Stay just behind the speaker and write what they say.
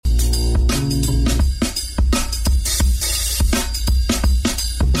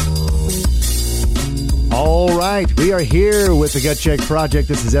All right, we are here with the Gut Check Project.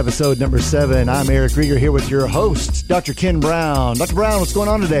 This is episode number 7. I'm Eric Rieger here with your host, Dr. Ken Brown. Dr. Brown, what's going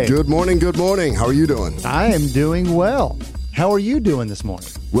on today? Good morning, good morning. How are you doing? I am doing well. How are you doing this morning?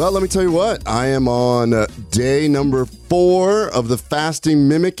 Well, let me tell you what. I am on day number 4 of the fasting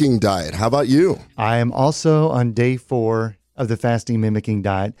mimicking diet. How about you? I am also on day 4 of the fasting mimicking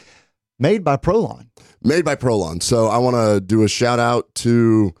diet made by Prolon. Made by Prolon. So I want to do a shout out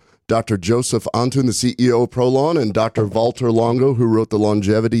to Dr. Joseph Antun, the CEO of Prolon, and Dr. Walter Longo, who wrote the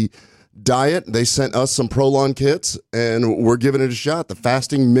longevity diet. They sent us some Prolon kits, and we're giving it a shot, the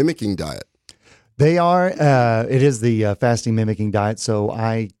fasting mimicking diet. They are, it is the fasting mimicking diet, so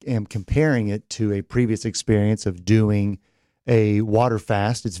I am comparing it to a previous experience of doing a water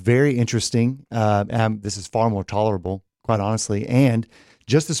fast. It's very interesting. This is far more tolerable, quite honestly. And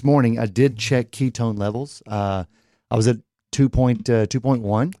just this morning, I did check ketone levels. I was at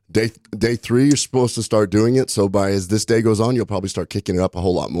 2.1. Day 3, you're supposed to start doing it. So as this day goes on, you'll probably start kicking it up a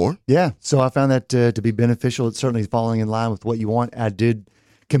whole lot more. Yeah. So I found that to be beneficial. It's certainly falling in line with what you want. I did,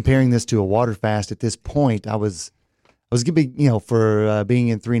 comparing this to a water fast at this point, I was giving, for being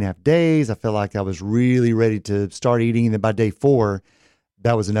in 3.5 days, I felt like I was really ready to start eating. And then by day 4,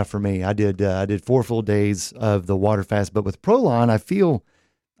 that was enough for me. I did 4 full days of the water fast, but with Prolon,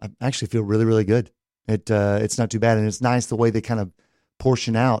 I actually feel really, really good. It's not too bad, and it's nice the way they kind of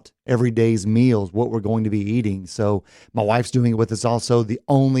portion out every day's meals, what we're going to be eating. So my wife's doing it with us also. The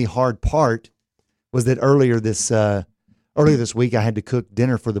only hard part was that earlier this week I had to cook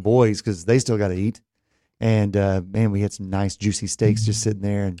dinner for the boys because they still got to eat. And man, we had some nice juicy steaks just sitting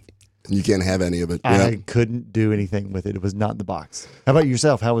there, and you can't have any of it. I couldn't do anything with it. It was not in the box. How about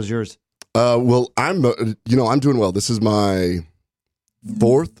yourself? How was yours? Well, I'm doing well. This is my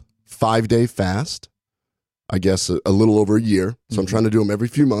 4th 5-day fast. I guess a little over a year. So I'm trying to do them every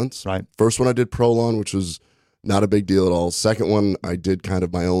few months. Right. First one I did Prolon, which was not a big deal at all. Second one, I did kind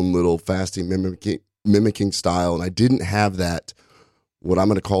of my own little fasting mimicking style. And I didn't have that, what I'm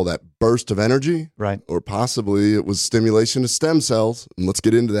going to call that burst of energy. Right. Or possibly it was stimulation of stem cells. And let's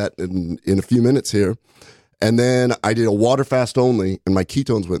get into that in a few minutes here. And then I did a water fast only, and my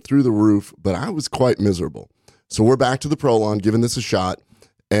ketones went through the roof, but I was quite miserable. So we're back to the Prolon, giving this a shot.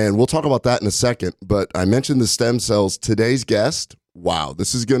 And we'll talk about that in a second, but I mentioned the stem cells. Today's guest, wow,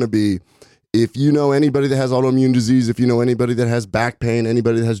 this is going to be, if you know anybody that has autoimmune disease, if you know anybody that has back pain,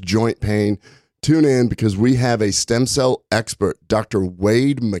 anybody that has joint pain, tune in because we have a stem cell expert, Dr.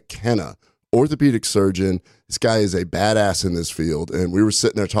 Wade McKenna, orthopedic surgeon. This guy is a badass in this field, and we were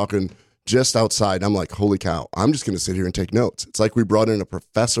sitting there talking just outside. I'm like, holy cow, I'm just going to sit here and take notes. It's like we brought in a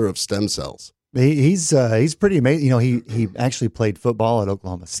professor of stem cells. He's pretty amazing. He actually played football at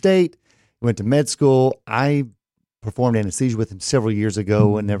Oklahoma State. He went to med school. I performed anesthesia with him several years ago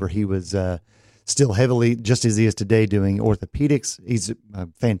whenever he was still heavily, just as he is today, doing orthopedics. He's a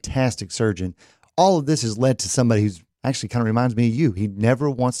fantastic surgeon. All of this has led to somebody who's actually kind of reminds me of you. He never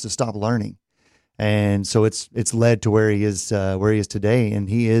wants to stop learning. And so it's led to where he is today. And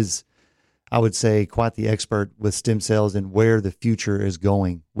he is, I would say, quite the expert with stem cells and where the future is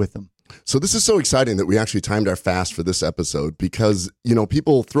going with them. So this is so exciting that we actually timed our fast for this episode because,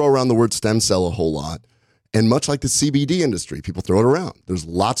 people throw around the word stem cell a whole lot. And much like the CBD industry, people throw it around. There's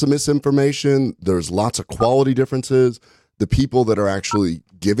lots of misinformation. There's lots of quality differences. The people that are actually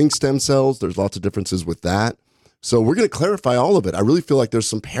giving stem cells, there's lots of differences with that. So we're going to clarify all of it. I really feel like there's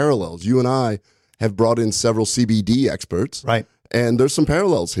some parallels. You and I have brought in several CBD experts. Right. And there's some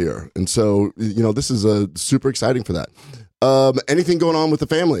parallels here. And so, this is super exciting for that. Anything going on with the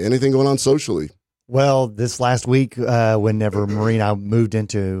family? Anything going on socially? Well, this last week, whenever Marie and I moved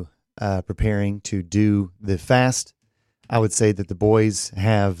into preparing to do the fast, I would say that the boys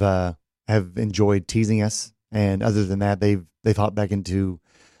have enjoyed teasing us, and other than that, they've hopped back into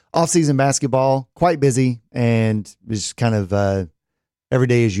off-season basketball. Quite busy, and just kind of every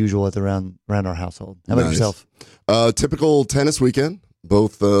day as usual around our household. How about yourself? Typical tennis weekend.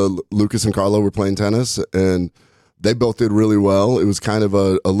 Both Lucas and Carlo were playing tennis, and they both did really well. It was kind of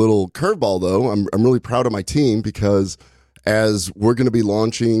a little curveball, though. I'm really proud of my team because as we're going to be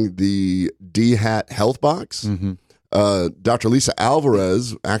launching the DHAT Health Box, Dr. Lisa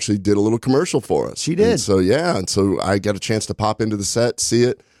Alvarez actually did a little commercial for us. She did. And so I got a chance to pop into the set, see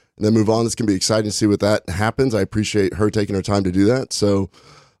it, and then move on. It's going to be exciting to see what that happens. I appreciate her taking her time to do that. So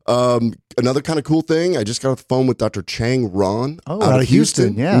another kind of cool thing, I just got off the phone with Dr. Chang Ron out of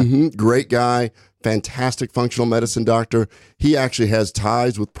Houston. Yeah. Great guy. Fantastic functional medicine doctor. He actually has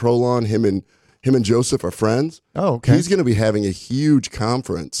ties with Prolon. Him and Joseph are friends. Oh, okay. He's going to be having a huge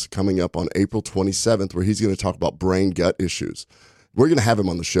conference coming up on April 27th where he's going to talk about brain gut issues. we're going to have him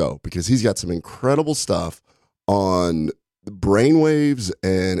on the show because he's got some incredible stuff on brainwaves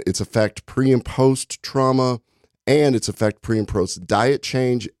and its effect pre and post trauma and its effect pre and post diet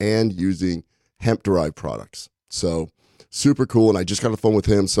change and using hemp-derived products. So super cool. And I just got on the phone with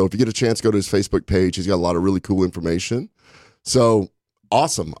him. So if you get a chance, go to his Facebook page. He's got a lot of really cool information. So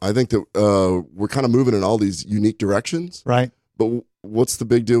awesome. I think that we're kind of moving in all these unique directions. Right. But what's the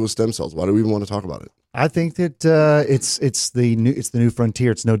big deal with stem cells? Why do we even want to talk about it? I think that it's the new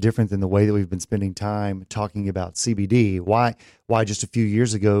frontier. It's no different than the way that we've been spending time talking about CBD. Why just a few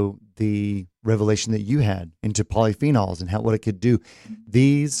years ago the revelation that you had into polyphenols and what it could do.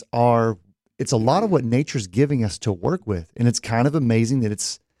 It's a lot of what nature's giving us to work with, and it's kind of amazing that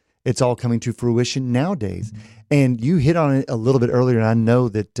it's all coming to fruition nowadays. And you hit on it a little bit earlier, and I know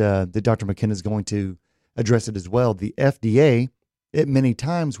that Dr. McKenna is going to address it as well. The FDA, it many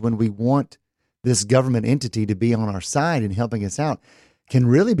times when we want this government entity to be on our side and helping us out, can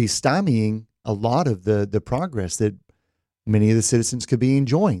really be stymieing a lot of the progress that many of the citizens could be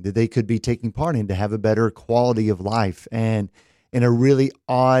enjoying, that they could be taking part in to have a better quality of life. And in a really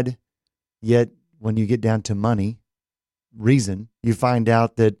odd, yet when you get down to money reason, you find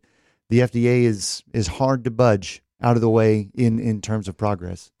out that the FDA is hard to budge out of the way in terms of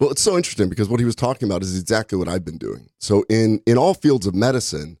progress. Well, it's so interesting because what he was talking about is exactly what I've been doing. So in all fields of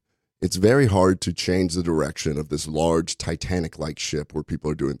medicine, it's very hard to change the direction of this large Titanic-like ship where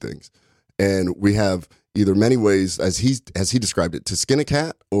people are doing things. And we have either many ways, as he described it, to skin a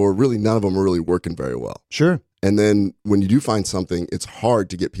cat, or really none of them are really working very well. Sure. And then when you do find something, it's hard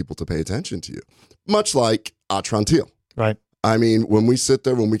to get people to pay attention to you. Much like Atrantil. Right. I mean, when we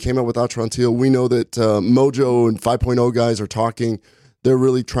came out with Atrantil, we know that Mojo and 5.0 guys are talking. They're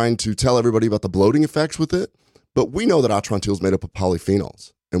really trying to tell everybody about the bloating effects with it. But we know that Atrantil is made up of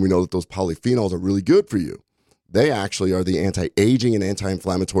polyphenols. And we know that those polyphenols are really good for you. They actually are the anti-aging and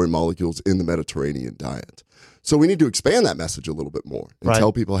anti-inflammatory molecules in the Mediterranean diet. So we need to expand that message a little bit more and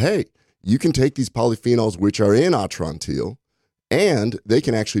tell people, hey, you can take these polyphenols, which are in Atrantil, and they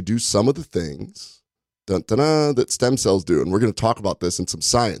can actually do some of the things that stem cells do. And we're going to talk about this in some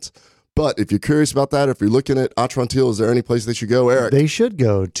science. But if you're curious about that, if you're looking at Atrantil, is there any place they should go, Eric? They should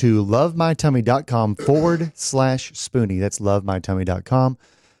go to lovemytummy.com/Spoonie. That's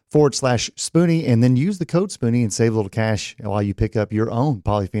lovemytummy.com/Spoonie, and then use the code Spoonie and save a little cash while you pick up your own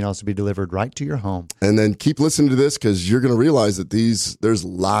polyphenols to be delivered right to your home. And then keep listening to this because you're going to realize that there's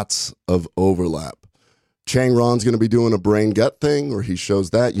lots of overlap. Chang Ron's going to be doing a brain gut thing where he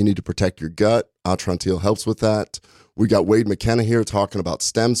shows that you need to protect your gut. Atrantil helps with that. We got Wade McKenna here talking about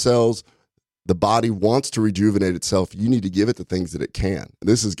stem cells. The body wants to rejuvenate itself. You need to give it the things that it can.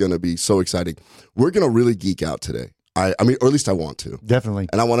 This is going to be so exciting. We're going to really geek out today. I mean, or at least I want to. Definitely.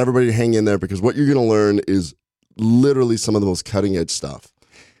 And I want everybody to hang in there because what you're going to learn is literally some of the most cutting edge stuff.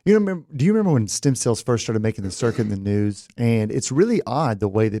 Do you remember when stem cells first started making the circuit in the news? And it's really odd the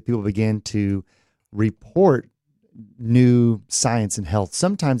way that people began to report new science and health.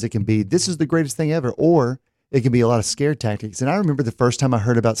 Sometimes it can be, this is the greatest thing ever, or it can be a lot of scare tactics. And I remember the first time I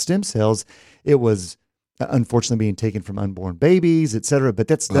heard about stem cells, it was unfortunately being taken from unborn babies, et cetera. But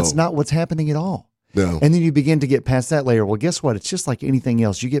that's not what's happening at all. No. And then you begin to get past that layer. Well, guess what? It's just like anything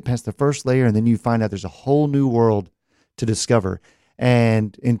else. You get past the first layer, and then you find out there's a whole new world to discover.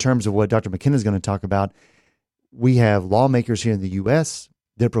 And in terms of what Dr. McKenna is going to talk about, we have lawmakers here in the U.S.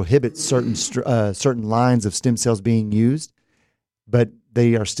 that prohibit certain lines of stem cells being used, but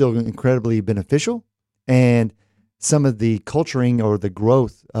they are still incredibly beneficial. And some of the culturing or the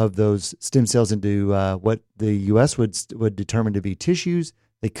growth of those stem cells into what the U.S. would determine to be tissues,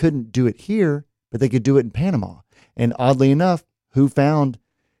 they couldn't do it here, but they could do it in Panama. And oddly enough, who found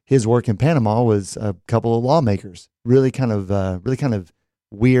his work in Panama was a couple of lawmakers. Really kind of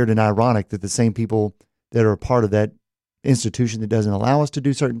weird and ironic that the same people that are a part of that institution that doesn't allow us to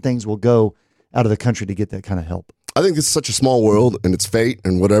do certain things will go out of the country to get that kind of help. I think it's such a small world, and it's fate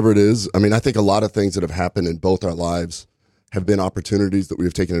and whatever it is. I mean, I think a lot of things that have happened in both our lives have been opportunities that we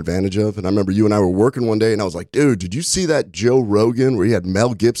have taken advantage of. And I remember you and I were working one day, and I was like, dude, did you see that Joe Rogan where he had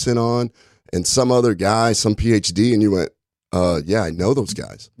Mel Gibson on and some other guy, some PhD? And you went, yeah, I know those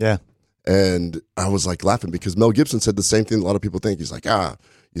guys. Yeah. And I was like laughing because Mel Gibson said the same thing a lot of people think. He's like,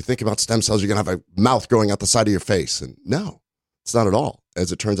 you think about stem cells, you're going to have a mouth growing out the side of your face. And no, it's not at all.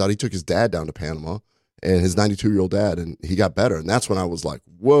 As it turns out, he took his dad down to Panama, and his 92-year-old dad, and he got better. And that's when I was like,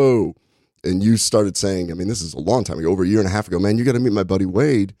 whoa. And you started saying, I mean, this is a long time ago, over a year and a half ago, man, you got to meet my buddy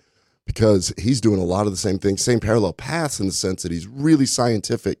Wade because he's doing a lot of the same things, same parallel paths in the sense that he's really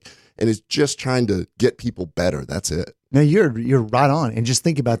scientific and is just trying to get people better. That's it. No, you're right on. And just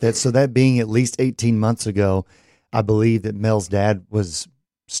think about that. So that being at least 18 months ago, I believe that Mel's dad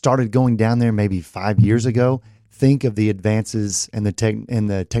started going down there maybe 5 years ago. Think of the advances and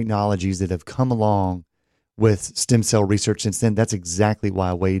the technologies that have come along with stem cell research since then. That's exactly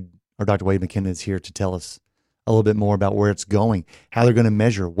why Dr. Wade McKinnon is here to tell us a little bit more about where it's going, how they're going to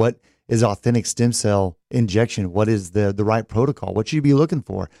measure what is authentic stem cell injection, what is the right protocol, what should you be looking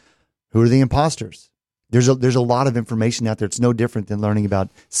for, who are the imposters. There's a lot of information out there. It's no different than learning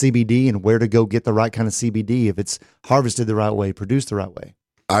about CBD and where to go get the right kind of CBD if it's harvested the right way, produced the right way.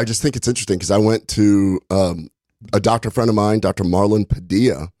 I just think it's interesting because I went to a doctor friend of mine, Dr. Marlon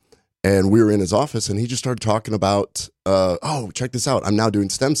Padilla, and we were in his office, and he just started talking about, check this out. I'm now doing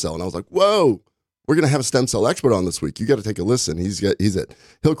stem cell. And I was like, whoa, we're going to have a stem cell expert on this week. You got to take a listen. He's at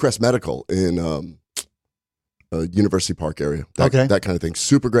Hillcrest Medical in University Park area. That kind of thing.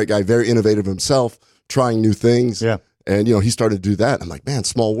 Super great guy, very innovative himself, trying new things. Yeah. And, he started to do that. I'm like, man,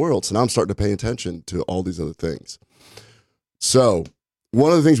 small world. So now I'm starting to pay attention to all these other things. So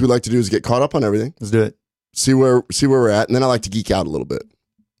one of the things we like to do is get caught up on everything. Let's do it. See where we're at. And then I like to geek out a little bit.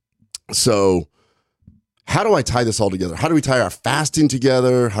 So how do I tie this all together? How do we tie our fasting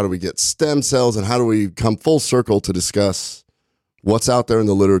together? How do we get stem cells? And how do we come full circle to discuss what's out there in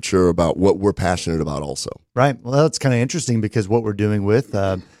the literature about what we're passionate about also? Right. Well, that's kind of interesting because what we're doing with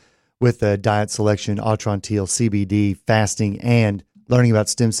diet selection, Atrantil, CBD, fasting, and learning about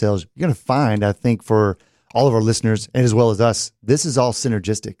stem cells, you're going to find, I think, for all of our listeners and as well as us, this is all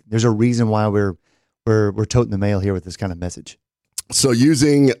synergistic. There's a reason why we're toting the mail here with this kind of message. So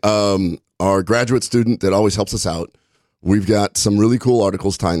using our graduate student that always helps us out, we've got some really cool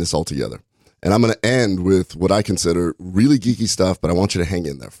articles tying this all together. And I'm going to end with what I consider really geeky stuff, but I want you to hang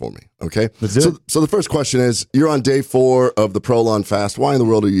in there for me, okay? Let's do it. So the first question is, you're on day 4 of the Prolon fast. Why in the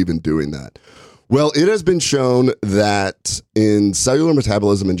world are you even doing that? Well, it has been shown that in Cellular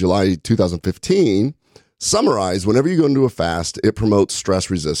Metabolism in July 2015, summarized, whenever you go into a fast, it promotes stress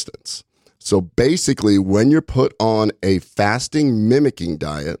resistance. So basically, when you're put on a fasting mimicking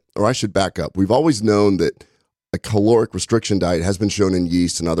diet, or I should back up, we've always known that a caloric restriction diet has been shown in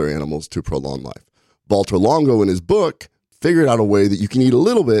yeast and other animals to prolong life. Valter Longo, in his book, figured out a way that you can eat a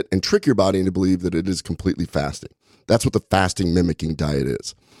little bit and trick your body into believe that it is completely fasting. That's what the fasting mimicking diet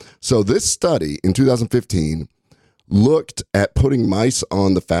is. So this study in 2015 looked at putting mice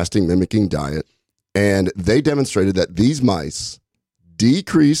on the fasting mimicking diet, and they demonstrated that these mice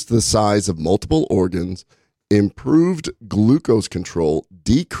decreased the size of multiple organs, improved glucose control,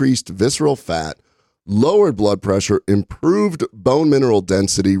 decreased visceral fat, lowered blood pressure, improved bone mineral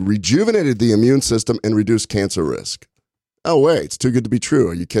density, rejuvenated the immune system, and reduced cancer risk. Oh, wait, it's too good to be true.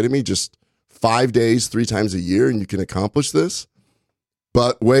 Are you kidding me? Just 5 days, 3 times a year, and you can accomplish this?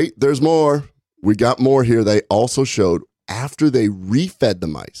 But wait, there's more. We got more here. They also showed after they refed the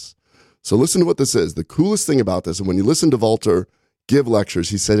mice. So listen to what this is. The coolest thing about this, and when you listen to Valter give lectures,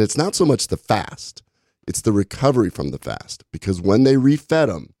 he said it's not so much the fast, it's the recovery from the fast. Because when they refed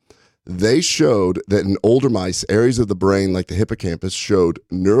them, they showed that in older mice, areas of the brain like the hippocampus showed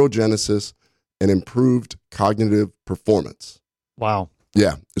neurogenesis and improved cognitive performance. Wow.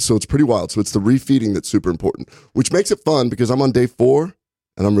 Yeah, so it's pretty wild. So it's the refeeding that's super important, which makes it fun because I'm on day 4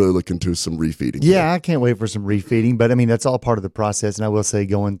 and I'm really looking to some refeeding. Yeah, I can't wait for some refeeding, but I mean, that's all part of the process. And I will say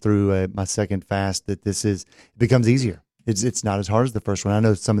going through my second fast that it becomes easier. It's not as hard as the first one. I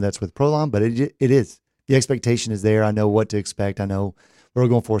know some of that's with Prolon, but it is. The expectation is there. I know what to expect. I know what we're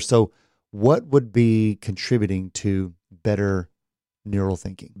going for. So what would be contributing to better neural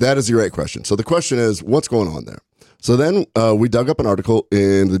thinking? That is a great question. So the question is, what's going on there? So then we dug up an article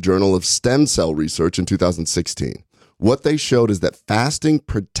in the Journal of Stem Cell Research in 2016. What they showed is that fasting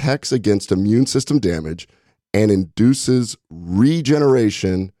protects against immune system damage and induces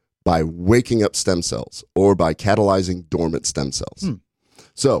regeneration by waking up stem cells or by catalyzing dormant stem cells.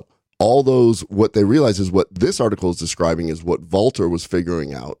 So what they realize is what this article is describing is what Valter was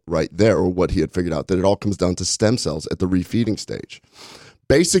figuring out right there, or what he had figured out, that it all comes down to stem cells at the refeeding stage.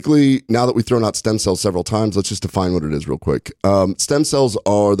 Basically, now that we've thrown out stem cells several times, let's just define what it is real quick. Stem cells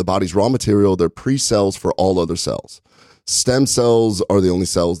are the body's raw material. They're pre-cells for all other cells. Stem cells are the only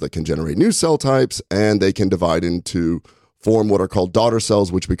cells that can generate new cell types, and they can divide into form what are called daughter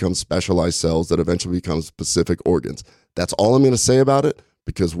cells, which become specialized cells that eventually become specific organs. That's all I'm going to say about it,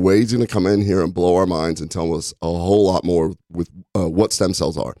 because Wade's going to come in here and blow our minds and tell us a whole lot more with what stem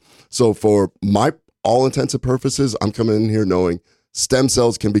cells are. So for my all intents and purposes, I'm coming in here knowing stem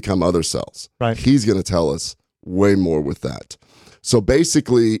cells can become other cells. Right. He's going to tell us way more with that. So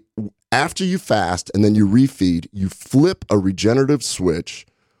basically, after you fast and then you refeed, you flip a regenerative switch,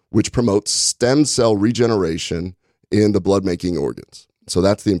 which promotes stem cell regeneration in the blood-making organs. So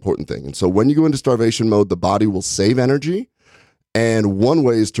that's the important thing. And so when you go into starvation mode, the body will save energy. And one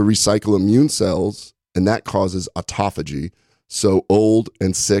way is to recycle immune cells, and that causes autophagy. So old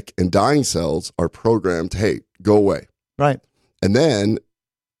and sick and dying cells are programmed, hey, go away. Right. And then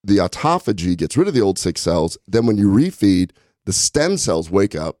the autophagy gets rid of the old sick cells. Then when you refeed, the stem cells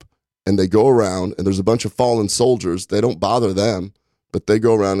wake up and they go around, and there's a bunch of fallen soldiers. They don't bother them, but they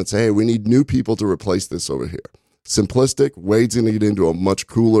go around and say, hey, we need new people to replace this over here. Simplistic. Wade's going to get into a much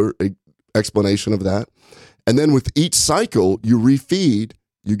cooler explanation of that. And then with each cycle, you refeed,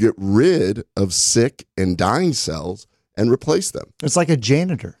 you get rid of sick and dying cells and replace them. It's like a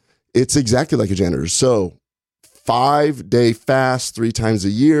janitor. It's exactly like a janitor. So 5-day fast 3 times a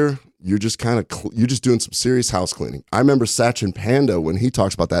year, you're just you're just doing some serious house cleaning. I remember Sachin Panda, when he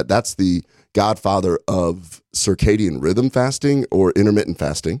talks about that, that's the godfather of circadian rhythm fasting or intermittent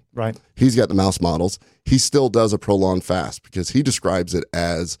fasting. Right. He's got the mouse models. He still does a prolonged fast because he describes it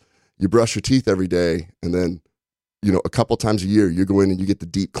as you brush your teeth every day, and then, a couple times a year, you go in and you get the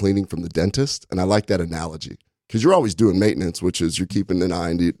deep cleaning from the dentist. And I like that analogy because you're always doing maintenance, which is you're keeping an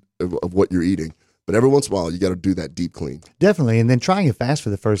eye of what you're eating. But every once in a while, you got to do that deep clean. Definitely. And then trying a fast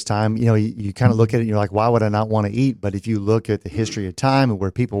for the first time, you kind of look at it and you're like, why would I not want to eat? But if you look at the history of time and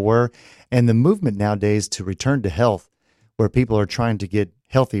where people were and the movement nowadays to return to health, where people are trying to get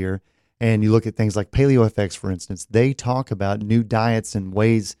healthier, and you look at things like PaleoFX, for instance, they talk about new diets and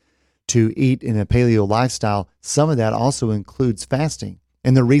ways to eat in a paleo lifestyle. Some of that also includes fasting.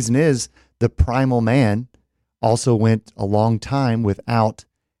 And the reason is the primal man also went a long time without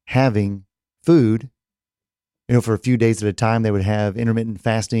having food. For a few days at a time, they would have intermittent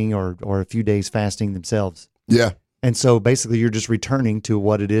fasting or a few days fasting themselves. Yeah. And so basically you're just returning to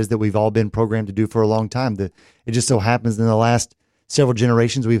what it is that we've all been programmed to do for a long time. It just so happens in the last several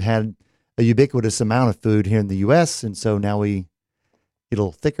generations, we've had a ubiquitous amount of food here in the U.S. And so now we get a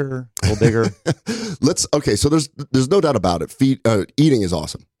little thicker, a little bigger. So there's no doubt about it. Eating is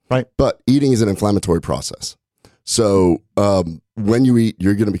awesome. Right. But eating is an inflammatory process. So when you eat,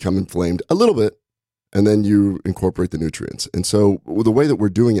 you're going to become inflamed a little bit, and then you incorporate the nutrients. And so the way that we're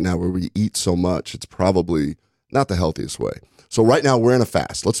doing it now, where we eat so much, it's probably not the healthiest way. So right now we're in a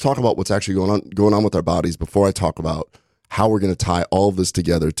fast. Let's talk about what's actually going on with our bodies before I talk about how we're going to tie all of this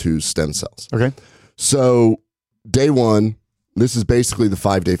together to stem cells. Okay. So day 1, this is basically the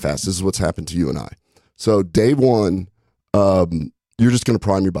 5-day fast. This is what's happened to you and I. So day 1, you're just going to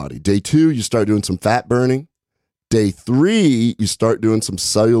prime your body. Day 2, you start doing some fat burning. Day 3, you start doing some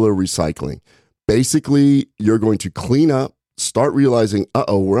cellular recycling. Basically, you're going to clean up, start realizing,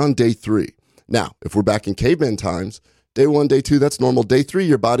 we're on day 3. Now, if we're back in caveman times, day 1, day 2, that's normal. Day 3,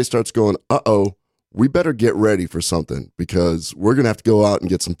 your body starts going, we better get ready for something because we're going to have to go out and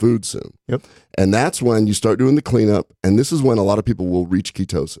get some food soon. Yep. And that's when you start doing the cleanup. And this is when a lot of people will reach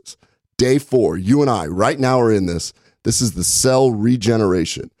ketosis. Day 4, you and I right now are in this. This is the cell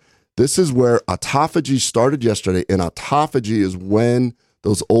regeneration. This is where autophagy started yesterday, and autophagy is when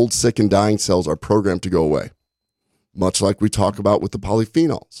those old, sick, and dying cells are programmed to go away. Much like we talk about with the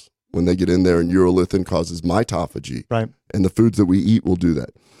polyphenols. When they get in there and urolithin causes mitophagy. Right. And the foods that we eat will do that.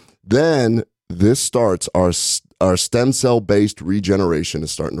 Then this starts, our stem cell-based regeneration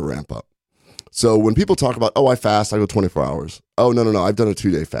is starting to ramp up. So when people talk about, I fast, I go 24 hours. Oh, no, I've done a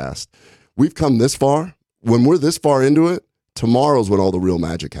 2-day fast. We've come this far. When we're this far into it, tomorrow's when all the real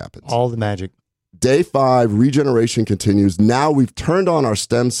magic happens. All the magic. Day 5, regeneration continues. Now we've turned on our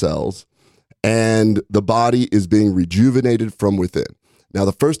stem cells and the body is being rejuvenated from within. Now,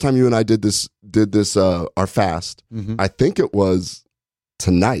 the first time you and I did this, our fast, I think it was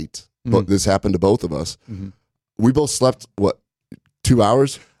tonight, but this happened to both of us. We both slept, 2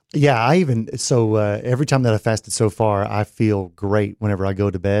 hours? Yeah, every time that I fasted so far, I feel great whenever I go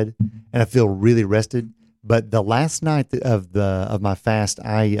to bed and I feel really rested. But the last night of my fast,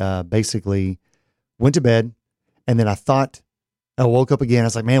 I basically went to bed, and then I woke up again. I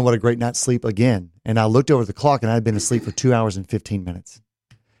was like, man, what a great night's sleep again. And I looked over the clock, and I had been asleep for 2 hours and 15 minutes.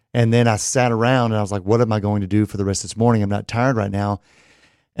 And then I sat around, and I was like, what am I going to do for the rest of this morning? I'm not tired right now.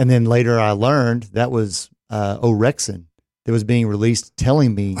 And then later I learned that was orexin that was being released,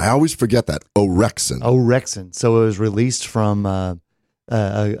 telling me. I always forget that. Orexin. So it was released from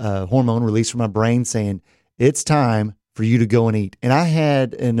a hormone released from my brain saying, it's time for you to go and eat. And I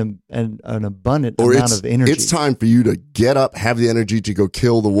had an abundant amount of energy. It's time for you to get up, have the energy to go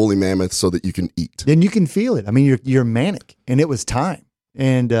kill the woolly mammoth so that you can eat. Then you can feel it. I mean, you're manic, and it was time.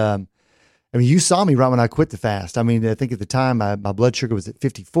 And you saw me right when I quit the fast. I mean, I think at the time my blood sugar was at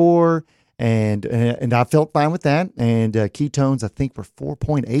 54, and I felt fine with that. And ketones, I think, were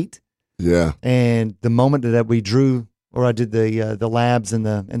 4.8. Yeah. And the moment that we drew or I did the labs and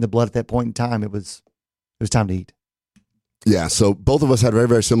the blood at that point in time, it was time to eat. Yeah, so both of us had very,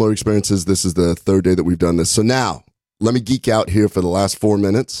 very similar experiences. This is the third day that we've done this. So now, let me geek out here for the last 4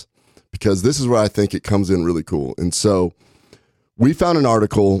 minutes, because this is where I think it comes in really cool. And so we found an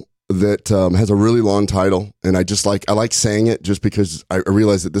article that has a really long title, and I like saying it just because I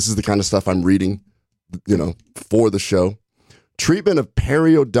realize that this is the kind of stuff I'm reading, for the show. Treatment of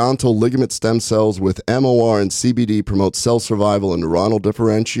periodontal ligament stem cells with MOR and CBD promotes cell survival and neuronal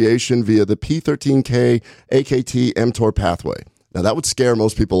differentiation via the P13K AKT mTOR pathway. Now, that would scare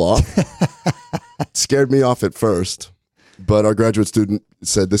most people off. Scared me off at first, but our graduate student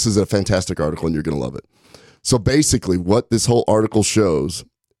said, this is a fantastic article and you're going to love it. So basically, what this whole article shows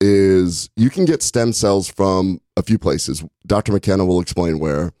is you can get stem cells from a few places. Dr. McKenna will explain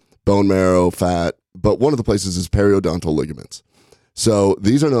where: bone marrow, fat, but one of the places is periodontal ligaments. So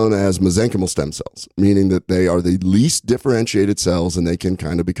these are known as mesenchymal stem cells, meaning that they are the least differentiated cells and they can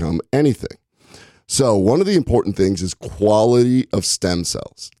kind of become anything. So one of the important things is quality of stem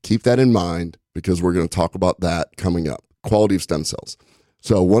cells. Keep that in mind, because we're going to talk about that coming up. Quality of stem cells.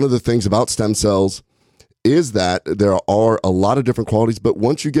 So one of the things about stem cells is that there are a lot of different qualities, but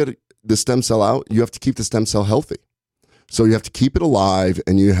once you get the stem cell out, you have to keep the stem cell healthy. So you have to keep it alive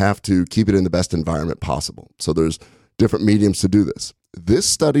and you have to keep it in the best environment possible. So there's different mediums to do this. This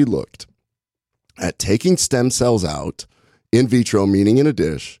study looked at taking stem cells out in vitro, meaning in a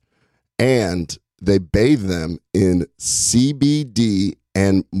dish, and they bathed them in CBD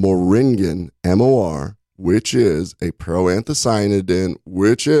and moringin, MOR, which is a proanthocyanidin,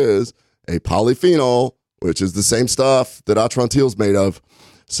 which is a polyphenol, which is the same stuff that Atrantil is made of.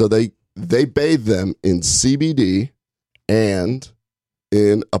 So they bathed them in CBD and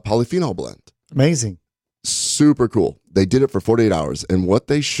in a polyphenol blend. Amazing. Super cool. They did it for 48 hours. And what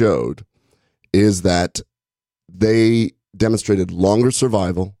they showed is that they demonstrated longer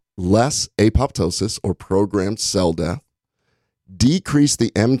survival, less apoptosis or programmed cell death, decreased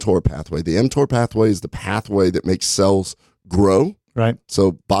the mTOR pathway. The mTOR pathway is the pathway that makes cells grow. Right.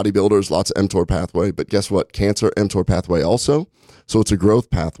 So bodybuilders, lots of mTOR pathway. But guess what? Cancer, mTOR pathway also. So it's a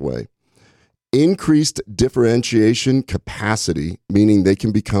growth pathway. Increased differentiation capacity, meaning they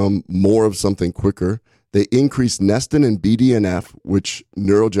can become more of something quicker. They increased nestin and BDNF, which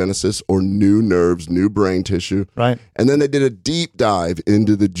neurogenesis, or new nerves, new brain tissue. Right. And then they did a deep dive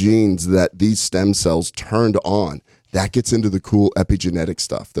into the genes that these stem cells turned on. That gets into the cool epigenetic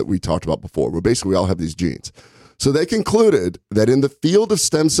stuff that we talked about before, where basically we all have these genes. So they concluded that in the field of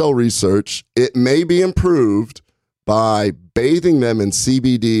stem cell research, it may be improved by bathing them in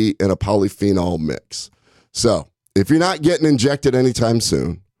CBD and a polyphenol mix. So if you're not getting injected anytime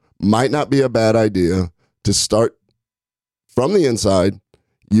soon, might not be a bad idea to start from the inside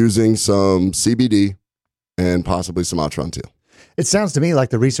using some CBD and possibly some Atrantil. It sounds to me like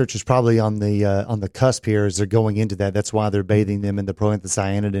the research is probably on the cusp here as they're going into that. That's why they're bathing them in the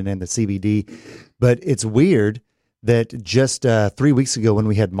proanthocyanidin and the CBD. But it's weird that just 3 weeks ago when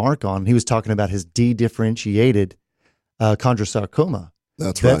we had Mark on, he was talking about his de-differentiated chondrosarcoma.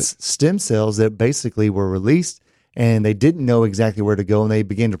 That's stem cells that basically were released and they didn't know exactly where to go and they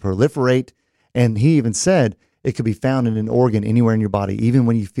began to proliferate. And he even said it could be found in an organ anywhere in your body, even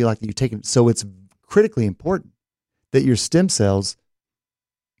when you feel like you're taking it. So it's critically important that your stem cells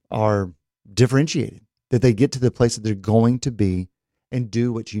are differentiated, that they get to the place that they're going to be and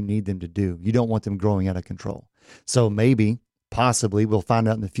do what you need them to do. You don't want them growing out of control. So maybe, possibly, we'll find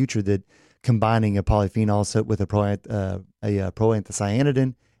out in the future that combining a polyphenol with a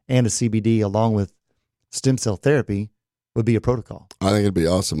proanthocyanidin and a CBD along with stem cell therapy would be a protocol. I think it'd be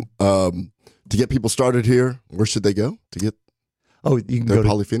awesome. To get people started here, where should they go to get you can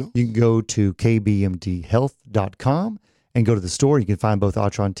polyphenol? You can go to kbmdhealth.com and go to the store. You can find both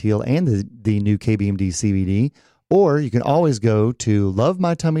Atrantil and the new KBMD CBD. Or you can always go to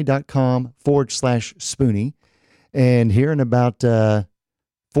lovemytummy.com/Spoonie. And here in about 4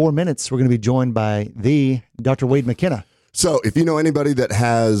 minutes, we're going to be joined by the Dr. Wade McKenna. So if you know anybody that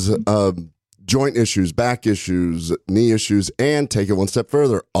has joint issues, back issues, knee issues, and take it one step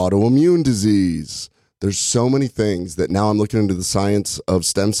further, autoimmune disease. There's so many things that now I'm looking into the science of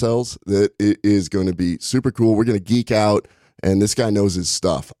stem cells that it is going to be super cool. We're going to geek out, and this guy knows his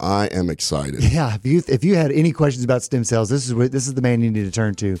stuff. I am excited. Yeah, if you had any questions about stem cells, this is the man you need to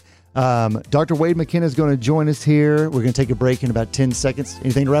turn to. Dr. Wade McKenna is going to join us here. We're going to take a break in about 10 seconds.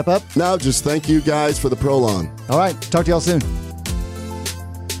 Anything to wrap up? No, just thank you guys for the Prolon. All right, talk to y'all soon.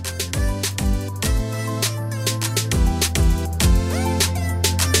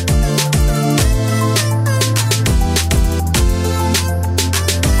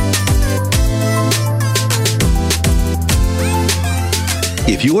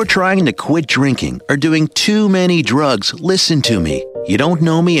 If you are trying to quit drinking or doing too many drugs, listen to me. You don't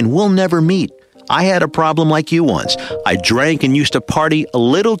know me and we'll never meet. I had a problem like you once. I drank and used to party a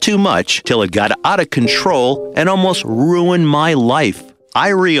little too much till it got out of control and almost ruined my life. I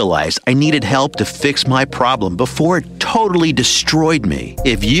realized I needed help to fix my problem before it totally destroyed me.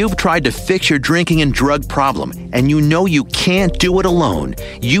 If you've tried to fix your drinking and drug problem and you know you can't do it alone,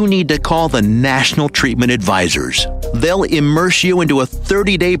 you need to call the National Treatment Advisors. They'll immerse you into a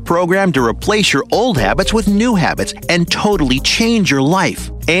 30-day program to replace your old habits with new habits and totally change your life.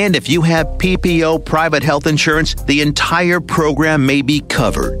 And if you have PPO private health insurance, the entire program may be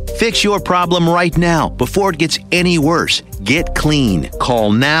covered. Fix your problem right now before it gets any worse. Get clean.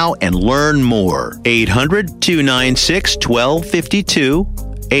 Call now and learn more. 800-296-1252.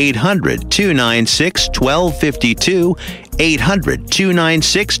 800-296-1252.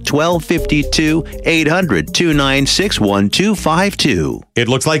 800-296-1252. 800-296-1252. It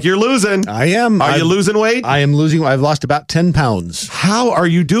looks like you're losing. I am. Are you losing weight? I am losing. I've lost about 10 pounds. How are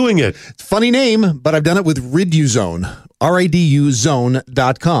you doing it? Funny name, but I've done it with Riduzone.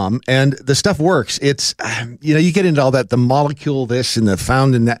 RIDUzone.com, and the stuff works. It's, you get into all that, the molecule this and the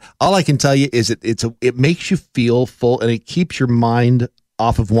found in that. All I can tell you is it makes you feel full, and it keeps your mind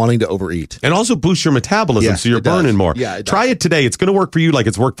off of wanting to overeat. And also boosts your metabolism, Yes, so you're it does. burning more. Yeah, it Try does. it today. It's going to work for you like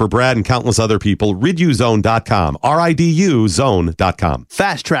it's worked for Brad and countless other people. Riduzone.com. RIDUzone.com.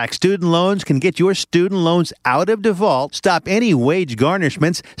 Fast Track Student Loans can get your student loans out of default, stop any wage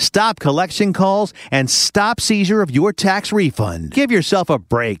garnishments, stop collection calls, and stop seizure of your tax refund. Give yourself a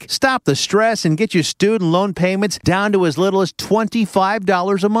break. Stop the stress and get your student loan payments down to as little as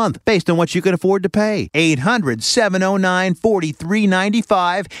 $25 a month based on what you can afford to pay. 800-709-4395. 800-709-4395.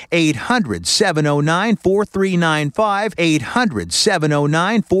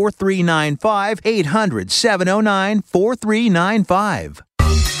 800-709-4395. 800-709-4395.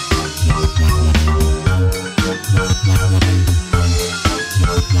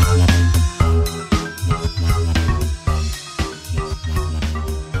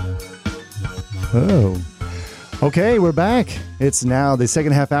 Oh. Okay, we're back. It's now the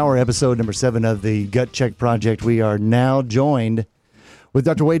second half hour, episode number 7 of the Gut Check Project. We are now joined with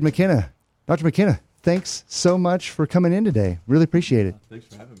Dr. Wade McKenna. Dr. McKenna, thanks so much for coming in today. Really appreciate it. Thanks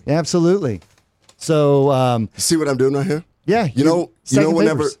for having me. Absolutely. So, See what I'm doing right here? yeah. Whenever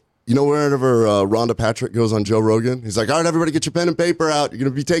papers. whenever Rhonda Patrick goes on Joe Rogan, he's like, all right, everybody get your pen and paper out. You're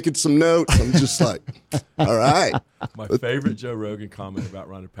going to be taking some notes. I'm just like, all right. My favorite Joe Rogan comment about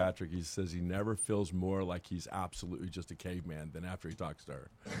Rhonda Patrick, he says he never feels more like he's absolutely just a caveman than after he talks to her.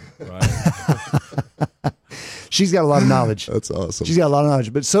 Right? She's got a lot of knowledge. That's awesome. She's got a lot of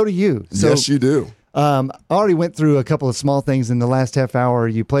knowledge, but so do you. So, yes, you do. I already went through a couple of small things in the last half hour.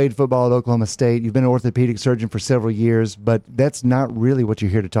 You played football at Oklahoma State. You've been an orthopedic surgeon for several years, but that's not really what you're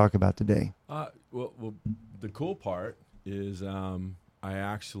here to talk about today. Well, the cool part is I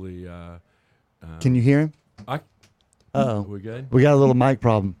actually. Can you hear him? Uh-oh. We good? We got a little mic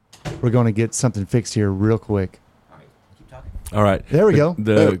problem. We're going to get something fixed here real quick. All right. There we go.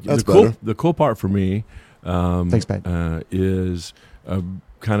 That's better. The cool part for me Thanks, Pat. is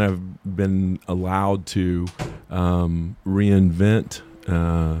kind of been allowed to reinvent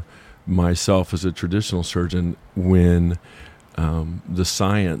myself as a traditional surgeon when the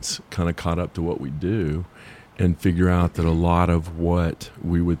science kind of caught up to what we do, and figure out that a lot of what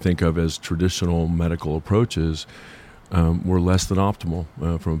we would think of as traditional medical approaches were less than optimal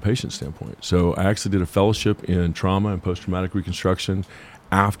from a patient standpoint. So I actually did a fellowship in trauma and post-traumatic reconstruction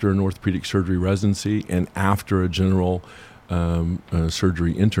after an orthopedic surgery residency and after a general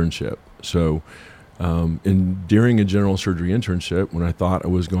surgery internship. So during a general surgery internship, when I thought I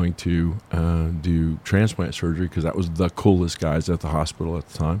was going to do transplant surgery, because that was the coolest guys at the hospital at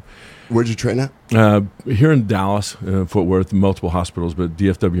the time. Where'd you train at? Here in Dallas, Fort Worth, multiple hospitals, but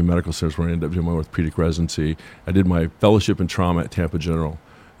DFW Medical Center is where I ended up doing my orthopedic residency. I did my fellowship in trauma at Tampa General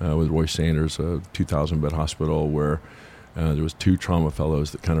with Roy Sanders, a 2,000-bed hospital where there was 2 trauma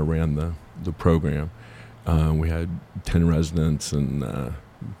fellows that kind of ran the program. We had 10 residents and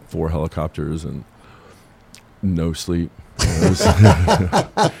 4 helicopters and no sleep.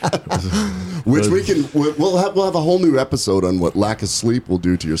 Which we'll have a whole new episode on what lack of sleep will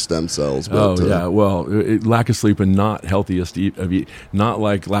do to your stem cells. But, Well, lack of sleep and not healthiest not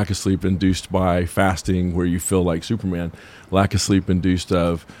like lack of sleep induced by fasting where you feel like Superman. Lack of sleep induced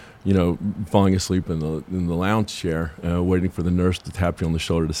of falling asleep in the lounge chair, waiting for the nurse to tap you on the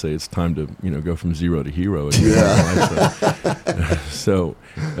shoulder to say it's time to go from zero to hero. Yeah. So,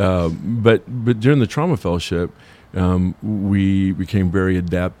 but during the trauma fellowship, we became very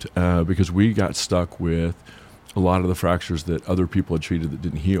adept because we got stuck with a lot of the fractures that other people had treated that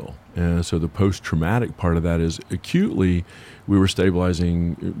didn't heal. And so the post-traumatic part of that is acutely we were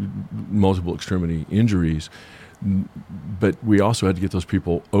stabilizing multiple extremity injuries, but we also had to get those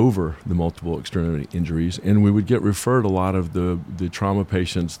people over the multiple extremity injuries, and we would get referred a lot of the trauma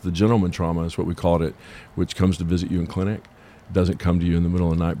patients, the gentleman trauma is what we called it, which comes to visit you in clinic, doesn't come to you in the middle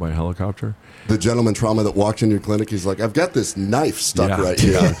of the night by helicopter. The gentleman trauma that walked in your clinic, he's like, I've got this knife stuck right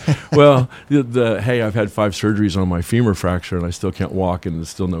here. Well, hey, I've had 5 surgeries on my femur fracture and I still can't walk and there's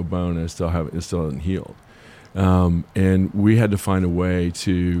still no bone and it still hasn't healed. And we had to find a way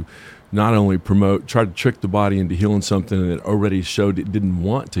to not only try to trick the body into healing something that already showed it didn't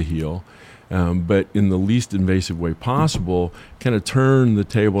want to heal, but in the least invasive way possible, kind of turn the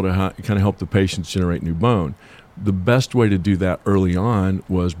table to kind of help the patients generate new bone. The best way to do that early on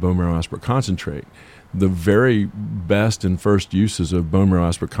was bone marrow aspirate concentrate. The very best and first uses of bone marrow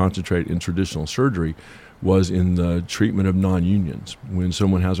aspirate concentrate in traditional surgery was in the treatment of non-unions. When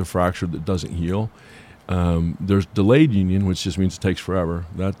someone has a fracture that doesn't heal, there's delayed union, which just means it takes forever.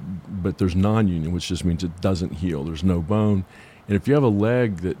 But there's non-union, which just means it doesn't heal. There's no bone. And if you have a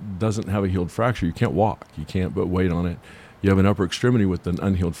leg that doesn't have a healed fracture, you can't walk. You can't put weight on it. You have an upper extremity with an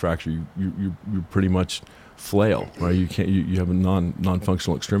unhealed fracture, you pretty much flail, right? You have a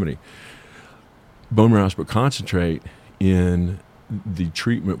non-functional extremity. Bone marrow aspirate concentrate in the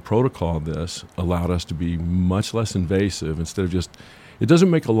treatment protocol of this allowed us to be much less invasive. Instead of it doesn't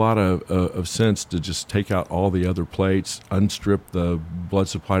make a lot of sense to just take out all the other plates, unstrip the blood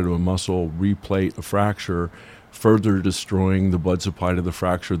supply to a muscle, replate a fracture, further destroying the blood supply to the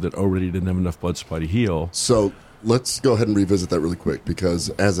fracture that already didn't have enough blood supply to heal. So let's go ahead and revisit that really quick, because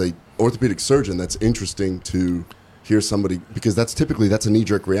as a orthopedic surgeon, that's interesting to hear somebody, because that's a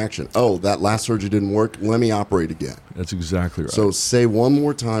knee-jerk reaction. Oh, that last surgery didn't work, let me operate again. That's exactly right. So say one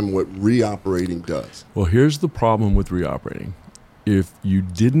more time what reoperating does. Well, here's the problem with reoperating. If you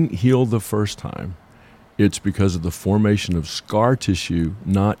didn't heal the first time, it's because of the formation of scar tissue,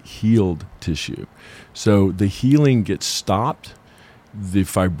 not healed tissue. So the healing gets stopped, the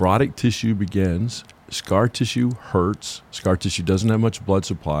fibrotic tissue begins, scar tissue hurts, scar tissue doesn't have much blood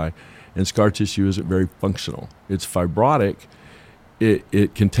supply, and scar tissue isn't very functional. It's fibrotic,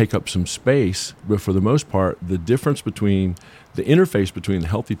 it can take up some space, but for the most part, the interface between the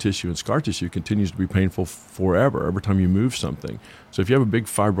healthy tissue and scar tissue continues to be painful forever, every time you move something. So if you have a big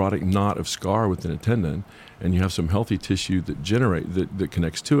fibrotic knot of scar within a tendon, and you have some healthy tissue that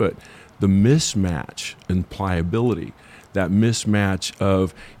connects to it, the mismatch in pliability, that mismatch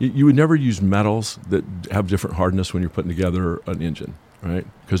of, you would never use metals that have different hardness when you're putting together an engine, right?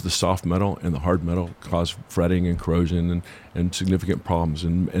 Because the soft metal and the hard metal cause fretting and corrosion and significant problems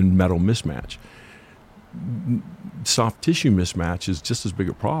and metal mismatch. Soft tissue mismatch is just as big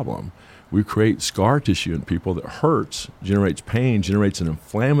a problem. We create scar tissue in people that hurts, generates pain, generates an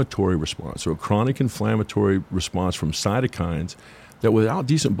inflammatory response. So a chronic inflammatory response from cytokines that without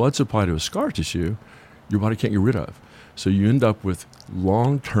decent blood supply to a scar tissue, your body can't get rid of. So you end up with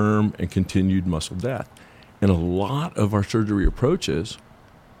long-term and continued muscle death. And a lot of our surgery approaches,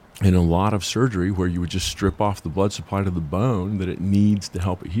 and a lot of surgery where you would just strip off the blood supply to the bone that it needs to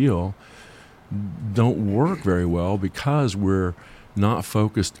help it heal, don't work very well because we're not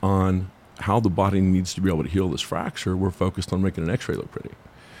focused on how the body needs to be able to heal this fracture. We're focused on making an x-ray look pretty.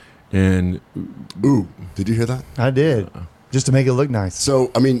 And ooh, did you hear that? I did. Just to make it look nice.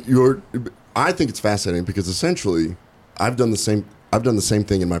 So, I mean, I think it's fascinating because essentially I've done the same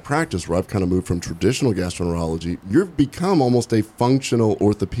thing in my practice where I've kind of moved from traditional gastroenterology. You've become almost a functional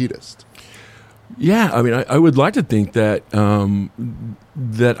orthopedist. Yeah, I mean, I would like to think that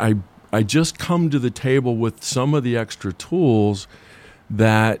that I just come to the table with some of the extra tools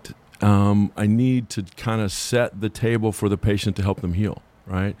that I need to kind of set the table for the patient to help them heal,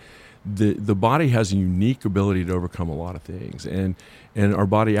 right? The body has a unique ability to overcome a lot of things, and our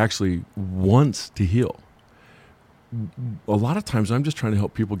body actually wants to heal. A lot of times I'm just trying to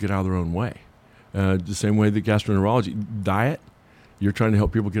help people get out of their own way. The same way that gastroenterology, diet, you're trying to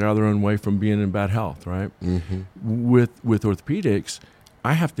help people get out of their own way from being in bad health, right? Mm-hmm. With orthopedics,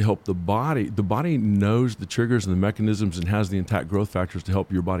 I have to help the body. The body knows the triggers and the mechanisms and has the intact growth factors to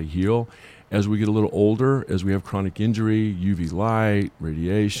help your body heal. As we get a little older, as we have chronic injury, UV light,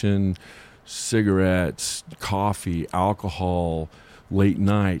 radiation, cigarettes, coffee, alcohol, late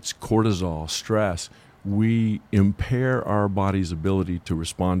nights, cortisol, stress, we impair our body's ability to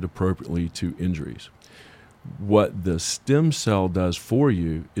respond appropriately to injuries. What the stem cell does for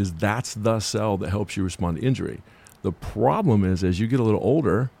you is that's the cell that helps you respond to injury. The problem is, as you get a little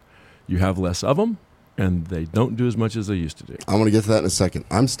older, you have less of them, and they don't do as much as they used to do. I want to get to that in a second.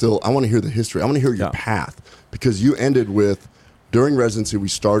 I want to hear the history. I want to hear your path, because you ended with, during residency, we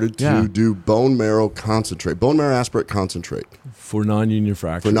started to do bone marrow concentrate, bone marrow aspirate concentrate. For non-union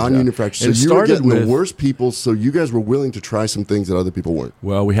fractures. For non-union fractures. And So you were getting the worst people, so you guys were willing to try some things that other people weren't.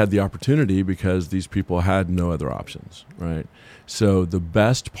 Well, we had the opportunity because these people had no other options, right? So the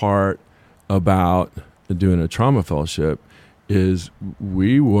best part about doing a trauma fellowship is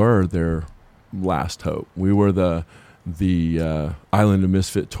we were their last hope. We were the island of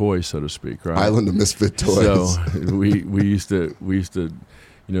misfit toys, so to speak, right? Island of misfit toys. So we used to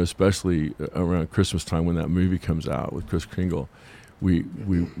especially around Christmas time when that movie comes out with Kris Kringle, we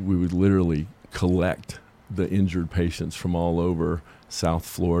would literally collect the injured patients from all over South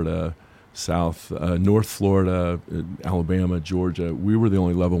Florida, North Florida, Alabama, Georgia. We were the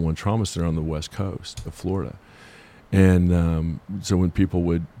only level 1 trauma center on the West Coast of Florida. And so when people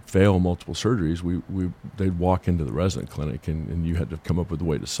would fail multiple surgeries, they'd walk into the resident clinic, and you had to come up with a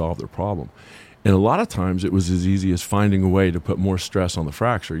way to solve their problem. And a lot of times it was as easy as finding a way to put more stress on the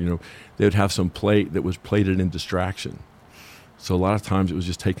fracture. They would have some plate that was plated in distraction. So a lot of times it was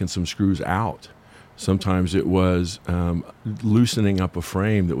just taking some screws out. Sometimes it was loosening up a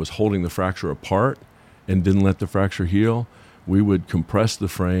frame that was holding the fracture apart and didn't let the fracture heal. We would compress the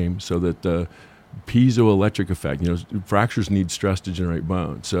frame so that the piezoelectric effect, fractures need stress to generate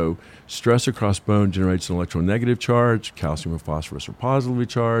bone. So stress across bone generates an electronegative charge, calcium or phosphorus are positively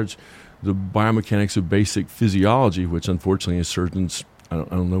charged. The biomechanics of basic physiology, which unfortunately as surgeons, I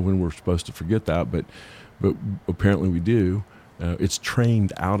don't know when we're supposed to forget that, but apparently we do. It's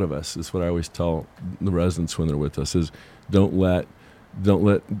trained out of us. That's what I always tell the residents when they're with us is don't let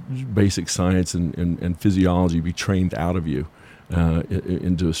basic science and physiology be trained out of you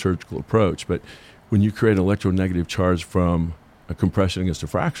into a surgical approach. But when you create an electronegative charge from a compression against a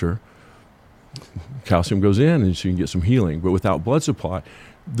fracture, calcium goes in and so you can get some healing. But without blood supply,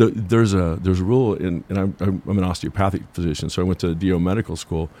 there's a rule, and I'm an osteopathic physician, so I went to DO medical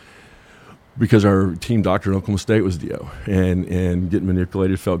school because our team doctor in Oklahoma State was DO, and getting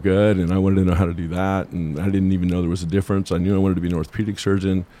manipulated felt good, and I wanted to know how to do that, and I didn't even know there was a difference. I knew I wanted to be an orthopedic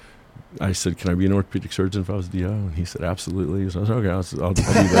surgeon. I said, can I be an orthopedic surgeon if I was DO? And he said, absolutely. So I said, okay, I'll do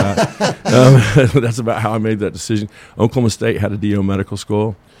that. That's about how I made that decision. Oklahoma State had a DO medical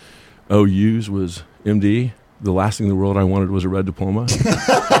school. OU's was MD. The last thing in the world I wanted was a red diploma.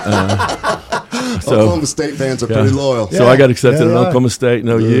 Oklahoma State fans are pretty loyal. So I got accepted at Oklahoma State and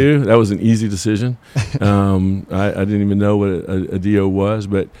OU. That was an easy decision. I didn't even know what a DO was,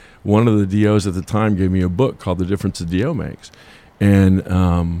 but one of the DOs at the time gave me a book called The Difference a DO Makes.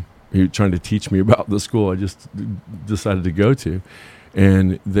 And he was trying to teach me about the school I just decided to go to.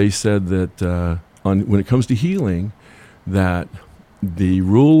 And they said that when it comes to healing, that the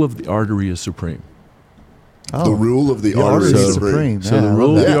rule of the artery is supreme. Oh, the rule of the artery is supreme. So the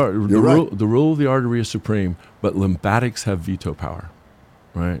rule of the artery is supreme, but lymphatics have veto power,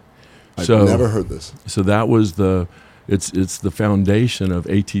 right? I've never heard this. So that was it's the foundation of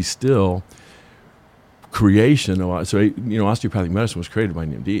AT Still creation. So osteopathic medicine was created by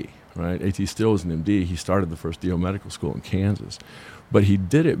an MD, right? AT Still was an MD. He started the first DO medical school in Kansas, but he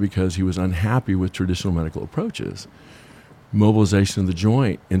did it because he was unhappy with traditional medical approaches. Mobilization of the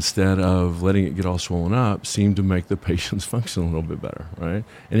joint instead of letting it get all swollen up seemed to make the patients function a little bit better, right?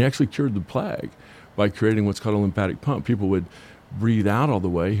 And he actually cured the plague by creating what's called a lymphatic pump. People would breathe out all the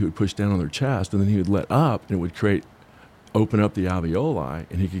way, he would push down on their chest, and then he would let up, and it would open up the alveoli,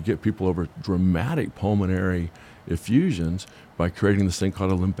 and he could get people over dramatic pulmonary effusions by creating this thing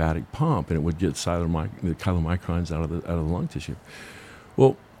called a lymphatic pump, and it would get the chylomicrons out of the lung tissue.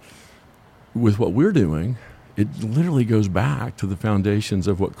 Well, with what we're doing, it literally goes back to the foundations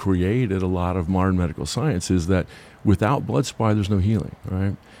of what created a lot of modern medical science, is that without blood supply, there's no healing,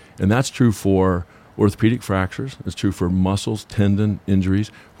 right? And that's true for orthopedic fractures. It's true for muscles, tendon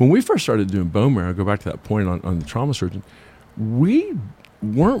injuries. When we first started doing bone marrow, go back to that point on the trauma surgeon, we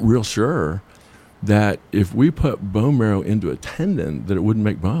weren't real sure that if we put bone marrow into a tendon that it wouldn't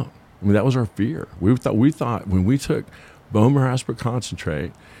make bone. I mean, that was our fear. We thought when we took bone marrow aspirate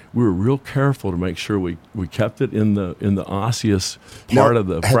concentrate, we were real careful to make sure we kept it in the osseous part of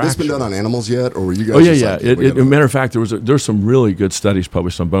the fracture. Had this been done on animals yet, or were you guys? Oh yeah. As a matter of fact, there's some really good studies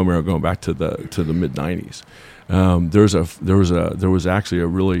published on bone marrow going back to the mid '90s. There was actually a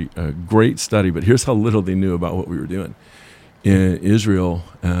really great study, but here's how little they knew about what we were doing. In Israel,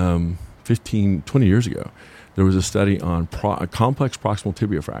 20 years ago, there was a study on complex proximal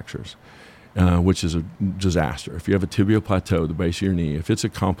tibia fractures. Which is a disaster. If you have a tibial plateau, the base of your knee, if it's a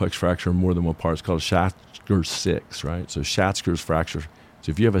complex fracture in more than one part, it's called a Schatzker 6, right? So Schatzker's fracture. So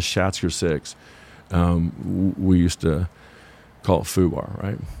if you have a Schatzker 6, We used to call it FUBAR,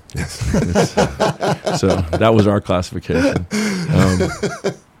 right? So that was our classification.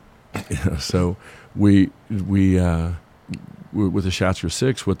 So we with the Schatzker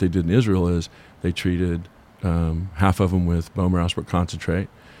 6, what they did in Israel is they treated half of them with bone marrow aspirate concentrate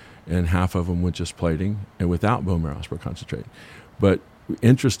and half of them with just plating and without bone marrow aspirate concentrate. But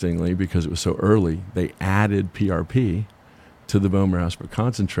interestingly, because it was so early, they added PRP to the bone marrow aspirate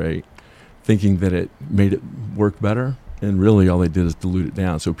concentrate, thinking that it made it work better. And really all they did is dilute it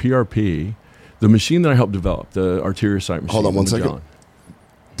down. So PRP, the machine that I helped develop, the arteriocyte machine. Hold on one second.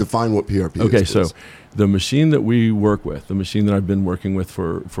 Define what PRP is. Okay, so the machine that we work with, the machine that I've been working with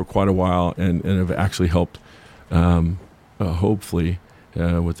for quite a while and have actually helped, hopefully,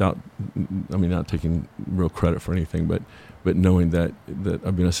 without, I mean, not taking real credit for anything, but knowing that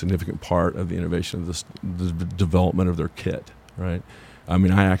I've been a significant part of the innovation of the development of their kit, right? I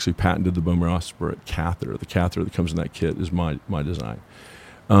mean, I actually patented the bone marrow aspirate catheter. The catheter that comes in that kit is my design.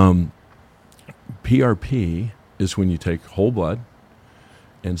 PRP is when you take whole blood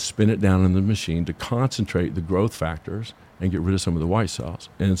and spin it down in the machine to concentrate the growth factors and get rid of some of the white cells.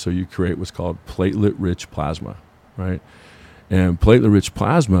 And so you create what's called platelet-rich plasma, right? And platelet-rich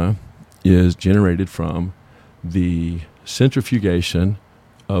plasma is generated from the centrifugation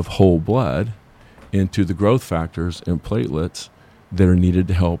of whole blood into the growth factors and platelets that are needed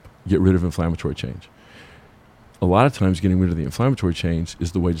to help get rid of inflammatory change. A lot of times getting rid of the inflammatory change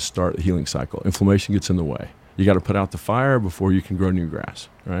is the way to start the healing cycle. Inflammation gets in the way. You got to put out the fire before you can grow new grass,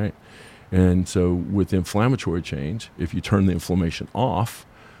 right? And so with inflammatory change, if you turn the inflammation off,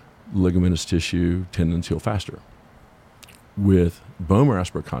 ligamentous tissue, tendons heal faster. With bone marrow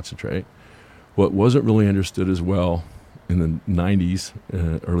aspirate concentrate, what wasn't really understood as well in the 90s,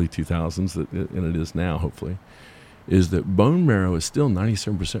 early 2000s, and it is now, hopefully, is that bone marrow is still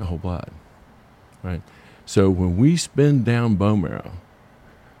 97% whole blood, right? So when we spin down bone marrow,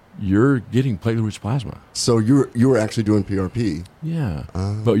 you're getting platelet-rich plasma. So you were actually doing PRP. Yeah,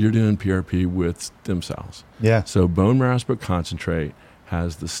 but you're doing PRP with stem cells. Yeah. So bone marrow aspirate concentrate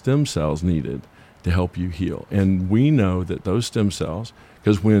has the stem cells needed to help you heal. And we know that those stem cells,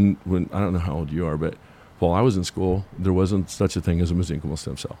 because when I don't know how old you are, but while I was in school, there wasn't such a thing as a mesenchymal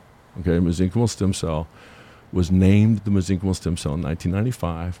stem cell. Okay, a mesenchymal stem cell was named the mesenchymal stem cell in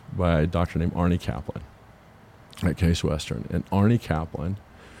 1995 by a doctor named Arnie Kaplan at Case Western. And Arnie Kaplan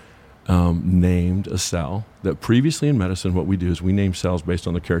named a cell that previously in medicine, what we do is we name cells based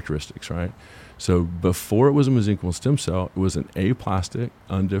on the characteristics, right? So before it was a mesenchymal stem cell, it was an aplastic,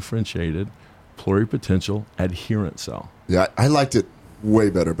 undifferentiated, pluripotential adherent cell. Yeah, I liked it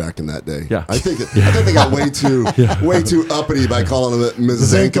way better back in that day. Yeah. I think they got way too uppity by calling it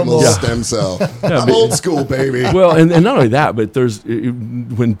mesenchymal stem cell. I'm old school, baby. Well, and not only that, but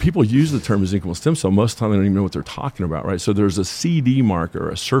when people use the term mesenchymal stem cell, most of the time they don't even know what they're talking about, right? So there's a CD marker,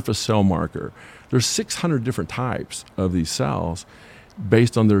 a surface cell marker. There's 600 different types of these cells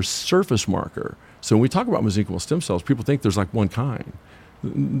based on their surface marker. So when we talk about mesenchymal stem cells, people think there's like one kind.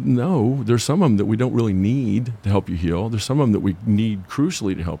 No, there's some of them that we don't really need to help you heal. There's some of them that we need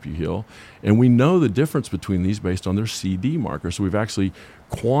crucially to help you heal. And we know the difference between these based on their CD marker. So we've actually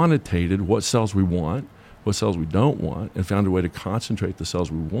quantitated what cells we want, what cells we don't want, and found a way to concentrate the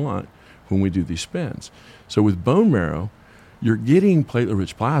cells we want when we do these spins. So with bone marrow, you're getting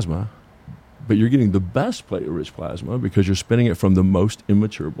platelet-rich plasma, but you're getting the best platelet-rich plasma because you're spinning it from the most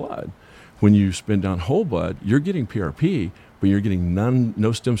immature blood. When you spin down whole blood, you're getting PRP, but you're getting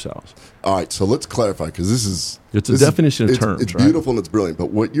no stem cells. All right, so let's clarify, because it's a definition of terms. It's beautiful and it's brilliant, but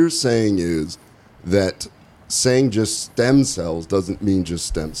what you're saying is that saying just stem cells doesn't mean just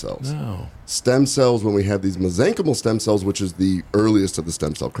stem cells. No. Stem cells, when we have these mesenchymal stem cells, which is the earliest of the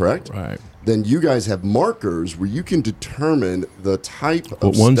stem cell, correct? Right. Then you guys have markers where you can determine the type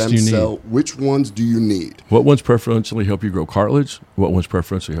of stem cell. Which ones do you need? What ones preferentially help you grow cartilage? What ones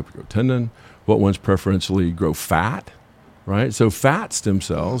preferentially help you grow tendon? What ones preferentially grow fat? Right, so fat stem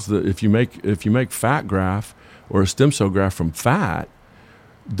cells. If you make fat graft or a stem cell graft from fat,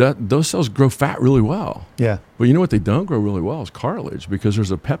 those cells grow fat really well. Yeah. But you know what they don't grow really well is cartilage, because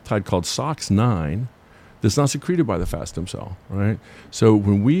there's a peptide called SOX9 that's not secreted by the fat stem cell. Right. So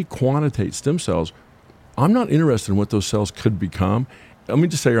when we quantitate stem cells, I'm not interested in what those cells could become. Let me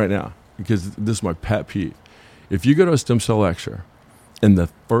just say right now, because this is my pet peeve. If you go to a stem cell lecture, and the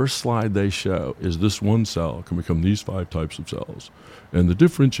first slide they show is this one cell can become these 5 types of cells. And the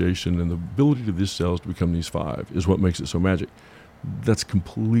differentiation and the ability of these cells to become these 5 is what makes it so magic. That's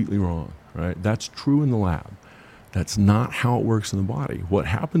completely wrong, right? That's true in the lab. That's not how it works in the body. What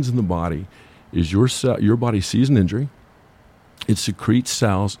happens in the body is your body sees an injury, it secretes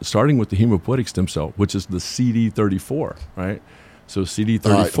cells, starting with the hematopoietic stem cell, which is the CD34, right? So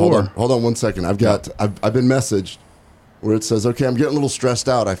CD34. All right, hold on 1 second. I've been messaged where it says, okay, I'm getting a little stressed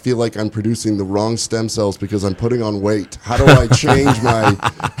out. I feel like I'm producing the wrong stem cells because I'm putting on weight. How do I change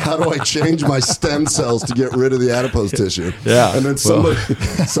my stem cells to get rid of the adipose tissue? Yeah. And then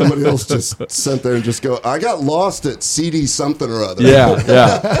somebody else just sent there and just go, I got lost at CD something or other.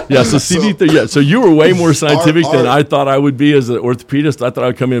 Yeah. So CD3. Yeah. So you were way more scientific than I thought I would be as an orthopedist. I thought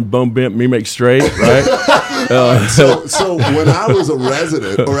I'd come in bone bent, me make straight, right? So when I was a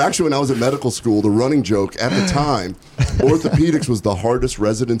resident, or actually when I was at medical school, the running joke at the time, orthopedics was the hardest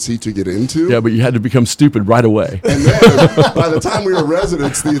residency to get into. Yeah, but you had to become stupid right away. And then by the time we were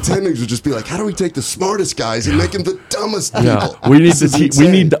residents, the attendings would just be like, how do we take the smartest guys and make them the dumbest people? Yeah. We need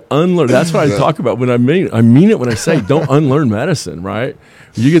to unlearn. That's what I talk about when I mean it when I say don't unlearn medicine, right?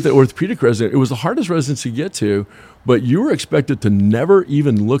 You get the orthopedic resident. It was the hardest residency to get to, but you were expected to never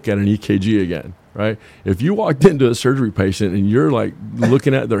even look at an EKG again. Right? If you walked into a surgery patient and you're like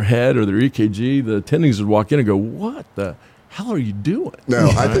looking at their head or their EKG, the attendings would walk in and go, "What the hell are you doing?" No,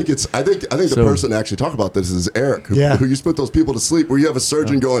 right? I think the person to actually talk about this is Eric, who used to put those people to sleep. Where you have a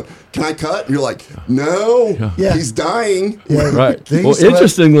surgeon going, "Can I cut?" And you're like, "No, he's dying." Yeah. Right. Well,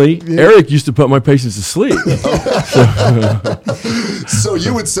 interestingly, Eric used to put my patients to sleep. So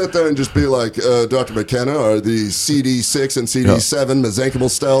you would sit there and just be like, Dr. McKenna, are the CD6 and CD7 mesenchymal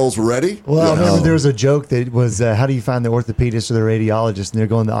cells ready? Well, I remember there was a joke that was, how do you find the orthopedist or the radiologist? And they're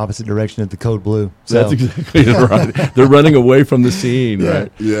going the opposite direction at the code blue. So. That's exactly right. They're running away from the scene,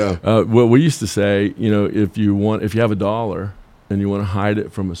 right? Yeah. Well, we used to say, if you have $1 and you want to hide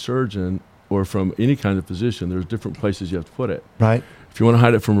it from a surgeon or from any kind of physician, there's different places you have to put it. Right. If you want to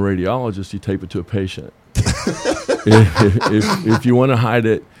hide it from a radiologist, you tape it to a patient. if you want to hide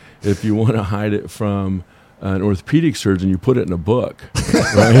it, from an orthopedic surgeon, you put it in a book,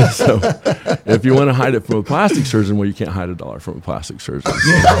 right? So, if you want to hide it from a plastic surgeon, well, you can't hide $1 from a plastic surgeon.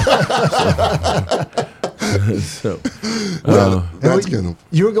 That's good.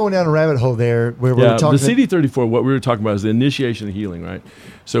 You were going down a rabbit hole there where we were talking. The CD34. What we were talking about is the initiation of healing, right?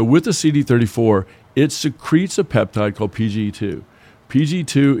 So, with the CD34, it secretes a peptide called PGE2.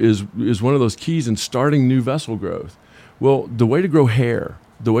 PGE2 is one of those keys in starting new vessel growth. Well, the way to grow hair,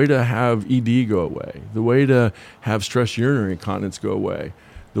 the way to have ED go away, the way to have stress urinary incontinence go away,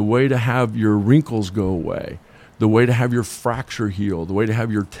 the way to have your wrinkles go away, the way to have your fracture heal, the way to have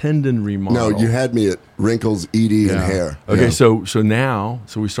your tendon remodel. No, you had me at wrinkles, ED, and hair. Okay, so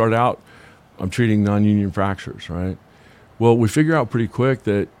we start out, I'm treating non-union fractures, right? Well, we figure out pretty quick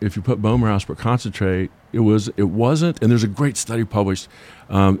that if you put bone marrow aspirate concentrate, it wasn't, and there's a great study published.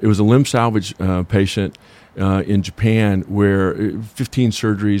 It was a limb salvage patient in Japan where 15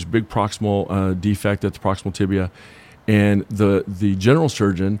 surgeries, big proximal defect at the proximal tibia, and the general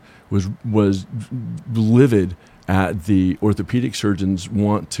surgeon was livid at the orthopedic surgeon's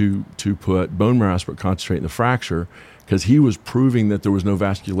want to put bone marrow aspirate concentrate in the fracture because he was proving that there was no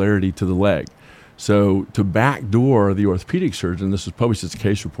vascularity to the leg. So to backdoor the orthopedic surgeon, this was published as a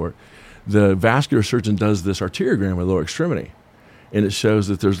case report, the vascular surgeon does this arteriogram of the lower extremity, and it shows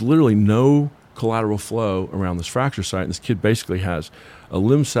that there's literally no collateral flow around this fracture site. And this kid basically has a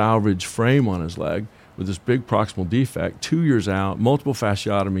limb salvage frame on his leg with this big proximal defect, 2 years out, multiple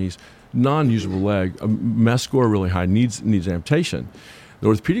fasciotomies, non-usable leg, a MES score really high, needs amputation. The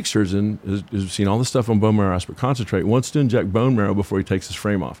orthopedic surgeon has seen all this stuff on bone marrow aspirate concentrate, wants to inject bone marrow before he takes his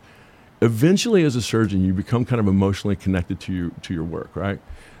frame off. Eventually, as a surgeon, you become kind of emotionally connected to your work, right?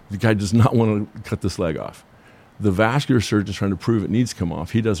 The guy does not want to cut this leg off. The vascular surgeon is trying to prove it needs to come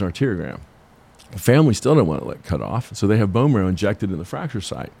off. He does an arteriogram. The family still don't want to let it cut off, so they have bone marrow injected in the fracture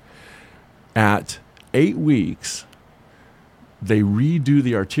site. At 8 weeks, they redo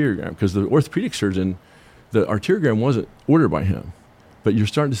the arteriogram because the orthopedic surgeon, the arteriogram wasn't ordered by him, but you're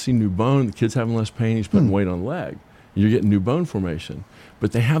starting to see new bone. The kid's having less pain. He's putting weight on the leg. You're getting new bone formation.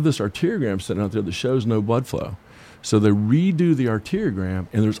 But they have this arteriogram sitting out there that shows no blood flow. So they redo the arteriogram,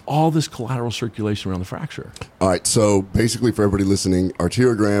 and there's all this collateral circulation around the fracture. All right, so basically for everybody listening,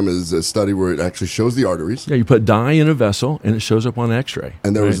 arteriogram is a study where it actually shows the arteries. Yeah, you put dye in a vessel, and it shows up on X-ray.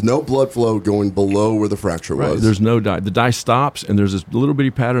 And there was no blood flow going below where the fracture was. There's no dye. The dye stops, and there's this little bitty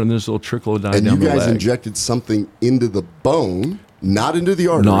pattern, and there's a little trickle of dye down the leg. And you guys injected something into the bone, not into the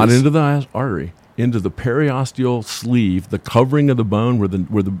arteries. Not into the artery, into the periosteal sleeve, the covering of the bone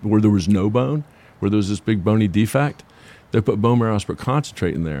where there was no bone, where there was this big bony defect. They put bone marrow aspirate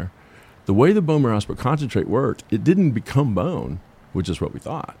concentrate in there. The way the bone marrow aspirate concentrate worked, it didn't become bone, which is what we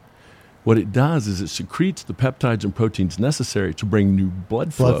thought. What it does is it secretes the peptides and proteins necessary to bring new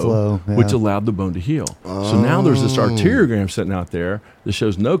blood flow, yeah. which allowed the bone to heal. So now there's this arteriogram sitting out there that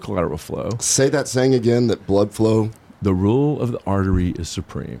shows no collateral flow. Say that saying again, that blood flow. The rule of the artery is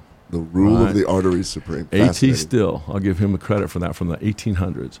supreme. The rule of the artery is supreme. A.T. Still, I'll give him a credit for that, from the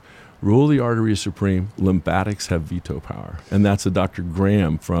 1800s. Rule of the artery is supreme. Lymphatics have veto power. And that's a Dr.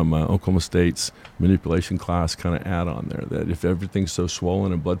 Graham from Oklahoma State's manipulation class kind of add on there, that if everything's so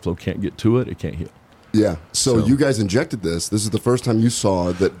swollen and blood flow can't get to it, it can't heal. Yeah. So you guys injected this. This is the first time you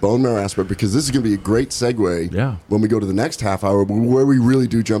saw that bone marrow aspirate, because this is going to be a great segue when we go to the next half hour where we really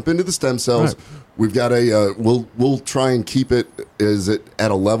do jump into the stem cells. Right. We've got we'll try and keep it at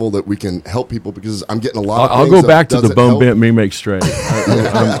a level that we can help people, because I'm getting a lot of I'll things go back to does the it bone help? bent me make straight.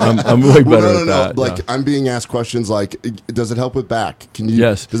 I'm way better at that. Like yeah. I'm being asked questions like, does it help with back? Can you?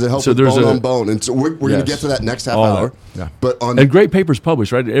 Yes. Does it help So with there's bone a- on bone? And so we're going to Yes. get to that next half All hour. that, yeah. But on And great papers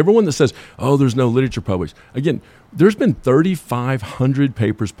published, right? Everyone that says, oh, there's no literature published. Again, there's been 3,500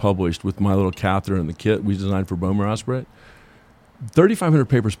 papers published with my little catheter and the kit we designed for bone marrow aspirate. 3,500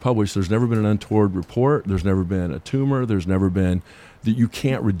 papers published. There's never been an untoward report. There's never been a tumor. There's never been that you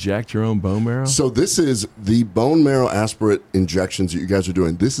can't reject your own bone marrow. So this is the bone marrow aspirate injections that you guys are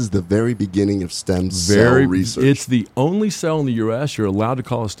doing. This is the very beginning of stem cell research. It's the only cell in the U.S. you're allowed to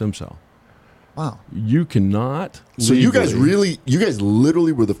call a stem cell. Wow. You cannot. So you guys legally-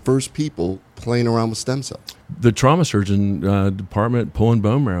 literally were the first people playing around with stem cells. The trauma surgeon department pulling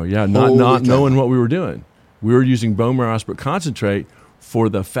bone marrow. Yeah, Holy not cow. knowing what we were doing. We were using bone marrow aspirate concentrate for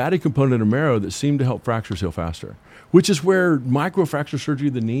the fatty component of marrow that seemed to help fractures heal faster, which is where microfracture surgery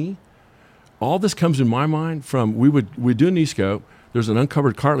of the knee, all this comes in my mind from, we'd do a knee scope, there's an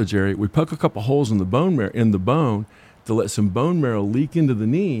uncovered cartilage area, we poke a couple holes in the bone to let some bone marrow leak into the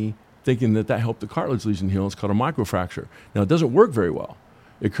knee, thinking that helped the cartilage lesion heal. It's called a microfracture. Now, it doesn't work very well.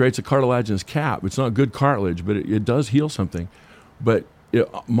 It creates a cartilaginous cap. It's not good cartilage, but it does heal something. But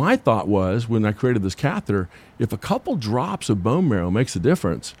my thought was, when I created this catheter, if a couple drops of bone marrow makes a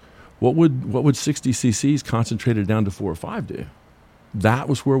difference, what would 60 cc's concentrated down to 4 or 5 do? That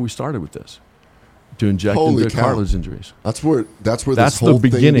was where we started with this, to inject Holy into cow. cartilage injuries. That's where That's this whole the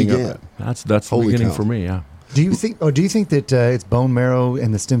beginning thing of began. it. That's the Holy beginning cow. for me. Yeah. Do you think that it's bone marrow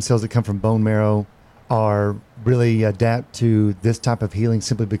and the stem cells that come from bone marrow are really adapt to this type of healing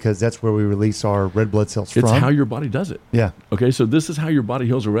simply because that's where we release our red blood cells It's from? how your body does it. Yeah. Okay, so this is how your body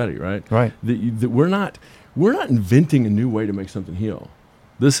heals already, right? Right. We're not inventing a new way to make something heal.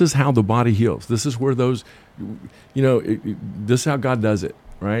 This is how the body heals. This is where those, this is how God does it,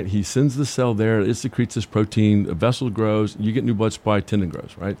 right? He sends the cell there, it secretes this protein, a vessel grows, you get new blood supply, tendon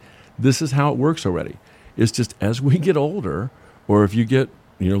grows, right? This is how it works already. It's just as we get older, or if you get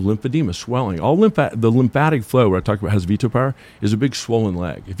lymphedema, swelling, the lymphatic flow, where I talked about has veto power, is a big swollen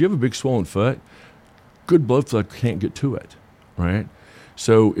leg. If you have a big swollen foot, good blood flow can't get to it, right?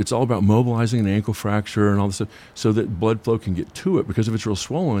 So it's all about mobilizing an ankle fracture and all this stuff so that blood flow can get to it, because if it's real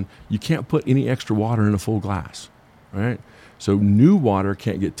swollen, you can't put any extra water in a full glass, right? So new water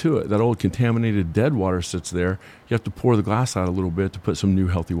can't get to it. That old contaminated dead water sits there. You have to pour the glass out a little bit to put some new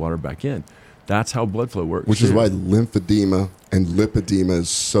healthy water back in. That's how blood flow works. Which is too. why lymphedema and lipedema is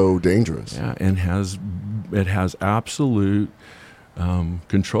so dangerous. Yeah, and it has absolute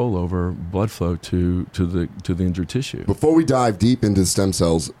control over blood flow to the injured tissue. Before we dive deep into stem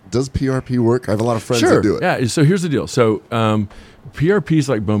cells, does PRP work? I have a lot of friends that do it. Yeah. So here's the deal. So PRP is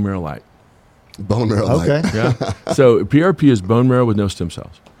like bone marrow light. Bone marrow Okay. light. Yeah. So PRP is bone marrow with no stem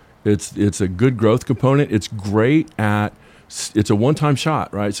cells. It's a good growth component. It's great at. It's a one-time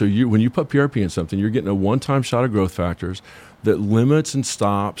shot, right? So when you put PRP in something, you're getting a one-time shot of growth factors that limits and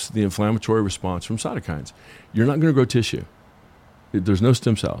stops the inflammatory response from cytokines. You're not going to grow tissue. There's no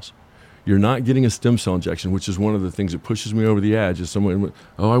stem cells. You're not getting a stem cell injection, which is one of the things that pushes me over the edge. Is someone went,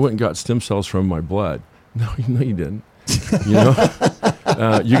 I went and got stem cells from my blood. No, you didn't. You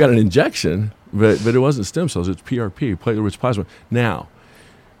got an injection, but it wasn't stem cells. It's PRP, platelet-rich plasma. Now,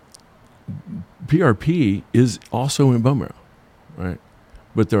 PRP is also in bone marrow, right?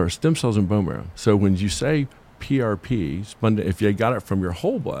 But there are stem cells in bone marrow. So when you say PRP, if you got it from your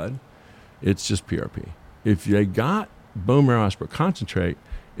whole blood, it's just PRP. If you got bone marrow aspirate concentrate,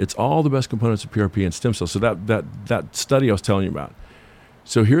 it's all the best components of PRP and stem cells. So that study I was telling you about.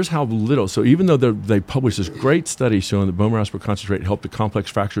 So here's how little. So even though they published this great study showing that bone marrow aspirate concentrate helped the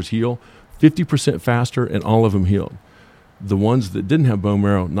complex fractures heal 50% faster, and all of them healed. The ones that didn't have bone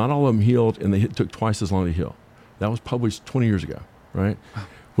marrow, not all of them healed, and they took twice as long to heal. That was published 20 years ago, right? Wow.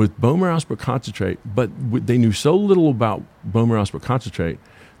 With bone marrow aspirate concentrate, but they knew so little about bone marrow aspirate concentrate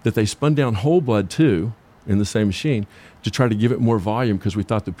that they spun down whole blood too, in the same machine to try to give it more volume because we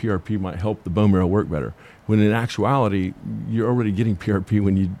thought the PRP might help the bone marrow work better. When in actuality, you're already getting PRP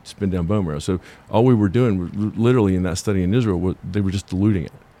when you spin down bone marrow. So all we were doing, was literally in that study in Israel, they were just diluting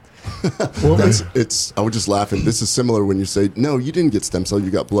it. I was just laughing. This is similar when you say, no, you didn't get stem cell, you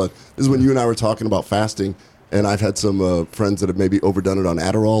got blood. This is when you and I were talking about fasting. And I've had some friends that have maybe overdone it on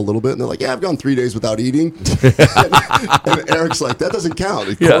Adderall a little bit. And they're like, yeah, I've gone 3 days without eating. and Eric's like, that doesn't count.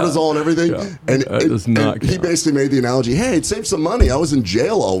 Cortisol and everything. Yeah. And That does not and he count. basically made the analogy, hey, it saved some money. I was in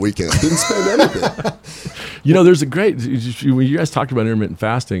jail all weekend. Didn't spend anything. There's a great, when you guys talked about intermittent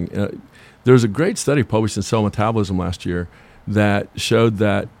fasting, there's a great study published in Cell Metabolism last year that showed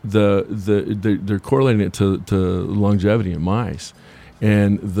that they're correlating it to longevity in mice.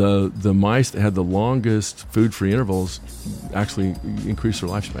 And the mice that had the longest food-free intervals actually increased their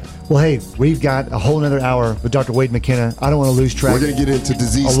lifespan. Well, hey, we've got a whole another hour with Dr. Wade McKenna. I don't want to lose track. We're going to get into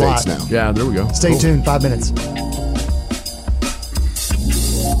disease A states lot. now. Yeah, there we go. Stay tuned, 5 minutes.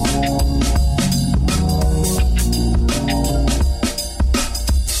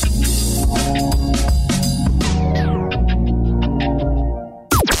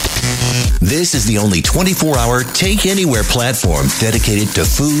 This is the only 24-hour take-anywhere platform dedicated to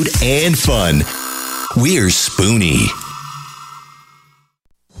food and fun. We're Spoonie.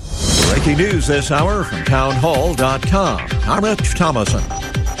 Breaking news this hour from townhall.com. I'm Rich Thomason.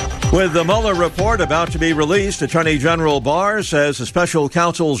 With the Mueller report about to be released, Attorney General Barr says the special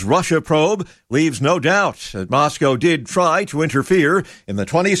counsel's Russia probe leaves no doubt that Moscow did try to interfere in the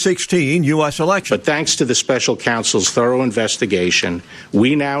 2016 U.S. election. But thanks to the special counsel's thorough investigation,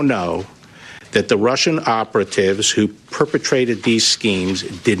 we now know that the Russian operatives who perpetrated these schemes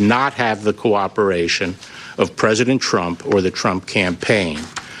did not have the cooperation of President Trump or the Trump campaign,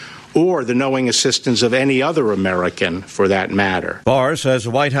 or the knowing assistance of any other American for that matter. Barr says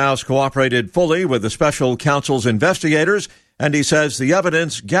the White House cooperated fully with the special counsel's investigators, and he says the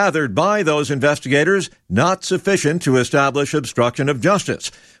evidence gathered by those investigators not sufficient to establish obstruction of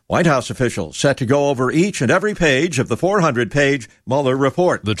justice. White House officials set to go over each and every page of the 400-page Mueller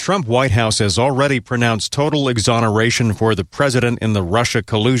report. The Trump White House has already pronounced total exoneration for the president in the Russia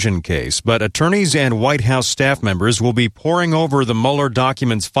collusion case, but attorneys and White House staff members will be poring over the Mueller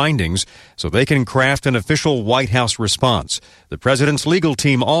documents' findings so they can craft an official White House response. The president's legal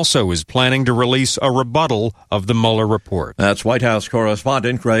team also is planning to release a rebuttal of the Mueller report. That's White House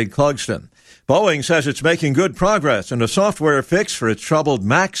correspondent Greg Clugston. Boeing says it's making good progress in a software fix for its troubled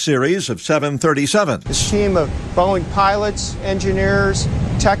MAX series of 737. This team of Boeing pilots, engineers,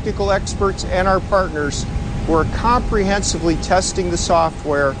 technical experts, and our partners who are comprehensively testing the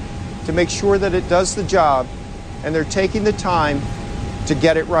software to make sure that it does the job, and they're taking the time to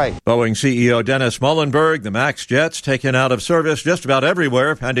get it right. Boeing CEO Dennis Muhlenberg, the MAX jets taken out of service just about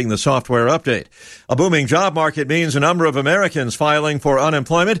everywhere pending the software update. A booming job market means the number of Americans filing for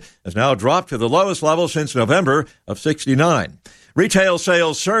unemployment has now dropped to the lowest level since November of 69. Retail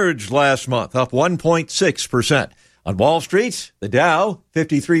sales surged last month, up 1.6%. On Wall Street, the Dow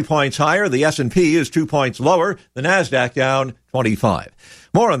 53 points higher, the S&P is 2 points lower, the Nasdaq down 25.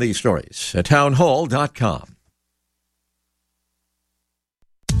 More on these stories at townhall.com.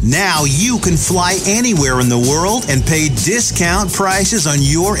 Now you can fly anywhere in the world and pay discount prices on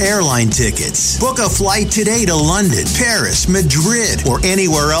your airline tickets. Book a flight today to London, Paris, Madrid, or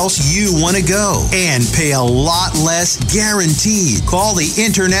anywhere else you want to go. And pay a lot less guaranteed. Call the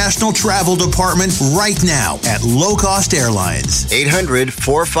International Travel Department right now at Low Cost Airlines.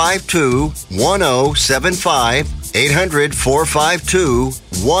 800-452-1075.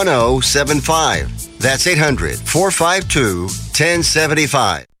 800-452-1075. That's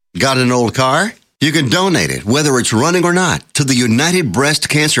 800-452-1075. Got an old car? You can donate it, whether it's running or not, to the United Breast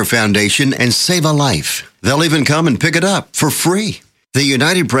Cancer Foundation and save a life. They'll even come and pick it up for free. The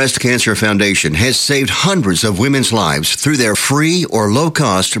United Breast Cancer Foundation has saved hundreds of women's lives through their free or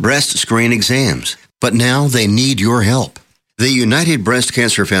low-cost breast screen exams. But now they need your help. The United Breast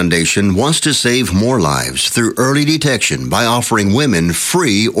Cancer Foundation wants to save more lives through early detection by offering women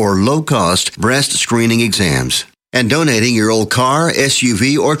free or low-cost breast screening exams. And donating your old car,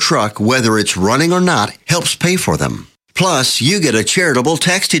 SUV, or truck, whether it's running or not, helps pay for them. Plus, you get a charitable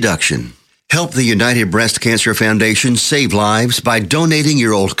tax deduction. Help the United Breast Cancer Foundation save lives by donating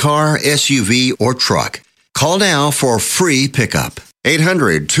your old car, SUV, or truck. Call now for free pickup.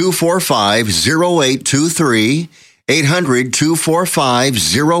 800-245-0823.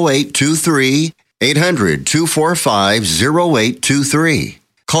 800-245-0823. 800-245-0823.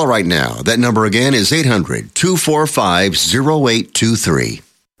 Call right now. That number again is 800-245-0823.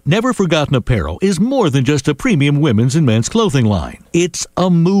 Never Forgotten Apparel is more than just a premium women's and men's clothing line. It's a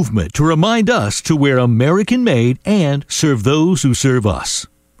movement to remind us to wear American-made and serve those who serve us.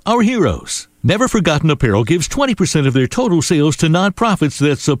 Our heroes. Never Forgotten Apparel gives 20% of their total sales to nonprofits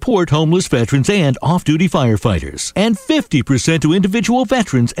that support homeless veterans and off-duty firefighters, and 50% to individual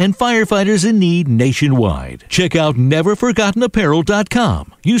veterans and firefighters in need nationwide. Check out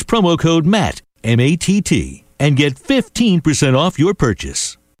neverforgottenapparel.com. Use promo code MATT, M-A-T-T, and get 15% off your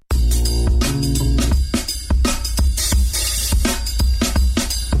purchase.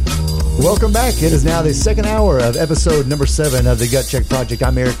 Welcome back. It is now the second hour of episode number 7 of the Gut Check Project.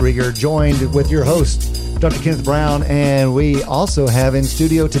 I'm Eric Rieger, joined with your host, Dr. Kenneth Brown, and we also have in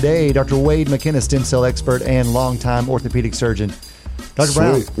studio today Dr. Wade McKenna, stem cell expert and longtime orthopedic surgeon. Dr.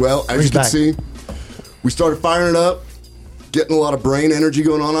 Brown. Well, as you can see, we started firing it up, getting a lot of brain energy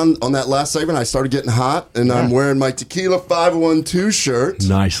going on that last segment. I started getting hot, and I'm wearing my Tequila 512 shirt.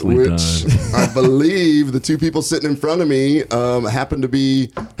 Nicely which done. I believe the two people sitting in front of me happen to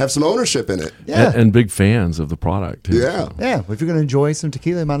have some ownership in it. Yeah. And big fans of the product, too. Yeah. Yeah, if you're going to enjoy some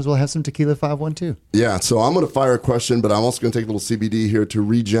tequila, you might as well have some Tequila 512. Yeah, so I'm going to fire a question, but I'm also going to take a little CBD here to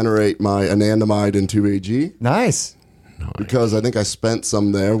regenerate my anandamide in 2-AG. Nice. Because I think I spent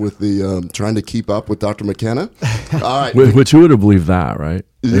some there with the trying to keep up with Dr. McKenna. All right. Which who would have believed that, right?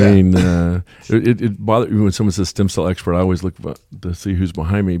 Yeah. I mean, it bothers me when someone says stem cell expert. I always look to see who's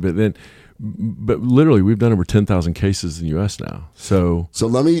behind me. But literally, we've done over 10,000 cases in the U.S. now. So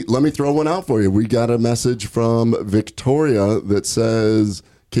let me throw one out for you. We got a message from Victoria that says,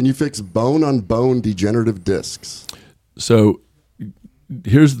 "Can you fix bone-on-bone degenerative discs?" So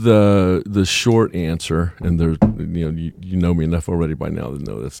here's the short answer, and there's you know me enough already by now to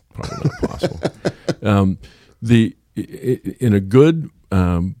know that's probably not possible. In a good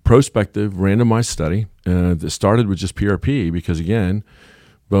prospective randomized study that started with just PRP, because again,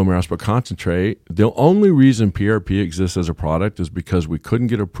 bone marrow aspirate concentrate. The only reason PRP exists as a product is because we couldn't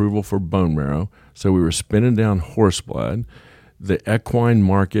get approval for bone marrow, so we were spinning down horse blood. The equine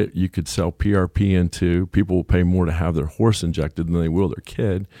market you could sell PRP into. People will pay more to have their horse injected than they will their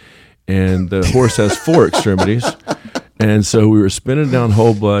kid. And the horse has 4 extremities. And so we were spinning down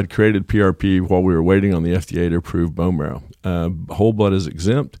whole blood, created PRP while we were waiting on the FDA to approve bone marrow. Whole blood is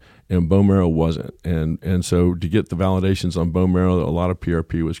exempt and bone marrow wasn't. And so to get the validations on bone marrow, a lot of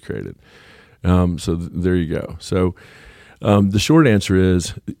PRP was created. So there you go. So the short answer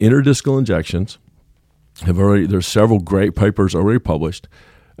is interdiscal injections. There's several great papers already published,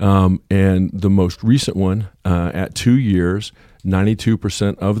 and the most recent one at 2 years,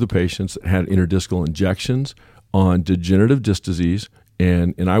 92% of the patients had interdiscal injections on degenerative disc disease,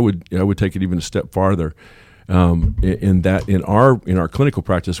 and I would take it even a step farther. In our clinical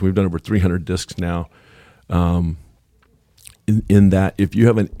practice, we've done over 300 discs now. In that, if you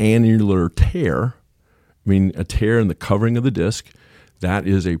have an annular tear, a tear in the covering of the disc. That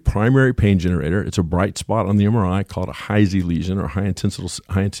is a primary pain generator. It's a bright spot on the MRI called a HISE lesion or high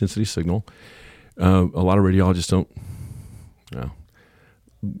intensity signal. A lot of radiologists don't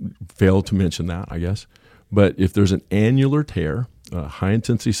fail to mention that, I guess. But if there's an annular tear, a high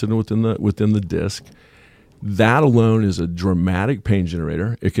intensity signal within the disc, that alone is a dramatic pain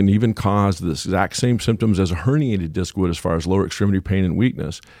generator. It can even cause the exact same symptoms as a herniated disc would as far as lower extremity pain and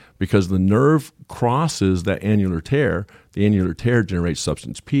weakness, because the nerve crosses that annular tear. The annular tear generates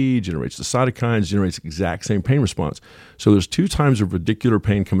substance P, generates the cytokines, generates the exact same pain response. So there's 2 times of radicular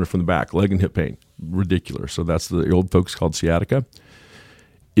pain coming from the back, leg and hip pain, radicular. So that's the old folks called sciatica.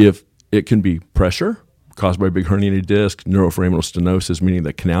 If it can be pressure caused by a big herniated disc, neuroforaminal stenosis, meaning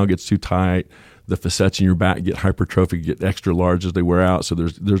the canal gets too tight, the facets in your back get hypertrophic, get extra large as they wear out. So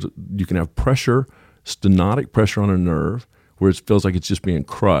you can have pressure, stenotic pressure on a nerve where it feels like it's just being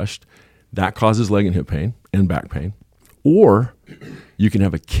crushed. That causes leg and hip pain and back pain. Or you can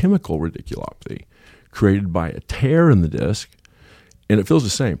have a chemical radiculopathy created by a tear in the disc, and it feels the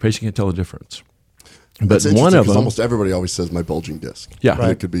same. Patient can't tell the difference. But one of them, almost everybody always says my bulging disc. Yeah,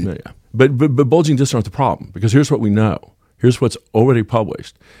 right. It could be. Yeah. But bulging discs aren't the problem, because here's what we know. Here's what's already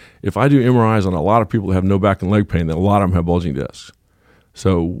published. If I do MRIs on a lot of people that have no back and leg pain, then a lot of them have bulging discs.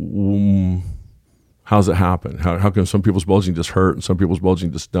 So how does it happen? How come some people's bulging discs hurt and some people's bulging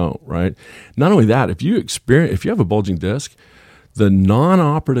discs don't, right? Not only that, if you have a bulging disc, the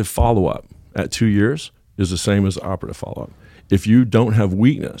non-operative follow-up at 2 years is the same as operative follow-up. If you don't have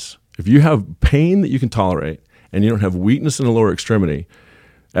weakness, if you have pain that you can tolerate and you don't have weakness in the lower extremity,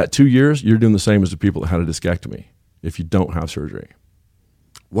 at 2 years, you're doing the same as the people that had a discectomy if you don't have surgery.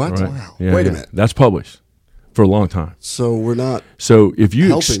 What? Right? Wow. Yeah, Wait a minute. That's published for a long time. So we're not. So if you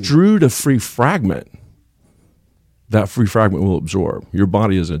helping. extrude a free fragment, that free fragment will absorb. Your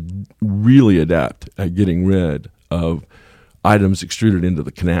body is really adept at getting rid of items extruded into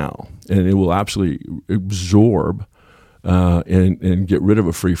the canal, and it will absolutely absorb and get rid of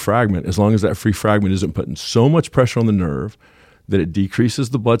a free fragment as long as that free fragment isn't putting so much pressure on the nerve that it decreases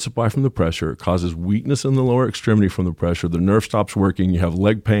the blood supply from the pressure, it causes weakness in the lower extremity from the pressure, the nerve stops working, you have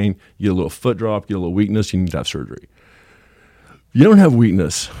leg pain, you get a little foot drop, you get a little weakness, you need to have surgery. You don't have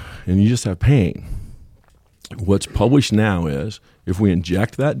weakness and you just have pain. What's published now is if we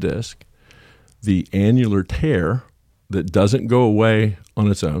inject that disc, the annular tear that doesn't go away on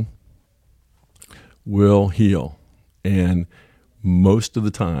its own will heal. And most of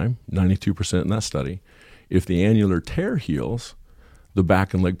the time, 92% in that study, if the annular tear heals, the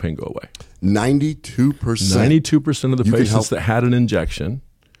back and leg pain go away. 92%? 92% of the patients that had an injection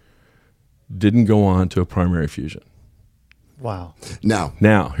didn't go on to a primary fusion. Wow.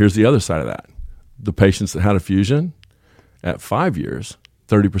 Now, here's the other side of that. The patients that had a fusion, at 5 years,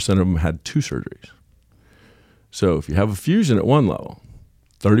 30% of them had 2 surgeries. So if you have a fusion at one level,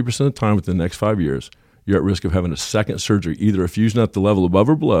 30% of the time within the next 5 years, you're at risk of having a second surgery, either a fusion at the level above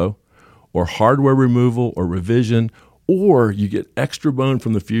or below, or hardware removal or revision, or you get extra bone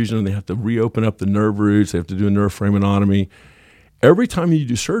from the fusion and they have to reopen up the nerve roots, they have to do a nerve framinotomy. Every time you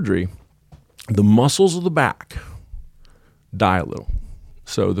do surgery, the muscles of the back die a little.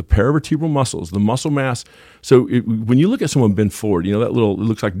 So the paravertebral muscles, the muscle mass. So when you look at someone bent forward, you know that little, it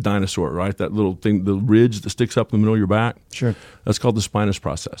looks like a dinosaur, right? That little thing, the ridge that sticks up in the middle of your back. Sure. That's called the spinous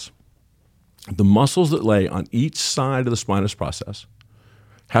process. The muscles that lay on each side of the spinous process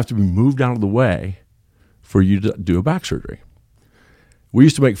have to be moved out of the way for you to do a back surgery. We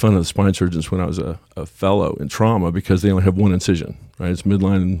used to make fun of the spine surgeons when I was a fellow in trauma because they only have one incision, right? It's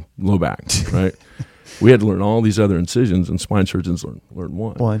midline and low back, right? We had to learn all these other incisions, and spine surgeons learn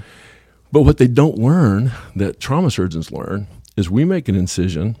one. But what they don't learn, that trauma surgeons learn, is we make an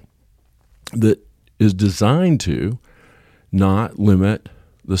incision that is designed to not limit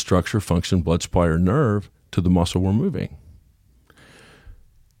the structure, function, blood supply, or nerve to the muscle we're moving.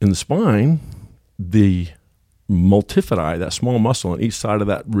 In the spine, the multifidi, that small muscle on each side of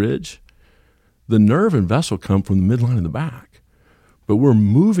that ridge, the nerve and vessel come from the midline in the back. But we're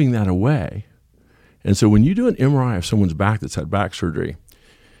moving that away. And so when you do an MRI of someone's back that's had back surgery,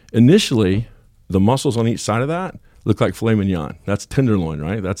 initially the muscles on each side of that look like filet mignon. That's tenderloin,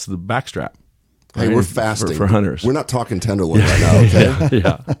 right? That's the back strap. Hey, right? we're fasting. For hunters. We're not talking tenderloin right now, okay?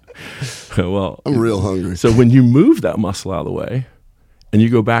 Yeah. Well, I'm real hungry. So when you move that muscle out of the way and you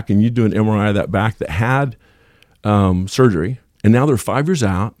go back and you do an MRI of that back that had surgery, and now they're 5 years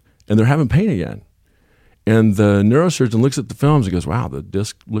out and they're having pain again. And the neurosurgeon looks at the films and goes, wow, the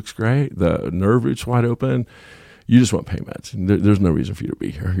disc looks great. The nerve root's wide open. You just want pain meds. There's no reason for you to be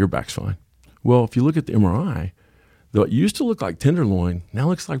here. Your back's fine. Well, if you look at the MRI, what used to look like tenderloin now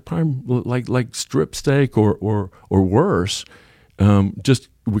looks like like strip steak or worse. Just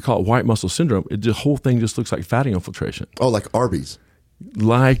we call it white muscle syndrome. The whole thing just looks like fatty infiltration. Oh, like Arby's.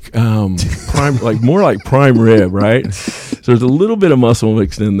 Like prime, like more like prime rib, right? So there's a little bit of muscle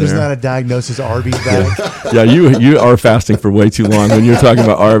mixed in there. There's not a diagnosis Arby's bag. Yeah, you are fasting for way too long when you're talking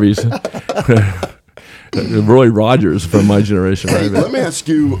about Arby's. Roy Rogers from my generation. Hey, right? let me ask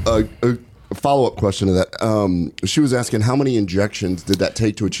you a follow-up question to that. She was asking how many injections did that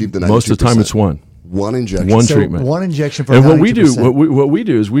take to achieve the 92%? Most of the time it's one. One injection. One So treatment. one injection for and 92%. what we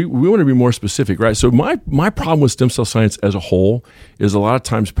do is we want to be more specific, right? So my problem with stem cell science as a whole is a lot of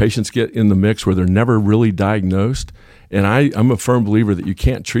times patients get in the mix where they're never really diagnosed. And I'm a firm believer that you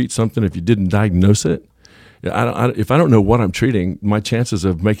can't treat something if you didn't diagnose it. If I don't know what I'm treating, my chances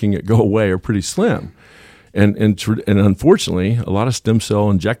of making it go away are pretty slim. And unfortunately, a lot of stem cell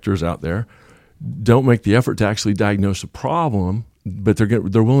injectors out there don't make the effort to actually diagnose a problem, but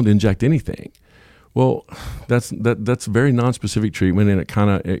they're willing to inject anything. Well, that's very nonspecific treatment, and it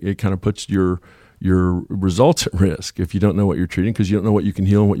kind of puts your results at risk if you don't know what you're treating, because you don't know what you can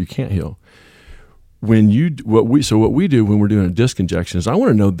heal and what you can't heal. What we do when we're doing a disc injection is I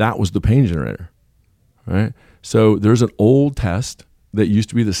want to know that was the pain generator, right? So there's an old test that used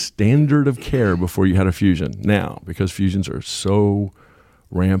to be the standard of care before you had a fusion. Now, because fusions are so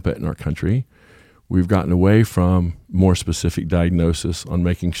rampant in our country, we've gotten away from more specific diagnosis on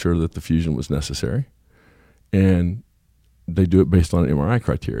making sure that the fusion was necessary. And they do it based on MRI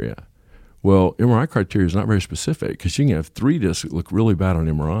criteria. Well, MRI criteria is not very specific, because you can have 3 discs that look really bad on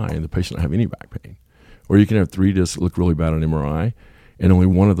MRI and the patient not have any back pain. Or you can have 3 discs that look really bad on MRI and only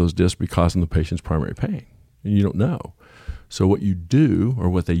one of those discs be causing the patient's primary pain. And you don't know. So what you do, or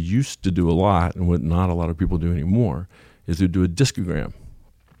what they used to do a lot and what not a lot of people do anymore, is they do a discogram.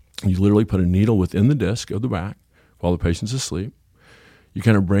 You literally put a needle within the disc of the back while the patient's asleep. You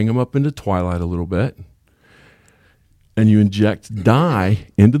kind of bring them up into twilight a little bit, and you inject dye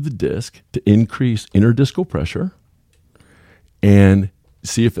into the disc to increase interdiscal pressure and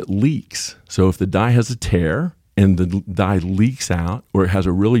see if it leaks. So if the dye has a tear and the dye leaks out, or it has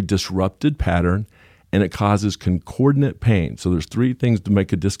a really disrupted pattern and it causes concordant pain. So there's 3 things to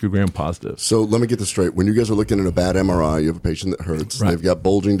make a discogram positive. So let me get this straight. When you guys are looking at a bad MRI, you have a patient that hurts. Right. They've got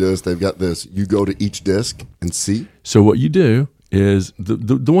bulging discs. They've got this. You go to each disc and see? So what you do is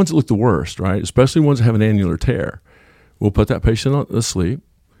the ones that look the worst, right, especially ones that have an annular tear, we'll put that patient asleep.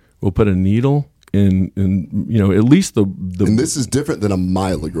 We'll put a needle in at least the. And this is different than a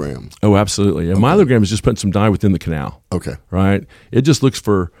myelogram. Oh, absolutely. A myelogram is just putting some dye within the canal. Okay. Right? It just looks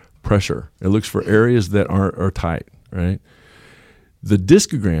for pressure. It looks for areas that are tight, right? The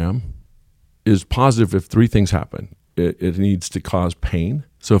discogram is positive if 3 things happen. It needs to cause pain.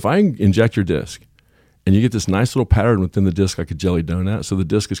 So if I inject your disc and you get this nice little pattern within the disc like a jelly donut, so the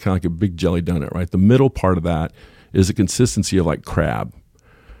disc is kind of like a big jelly donut, right? The middle part of that is a consistency of like crab.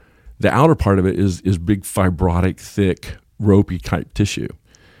 The outer part of it is big fibrotic, thick, ropey type tissue.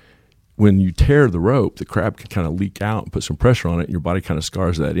 When you tear the rope, the crab can kind of leak out and put some pressure on it, and your body kind of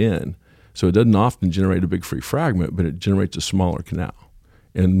scars that in. So it doesn't often generate a big free fragment, but it generates a smaller canal.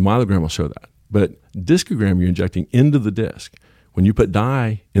 And myelogram will show that. But discogram, you're injecting into the disc. When you put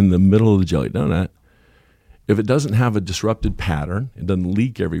dye in the middle of the jelly donut, if it doesn't have a disrupted pattern, it doesn't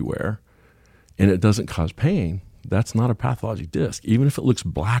leak everywhere, and it doesn't cause pain, that's not a pathologic disc. Even if it looks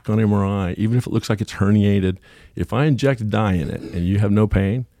black on MRI, even if it looks like it's herniated, if I inject dye in it and you have no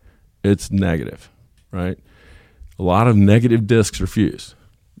pain, it's negative, right? A lot of negative discs are fused.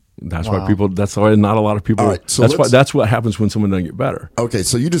 That's why not a lot of people. Right, so that's what happens when someone doesn't get better. Okay,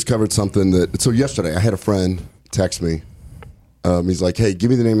 so you just covered something so yesterday I had a friend text me. He's like, "Hey,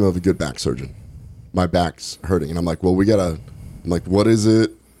 give me the name of a good back surgeon. My back's hurting." And I'm like, "Well, I'm like, what is it?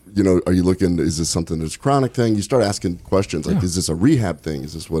 Are you looking, is this something that's a chronic thing?" You start asking questions like, is this a rehab thing?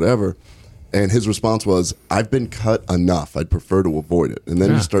 Is this whatever? And his response was, "I've been cut enough. I'd prefer to avoid it." And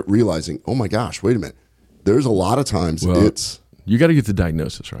then you start realizing, oh my gosh, wait a minute. There's a lot of times you got to get the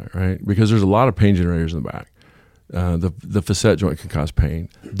diagnosis right? Because there's a lot of pain generators in the back. The facet joint can cause pain.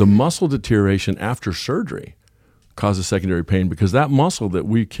 The muscle deterioration after surgery causes secondary pain because that muscle that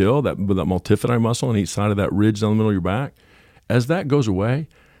we kill, that multifidi muscle on each side of that ridge down the middle of your back, as that goes away,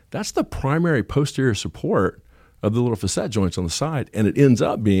 that's the primary posterior support of the little facet joints on the side, and it ends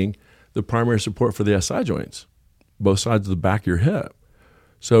up being the primary support for the SI joints, both sides of the back of your hip.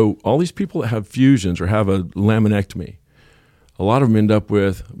 So all these people that have fusions or have a laminectomy, a lot of them end up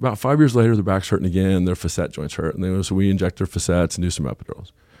with, about 5 years later, their back's hurting again, their facet joints hurt, and so we inject their facets and do some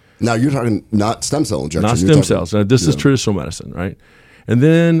epidurals. Now you're talking not stem cell injection. Not stem cells. Now, this is traditional medicine, right? And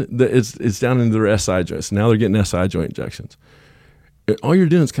then it's down into their SI joints. Now they're getting SI joint injections. All you're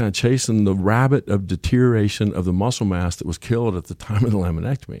doing is kind of chasing the rabbit of deterioration of the muscle mass that was killed at the time of the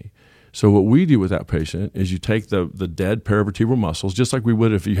laminectomy. So what we do with that patient is you take the dead paravertebral muscles, just like we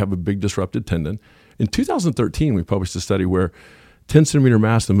would if you have a big disrupted tendon. In 2013, we published a study where 10-centimeter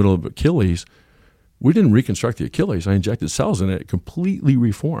mass in the middle of Achilles, we didn't reconstruct the Achilles. I injected cells in it. It completely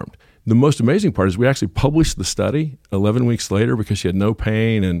reformed. The most amazing part is we actually published the study 11 weeks later because she had no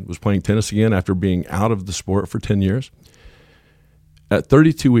pain and was playing tennis again after being out of the sport for 10 years. At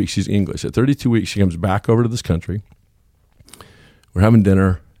 32 weeks, she's English. At 32 weeks, she comes back over to this country. We're having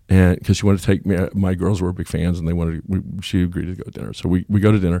dinner, and because she wanted to take me, my girls were big fans, and she agreed to go to dinner. So we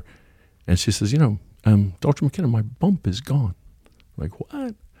go to dinner, and she says, Dr. McKenna, my bump is gone. I'm like,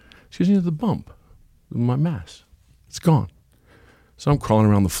 what? She goes, the bump, my mass, it's gone. So I'm crawling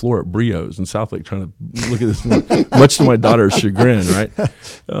around the floor at Brio's in Southlake trying to look at this, much to my daughter's chagrin, right?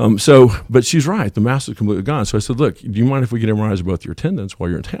 But she's right. The mass is completely gone. So I said, look, do you mind if we get MRIs of both your tendons while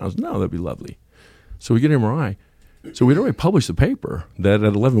you're in town? No, that'd be lovely. So we get an MRI. So we'd already published the paper that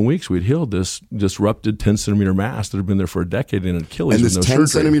at 11 weeks we'd healed this disrupted 10-centimeter mass that had been there for a decade in Achilles. And this with no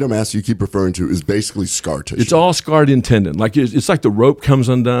 10-centimeter mass you keep referring to is basically scar tissue. It's all scarred in tendon. Like it's like the rope comes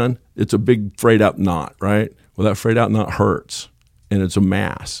undone. It's a big frayed out knot, right? Well, that frayed out knot hurts, and it's a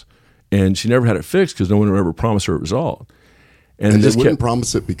mass. And she never had it fixed because no one would ever promise her a result. And they wouldn't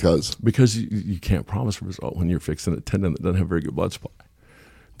promise it because you can't promise a result when you're fixing a tendon that doesn't have very good blood supply.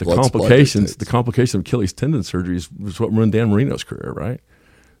 The complication of Achilles tendon surgery is what ruined Dan Marino's career, right?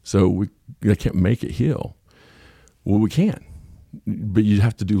 So they can't make it heal. Well, we can, but you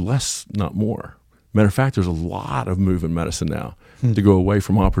have to do less, not more. Matter of fact, there's a lot of move in medicine now to go away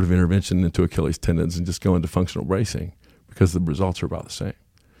from operative intervention into Achilles tendons and just go into functional bracing because the results are about the same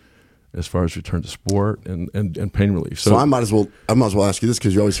as far as return to sport and pain relief. So I might as well ask you this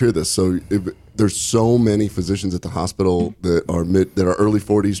because you always hear this. So there's so many physicians at the hospital that are early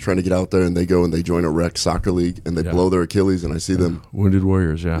 40s trying to get out there, and they go and they join a rec soccer league and they blow their Achilles, and I see them. Wounded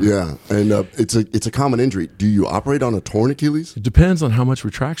warriors, yeah. Yeah, and it's a common injury. Do you operate on a torn Achilles? It depends on how much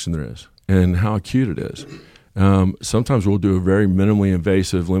retraction there is and how acute it is. Sometimes we'll do a very minimally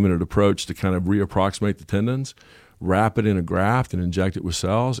invasive, limited approach to kind of reapproximate the tendons, wrap it in a graft and inject it with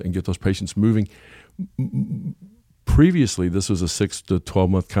cells and get those patients moving. Previously, this was a 6 to 12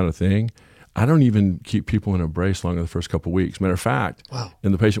 month kind of thing. I don't even keep people in a brace longer than the first couple of weeks. Matter of fact,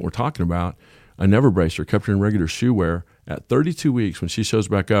 in the patient we're talking about, I never braced her, kept her in regular shoe wear. At 32 weeks, when she shows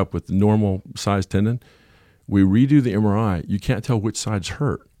back up with the normal size tendon, we redo the MRI. You can't tell which side's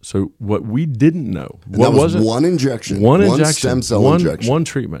hurt. So what we didn't know, that was one injection, one stem cell injection, one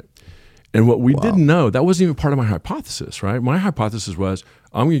treatment. And what we didn't know, that wasn't even part of my hypothesis, right? My hypothesis was,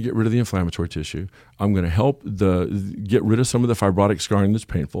 I'm going to get rid of the inflammatory tissue. I'm going to help get rid of some of the fibrotic scarring that's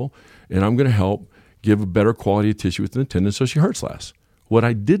painful, and I'm going to help give a better quality of tissue within the tendon so she hurts less. What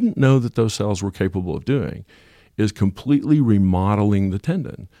I didn't know that those cells were capable of doing is completely remodeling the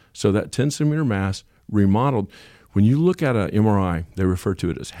tendon. So that 10-centimeter mass remodeled. When you look at an MRI, they refer to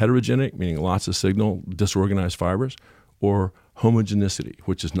it as heterogenic, meaning lots of signal, disorganized fibers, or homogeneity,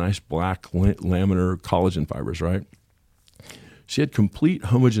 which is nice black laminar collagen fibers, right? She had complete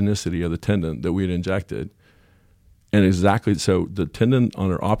homogeneity of the tendon that we had injected. And exactly, so the tendon on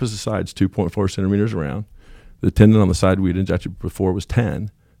her opposite side is 2.4 centimeters around. The tendon on the side we had injected before was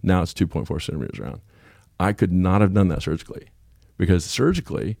 10. Now it's 2.4 centimeters around. I could not have done that surgically, because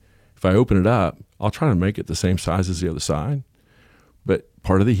surgically, if I open it up, I'll try to make it the same size as the other side. But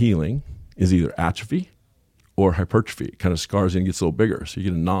part of the healing is either atrophy or hypertrophy. It kind of scars in and gets a little bigger, so you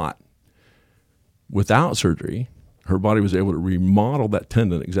get a knot. Without surgery, her body was able to remodel that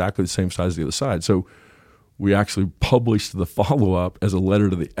tendon exactly the same size as the other side. So we actually published the follow-up as a letter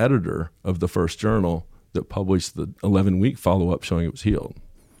to the editor of the first journal that published the 11-week follow-up showing it was healed.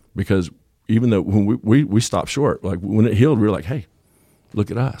 Because even though when we stopped short, like when it healed, we were like, hey,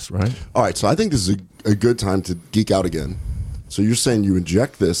 look at us, right? All right, so I think this is a good time to geek out again. So you're saying you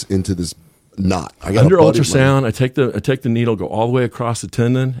inject this into this knot. Under ultrasound, I take the needle, go all the way across the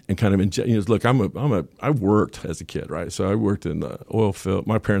tendon, and kind of inject. You know, look, I worked as a kid, right? So I worked in the oil field.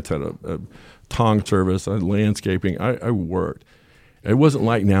 My parents had a tong service. I had landscaping. I worked. It wasn't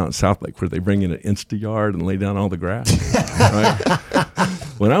like now in South Lake where they bring in an Instayard and lay down all the grass. Right?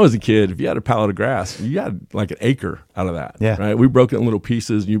 When I was a kid, if you had a pallet of grass, you had like an acre out of that. Yeah. Right? We broke it in little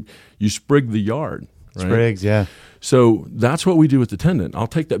pieces. You sprigged the yard. Right? Sprigs, yeah. So that's what we do with the tendon. I'll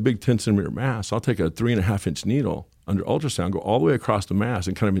take that big 10-centimeter mass. I'll take a 3.5-inch needle under ultrasound, go all the way across the mass,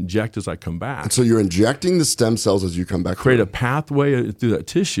 and kind of inject as I come back. And so you're injecting the stem cells as you come back. Create a pathway through that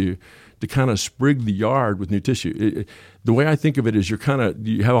tissue to kind of sprig the yard with new tissue. The way I think of it is you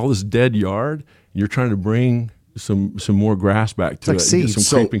have all this dead yard, and you're trying to bring some more grass back to it. And get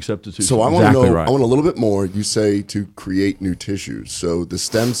some creeping substitution. So I want to know. Right. I want a little bit more. You say to create new tissues. So the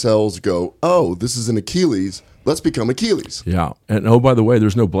stem cells go, oh, this is an Achilles. Let's become Achilles. Yeah. And oh, by the way,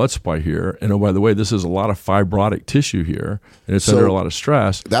 there's no blood supply here. And oh, by the way, this is a lot of fibrotic tissue here, and it's under a lot of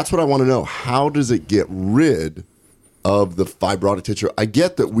stress. That's what I want to know. How does it get rid of the fibrotic tissue? I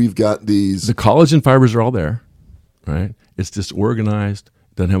get that we've got these. The collagen fibers are all there, right? It's disorganized,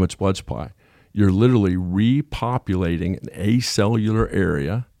 doesn't have much blood supply. You're literally repopulating an acellular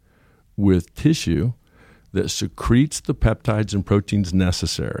area with tissue that secretes the peptides and proteins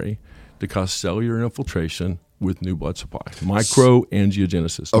necessary to cause cellular infiltration with new blood supply,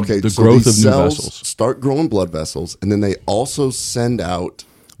 microangiogenesis. Okay, the so growth these of new cells vessels start growing blood vessels, and then they also send out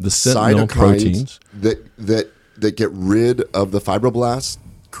the sentinel proteins that get rid of the fibroblasts,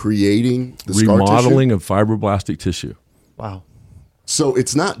 creating the scar tissue. Remodeling of fibroblastic tissue. Wow. So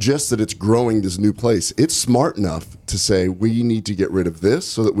it's not just that it's growing this new place. It's smart enough to say we need to get rid of this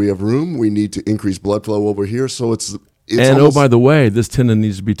so that we have room. We need to increase blood flow over here. So it's and almost, by the way, this tendon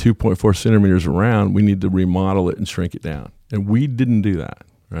needs to be 2.4 centimeters around. We need to remodel it and shrink it down. And we didn't do that,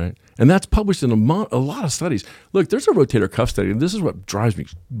 right? And that's published in a lot of studies. Look, there's a rotator cuff study, and this is what drives me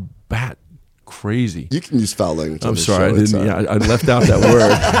bat crazy. You can use foul language. I'm sorry, I left out that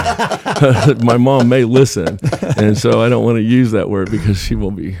word. My mom may listen, and so I don't want to use that word because she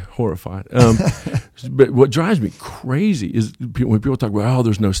will be horrified. But what drives me crazy is when people talk about, oh,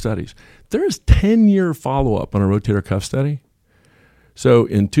 there's no studies. There is 10-year follow-up on a rotator cuff study. So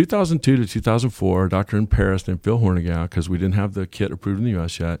in 2002 to 2004, a doctor in Paris named Phil Hornigow, because we didn't have the kit approved in the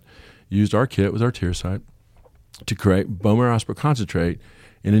U.S. yet, used our kit with arteriosite to create bone marrow aspirate concentrate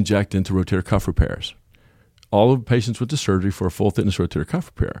and inject into rotator cuff repairs. All of the patients went to surgery for a full thickness rotator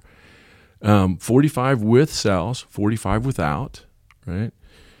cuff repair. 45 with cells, 45 without, right?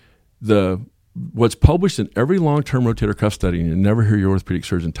 The what's published in every long-term rotator cuff study, and you never hear your orthopedic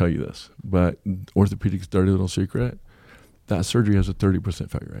surgeon tell you this, but orthopedics' dirty little secret, that surgery has a 30%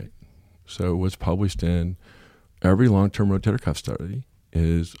 failure rate. So what's published in every long-term rotator cuff study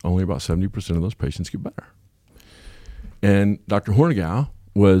is only about 70% of those patients get better. And Dr. Hornegau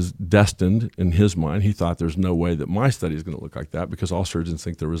was destined in his mind. He thought there's no way that my study is going to look like that because all surgeons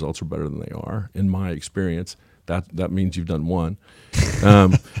think their results are better than they are. In my experience, that means you've done one.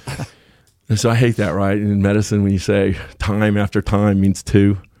 And so I hate that, right? In medicine, when you say time after time means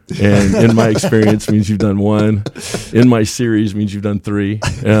 2, and in my experience means you've done 1, in my series means you've done 3.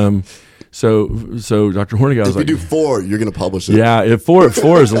 So Dr. Hornegau was like, if you do 4, you're going to publish it. Yeah, if 4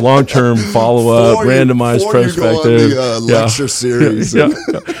 is a long-term follow-up, randomized prospective. You go on the lecture series. Yeah.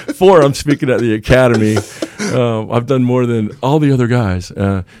 4, I'm speaking at the academy. I've done more than all the other guys.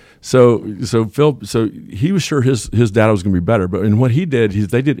 So Phil, he was sure his data was going to be better, but in what he did,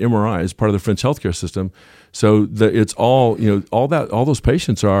 they did MRI as part of the French healthcare system. So it's all all those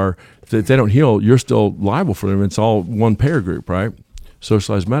patients are, if they don't heal, you're still liable for them. It's all one payer group, right?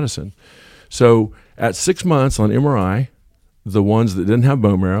 Socialized medicine. So at 6 months on MRI, the ones that didn't have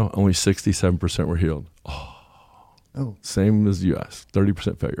bone marrow, only 67% were healed. Oh, same as the U.S.,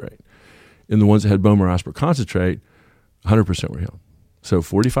 30% failure rate. In the ones that had bone marrow aspirate concentrate, 100% were healed. So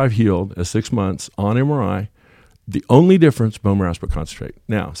 45 healed at 6 months on MRI. The only difference, bone marrow aspirate concentrate.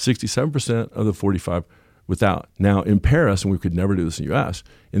 Now, 67% of the 45 without. Now, in Paris, and we could never do this in the U.S.,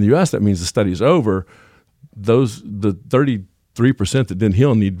 in the U.S., that means the study is over. The 33% that didn't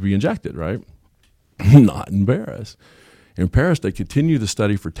heal need to be injected, right? Not in Paris. In Paris, they continue the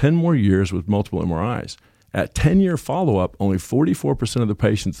study for 10 more years with multiple MRIs. At 10-year follow-up, only 44% of the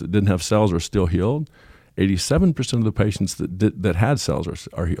patients that didn't have cells are still healed. 87% of the patients that had cells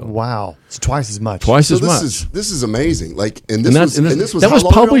are healed. Wow, it's twice as much. This is amazing. This was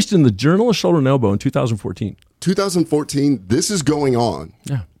published in the Journal of Shoulder and Elbow in 2014. 2014. This is going on.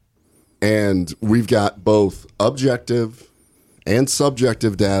 Yeah, and we've got both objective and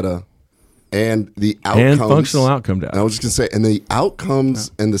subjective data, and the outcomes and functional outcome data. I was just going to say, and the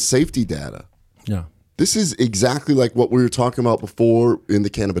outcomes and the safety data. Yeah. This is exactly like what we were talking about before in the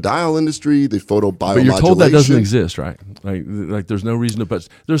cannabidiol industry, the photobiomodulation. But you're told that doesn't exist, right? Like there's no reason to, but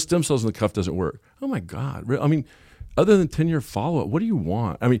there's stem cells in the cuff doesn't work. Oh my God. I mean, other than 10-year follow-up, what do you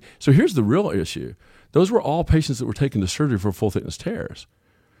want? I mean, so here's the real issue. Those were all patients that were taken to surgery for full thickness tears.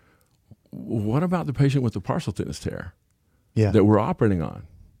 What about the patient with the partial thickness tear that we're operating on?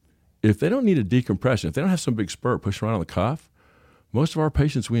 If they don't need a decompression, if they don't have some big spurt pushing around on the cuff, most of our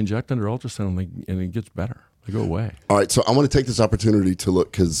patients we inject under ultrasound and it gets better. They go away. All right, so I want to take this opportunity to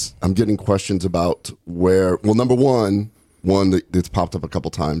look because I'm getting questions about where. Well, number one that's popped up a couple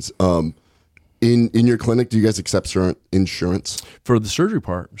times. In your clinic, do you guys accept insurance for the surgery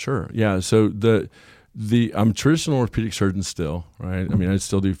part? Sure, yeah. So I'm a traditional orthopedic surgeon still, right? I mean, I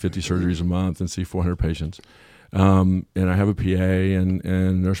still do 50 surgeries a month and see 400 patients, and I have a PA and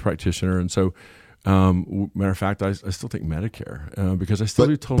nurse practitioner, and so. Matter of fact, I still take Medicare because I still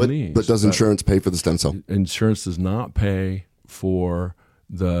do total knees. But does insurance pay for the stem cell? Insurance does not pay for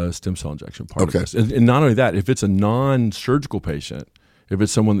the stem cell injection part of this. And not only that, if it's a non-surgical patient, if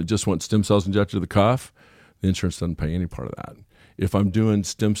it's someone that just wants stem cells injected to the cuff, the insurance doesn't pay any part of that. If I'm doing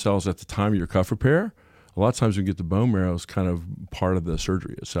stem cells at the time of your cuff repair, a lot of times we get the bone marrow as kind of part of the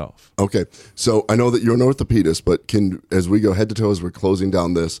surgery itself. Okay. So I know that you're an orthopedist, but as we go head to toe as we're closing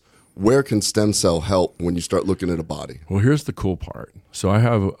down this, where can stem cell help when you start looking at a body? Well, here's the cool part. So I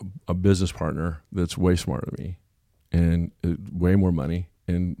have a business partner that's way smarter than me and way more money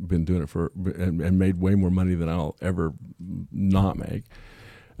and been doing it and made way more money than I'll ever not make.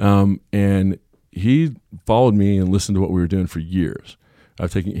 And he followed me and listened to what we were doing for years.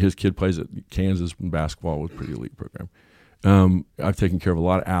 His kid plays at Kansas in basketball with a pretty elite program. I've taken care of a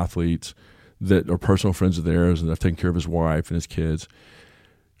lot of athletes that are personal friends of theirs, and I've taken care of his wife and his kids.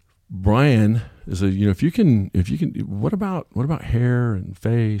 Brian is if you can, what about hair and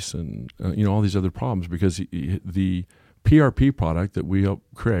face and all these other problems? Because the PRP product that we help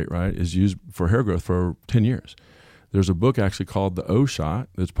create, right, is used for hair growth for 10 years. There's a book actually called The O Shot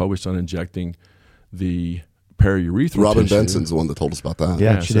that's published on injecting the periurethral Robin tissue. Benson's the one that told us about that.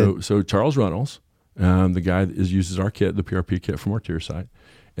 Yeah, so Charles Reynolds, the guy that uses our kit, the PRP kit from Arteriocyte,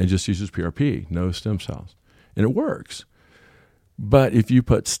 and just uses PRP, no stem cells, and it works. But if you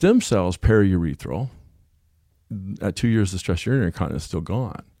put stem cells periurethral, at 2 years, the stress urinary incontinence is still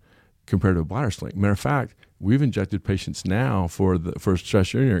gone compared to a bladder sling. Matter of fact, we've injected patients now for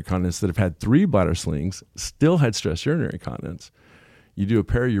stress urinary incontinence that have had 3 bladder slings, still had stress urinary incontinence. You do a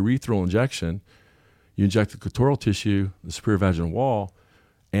periurethral injection, you inject the clitoral tissue, the superior vaginal wall,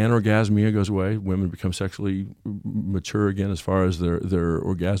 anorgasmia goes away. Women become sexually mature again as far as their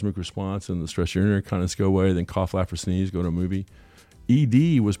orgasmic response, and the stress urinary incontinence go away. Then cough, laugh, or sneeze, go to a movie.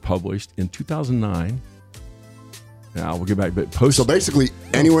 ED was published in 2009. Now we'll get back, but So basically,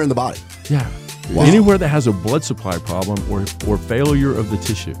 anywhere in the body. Yeah. Wow. Anywhere that has a blood supply problem or failure of the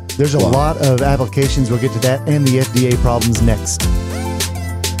tissue. There's a lot of applications. We'll get to that and the FDA problems next.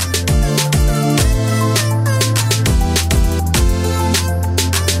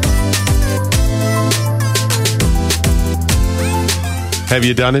 Have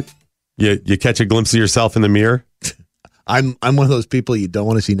you done it? You catch a glimpse of yourself in the mirror? I'm one of those people you don't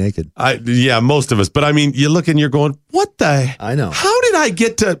want to see naked. Yeah, most of us. But I mean, you look and you're going, what the? I know. How did I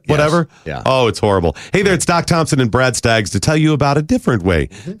get to whatever? Yes. Yeah. Oh, it's horrible. Hey there, it's Doc Thompson and Brad Staggs to tell you about a different way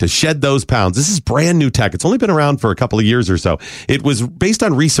to shed those pounds. This is brand new tech. It's only been around for a couple of years or so. It was based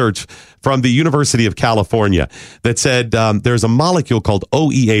on research from the University of California that said there's a molecule called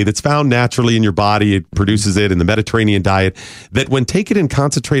OEA that's found naturally in your body. It produces it in the Mediterranean diet, that when taken in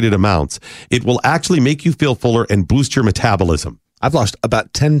concentrated amounts, it will actually make you feel fuller and boost your metabolism. I've lost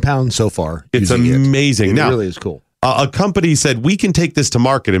about 10 pounds so far. It's amazing. It Now, really is cool. A company said, we can take this to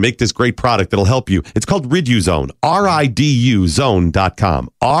market and make this great product that'll help you. It's called Riduzone, RIDUZone.com,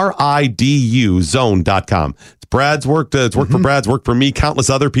 RIDUZone.com. It's Brad's work. It's worked for Brad's, worked for me,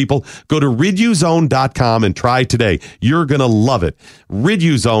 countless other people. Go to Riduzone.com and try today. You're going to love it.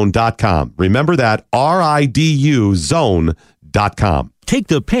 Riduzone.com. Remember that, RIDUZone.com. Take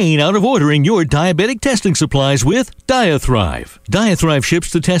the pain out of ordering your diabetic testing supplies with Diathrive. Diathrive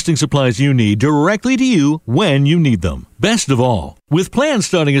ships the testing supplies you need directly to you when you need them. Best of all, with plans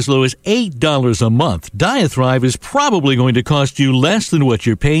starting as low as $8 a month, Diathrive is probably going to cost you less than what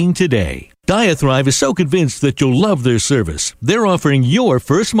you're paying today. Diathrive is so convinced that you'll love their service, they're offering your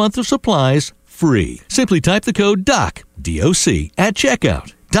first month of supplies free. Simply type the code DOC, D-O-C, at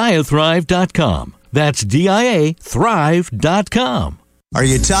checkout. Diathrive.com. That's D-I-A, thrive.com. Are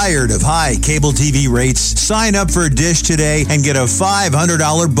you tired of high cable TV rates? Sign up for Dish today and get a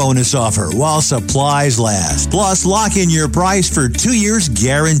 $500 bonus offer while supplies last. Plus, lock in your price for 2 years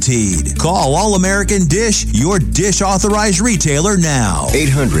guaranteed. Call All American Dish, your Dish authorized retailer now.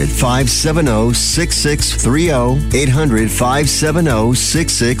 800-570-6630.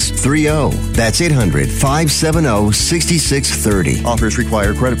 800-570-6630. That's 800-570-6630. Offers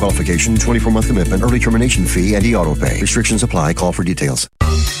require credit qualification, 24-month commitment, early termination fee, and e-auto pay. Restrictions apply. Call for details.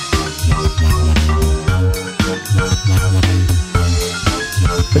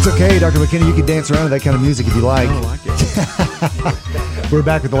 It's okay, Dr. McKinney. You can dance around to that kind of music if you like. I like it. We're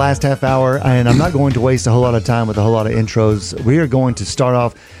back with the last half hour, and I'm not going to waste a whole lot of time with a whole lot of intros. We are going to start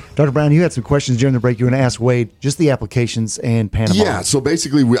off. Dr. Brown, you had some questions during the break. You were going to ask Wade just the applications and Panama. Yeah, so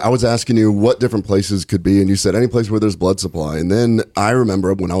basically I was asking you what different places could be, and you said any place where there's blood supply. And then I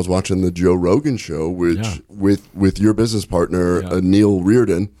remember when I was watching the Joe Rogan show, which with your business partner, Neil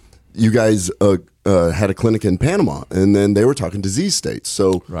Reardon, you guys had a clinic in Panama, and then they were talking disease states.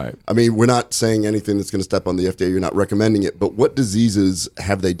 So, I mean, we're not saying anything that's going to step on the FDA. You're not recommending it, but what diseases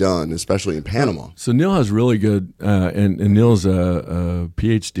have they done, especially in Panama? So Neil has really good, and Neil's a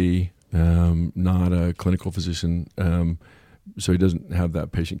PhD, not a clinical physician, so he doesn't have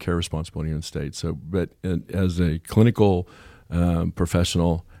that patient care responsibility in the state. So, but as a clinical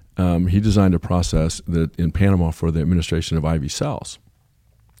professional, he designed a process that in Panama for the administration of IV cells.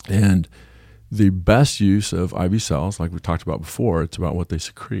 And the best use of IV cells, like we talked about before, it's about what they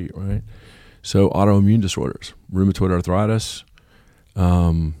secrete, right? So autoimmune disorders, rheumatoid arthritis,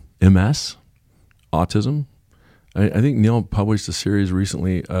 MS, autism. I think Neil published a series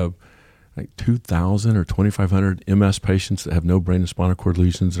recently of like 2,000 or 2,500 MS patients that have no brain and spinal cord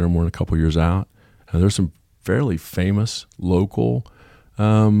lesions that are more than a couple years out. And there's some fairly famous local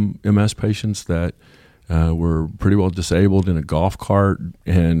MS patients that were pretty well disabled in a golf cart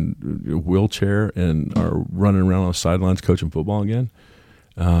and a wheelchair and are running around on the sidelines coaching football again.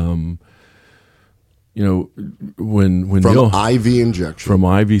 You know, when from Neil, IV injection, from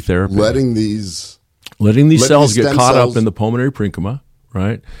IV therapy, letting these cells get caught up in the pulmonary parenchyma,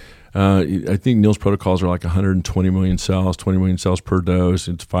 right? I think Neil's protocols are like 120 million cells, 20 million cells per dose.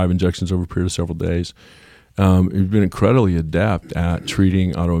 It's 5 injections over a period of several days. He's been incredibly adept at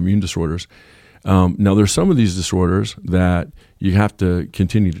treating autoimmune disorders. Now, there's some of these disorders that you have to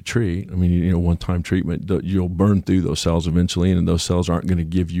continue to treat. I mean, you know, one-time treatment, you'll burn through those cells eventually, and those cells aren't going to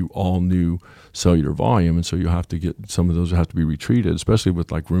give you all new cellular volume, and so you'll have to get some of those have to be retreated, especially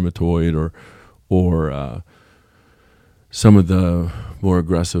with like rheumatoid or some of the more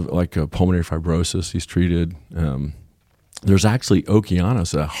aggressive, like pulmonary fibrosis. He's treated. There's actually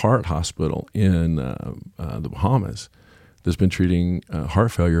Okeanos, a heart hospital in the Bahamas, that's been treating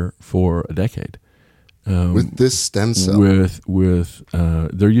heart failure for a decade. With this stem cell?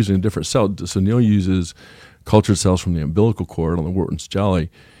 They're using a different cell. So Neil uses cultured cells from the umbilical cord on the Wharton's jelly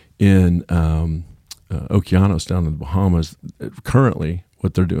in Okeanos down in the Bahamas. Currently,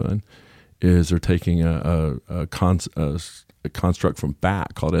 what they're doing is they're taking a construct from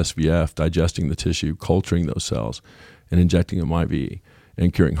fat called SVF, digesting the tissue, culturing those cells, and injecting them IV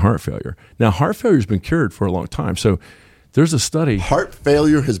and curing heart failure. Now, heart failure has been cured for a long time. So there's a study. Heart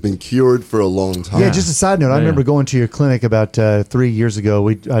failure has been cured for a long time. Yeah, just a side note. I remember going to your clinic about 3 years ago.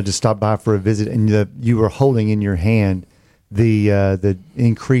 I just stopped by for a visit, and you were holding in your hand the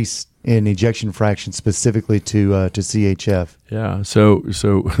increase in ejection fraction specifically to CHF. Yeah. So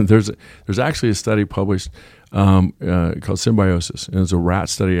there's actually a study published called Symbiosis, and it's a rat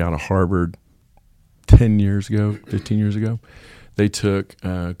study out of Harvard 15 years ago. They took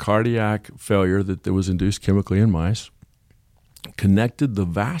cardiac failure that was induced chemically in mice, connected the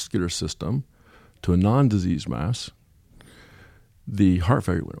vascular system to a non-disease mouse. The heart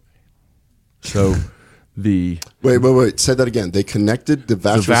failure went away. So Wait. Say that again. They connected the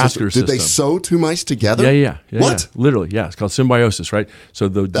vascular system. Did they sew two mice together? Yeah. What? Yeah. Literally, yeah. It's called symbiosis, right? So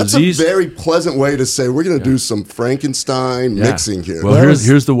That's disease. a very pleasant way to say we're going to do some Frankenstein mixing here. Well,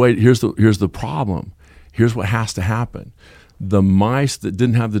 here's the problem. Here's what has to happen. The mice that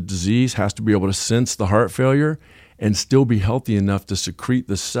didn't have the disease has to be able to sense the heart failure and still be healthy enough to secrete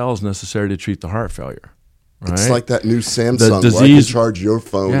the cells necessary to treat the heart failure. Right? It's like that new Samsung where I can charge your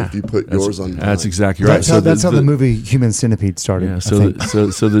phone if you put yours on mine. That's exactly right. That's how the movie Human Centipede started. Yeah, so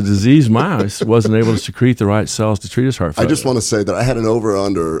the diseased mouse wasn't able to secrete the right cells to treat his heart failure. I just want to say that I had an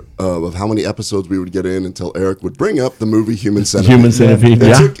over-under of how many episodes we would get in until Eric would bring up the movie Human Centipede. Human Centipede,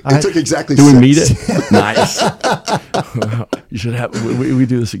 It took exactly 6. Do we meet it? Nice. You should have. We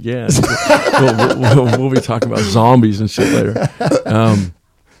do this again. We'll be talking about zombies and shit later.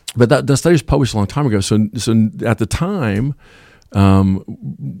 But that study was published a long time ago. So at the time,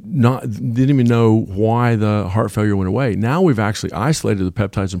 didn't even know why the heart failure went away. Now we've actually isolated the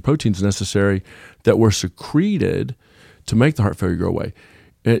peptides and proteins necessary that were secreted to make the heart failure go away.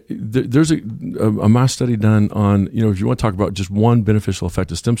 There's a mouse study done on, if you want to talk about just one beneficial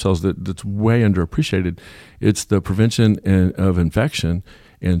effect of stem cells that's way underappreciated, it's the prevention of infection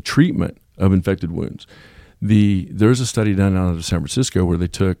and treatment of infected wounds. There's a study done out of San Francisco where they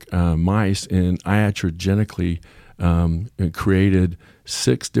took mice and iatrogenically created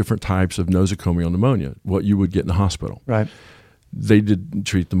 6 different types of nosocomial pneumonia, what you would get in the hospital. Right. They didn't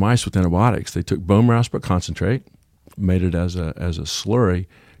treat the mice with antibiotics. They took bone marrow split concentrate, made it as a slurry,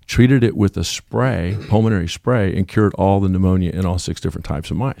 treated it with a spray, pulmonary spray, and cured all the pneumonia in all 6 different types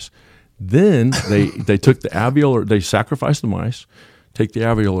of mice. Then they took the alveolar, they sacrificed the mice, take the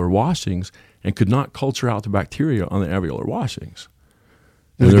alveolar washings, and could not culture out the bacteria on the alveolar washings.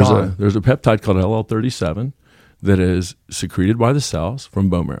 There's a peptide called LL37 that is secreted by the cells from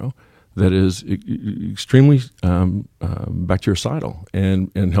bone marrow that is extremely bactericidal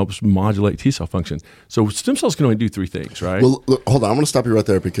and helps modulate T cell function. So stem cells can only do 3 things, right? Well, look, hold on. I'm going to stop you right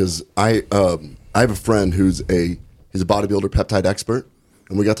there because I have a friend who's a bodybuilder peptide expert.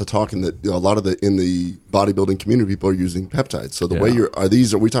 And we got to talking that a lot of in the bodybuilding community, people are using peptides. So the way are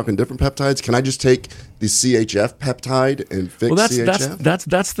we talking different peptides? Can I just take the CHF peptide and fix CHF?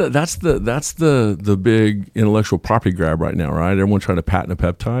 That's the big intellectual property grab right now, right? Everyone trying to patent a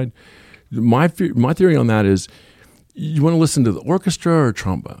peptide. My theory on that is, you want to listen to the orchestra or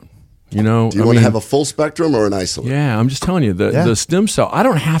trombone? Do you want to have a full spectrum or an isolate? Yeah, I'm just telling you the stem cell. I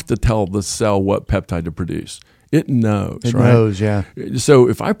don't have to tell the cell what peptide to produce. It knows. It right? knows, yeah. So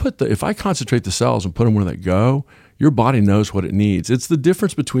if I concentrate the cells and put them where they go, your body knows what it needs. It's the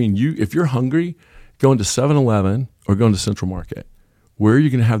difference between if you're hungry, going to 7-Eleven or going to Central Market. Where are you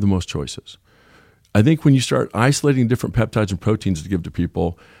going to have the most choices? I think when you start isolating different peptides and proteins to give to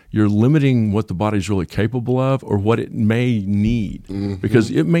people, you're limiting what the body's really capable of or what it may need, because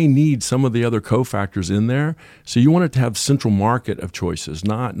it may need some of the other cofactors in there. So you want it to have central market of choices,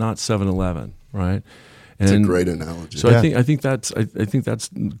 not 7-Eleven, right? It's a great analogy. So I think that's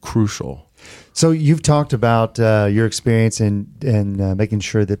crucial. So you've talked about your experience and making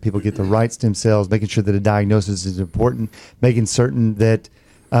sure that people get the right stem cells, making sure that a diagnosis is important, making certain that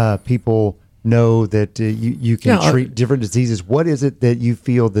people know that you can treat different diseases. What is it that you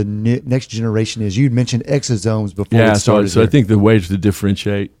feel the next generation is? You mentioned exosomes before. Yeah, so I think the way to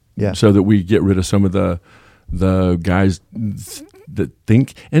differentiate, so that we get rid of some of the guys that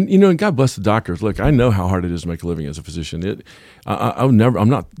think, and God bless the doctors. Look, I know how hard it is to make a living as a physician. I'm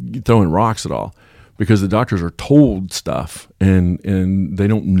not throwing rocks at all, because the doctors are told stuff and they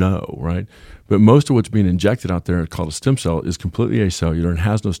don't know, right? But most of what's being injected out there called a stem cell is completely acellular and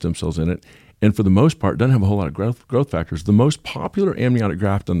has no stem cells in it. And for the most part, doesn't have a whole lot of growth factors. The most popular amniotic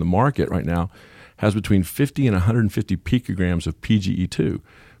graft on the market right now has between 50 and 150 picograms of PGE2.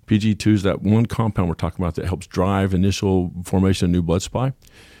 PGE2 is that one compound we're talking about that helps drive initial formation of new blood supply.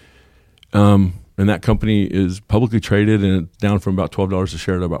 And that company is publicly traded, and it's down from about $12 a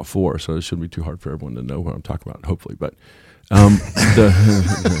share to about $4. So it shouldn't be too hard for everyone to know what I'm talking about, hopefully. But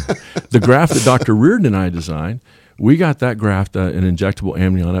the graft that Dr. Reardon and I designed, we got that graft, an injectable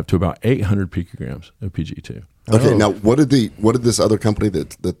amnion, up to about 800 picograms of PGE2. Okay, now what did this other company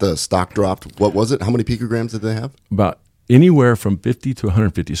that the stock dropped? What was it? How many picograms did they have? About anywhere from 50 to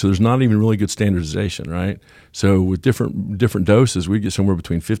 150. So there's not even really good standardization, right? So with different doses, we get somewhere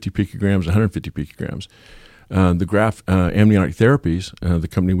between 50 picograms and 150 picograms. The graft amniotic therapies, the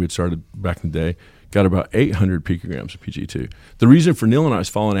company we had started back in the day, got about 800 picograms of PGE2. The reason for Neil and I's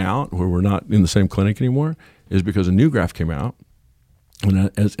falling out, where we're not in the same clinic anymore, is because a new graft came out.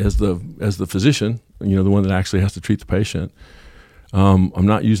 And as the physician, the one that actually has to treat the patient, I'm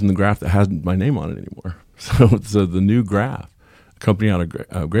not using the graft that has my name on it anymore. So the new graft, a company out of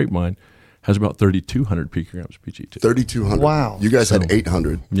Grapevine, has about 3,200 picograms of PGE2. 3,200. Wow. You guys had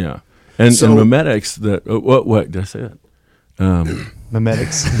 800. Yeah. And Memetics, what did I say that?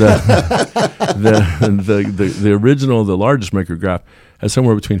 Memetics. The original, the largest maker graft, has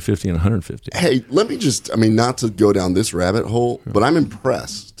somewhere between 50 and 150. Hey, let me not to go down this rabbit hole, but I'm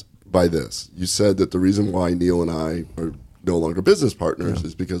impressed by this. You said that the reason why Neil and I are no longer business partners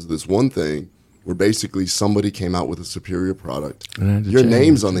is because of this one thing where basically somebody came out with a superior product. Your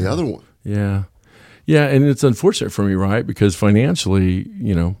name's on the other one. Yeah. Yeah, and it's unfortunate for me, right? Because financially,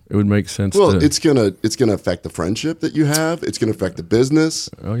 it would make sense. Well, it's gonna affect the friendship that you have. It's gonna affect the business.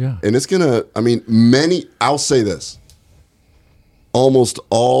 Oh yeah, and it's gonna. I'll say this: almost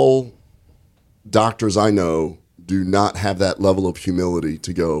all doctors I know do not have that level of humility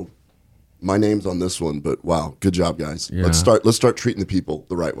to go, my name's on this one, but wow, good job, guys. Yeah. Let's start treating the people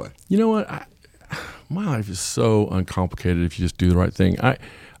the right way. You know what? My life is so uncomplicated if you just do the right thing.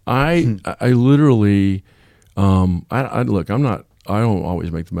 I literally, look, I don't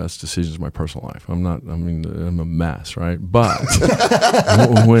always make the best decisions in my personal life. I'm a mess, right? But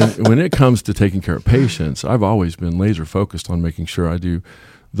when it comes to taking care of patients, I've always been laser focused on making sure I do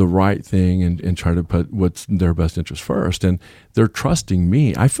the right thing and try to put what's their best interest first. And they're trusting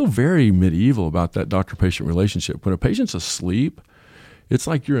me. I feel very medieval about that doctor-patient relationship. When a patient's asleep, it's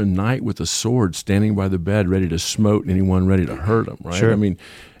like you're a knight with a sword standing by the bed ready to smote anyone ready to hurt them, right? Sure. I mean,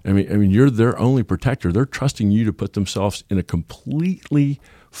 you're their only protector. They're trusting you to put themselves in a completely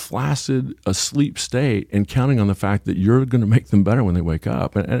flaccid, asleep state and counting on the fact that you're going to make them better when they wake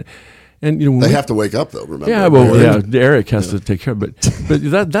up. And they have to wake up though. Remember? Yeah, well, Eric has to take care of it.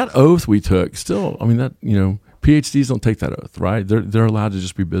 But that oath we took, still, PhDs don't take that oath, right? They're allowed to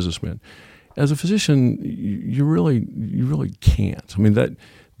just be businessmen. As a physician, you really can't.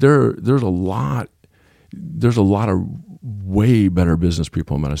 There's a lot of way better business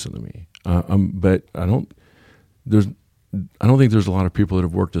people in medicine than me. But I don't think there's a lot of people that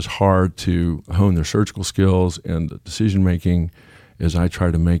have worked as hard to hone their surgical skills and decision making as I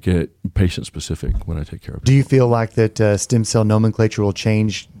try to make it patient specific when I take care of people. Do you feel like that stem cell nomenclature will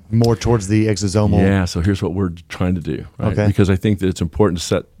change more towards the exosomal? Yeah, so here's what we're trying to do, right? Okay. Because I think that it's important to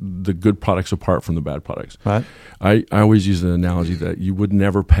set the good products apart from the bad products. Right. I always use the analogy that you would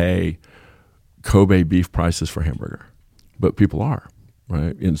never pay Kobe beef prices for hamburger, but people are,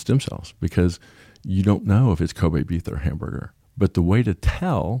 right, in stem cells because you don't know if it's Kobe beef or hamburger. But the way to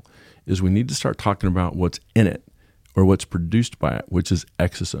tell is we need to start talking about what's in it or what's produced by it, which is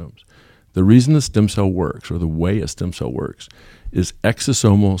exosomes. The reason the stem cell works, or the way a stem cell works, is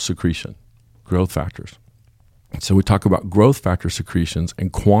exosomal secretion, growth factors. So we talk about growth factor secretions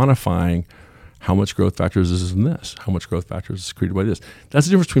and quantifying how much growth factors is in this, how much growth factors is secreted by this. That's the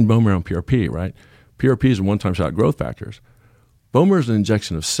difference between bone marrow and PRP, right? PRP is a one-time shot of growth factors. Bone marrow is an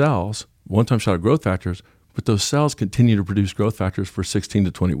injection of cells, one-time shot of growth factors, but those cells continue to produce growth factors for 16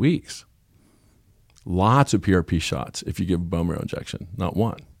 to 20 weeks. Lots of PRP shots if you give a bone marrow injection, not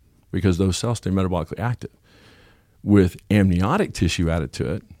one, because those cells stay metabolically active. With amniotic tissue added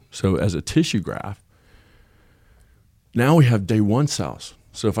to it, so as a tissue graft, now we have day one cells.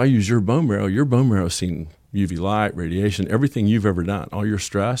 So if I use your bone marrow has seen UV light, radiation, everything you've ever done. All your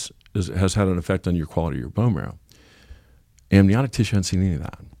stress has had an effect on your quality of your bone marrow. Amniotic tissue hasn't seen any of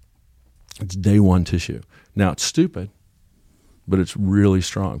that. It's day one tissue. Now it's stupid, but it's really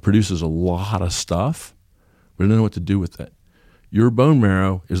strong. Produces a lot of stuff, but I don't know what to do with it. Your bone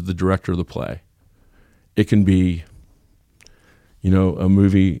marrow is the director of the play. It can be, a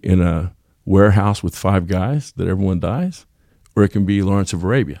movie in a warehouse with 5 guys that everyone dies, or it can be Lawrence of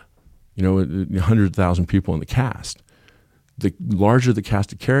Arabia, 100,000 people in the cast. The larger the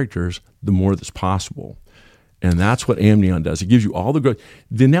cast of characters, the more that's possible. And that's what Amnion does. It gives you all the growth.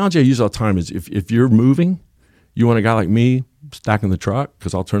 The analogy I use all the time is if you're moving, you want a guy like me stacking the truck,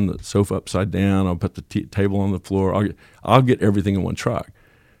 because I'll turn the sofa upside down, I'll put the table on the floor, I'll get everything in one truck.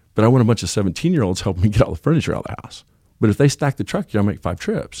 But I want a bunch of 17-year-olds helping me get all the furniture out of the house. But if they stack the truck, you'll make 5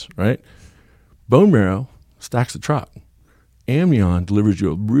 trips, right? Bone marrow stacks the truck. Amnion delivers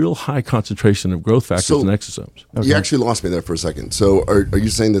you a real high concentration of growth factors and exosomes. Okay. You actually lost me there for a second. So are you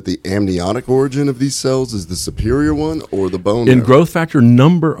saying that the amniotic origin of these cells is the superior one, or the bone marrow? In growth factor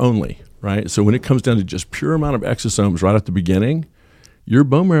number only, right? So when it comes down to just pure amount of exosomes right at the beginning, your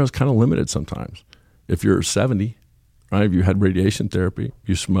bone marrow is kind of limited sometimes. If you're 70, right? If you had radiation therapy, if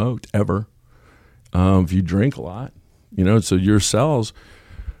you smoked ever, if you drink a lot, so your cells...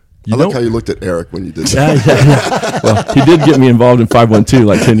 I like how you looked at Eric when you did that. Yeah. Well, he did get me involved in 512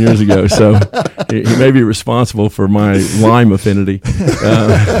 like 10 years ago, so he may be responsible for my lime affinity.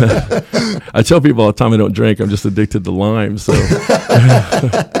 I tell people all the time I don't drink. I'm just addicted to lime. So,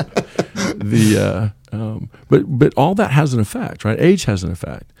 but all that has an effect, right? Age has an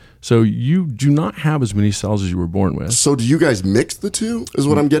effect. So you do not have as many cells as you were born with. So do you guys mix the two? Is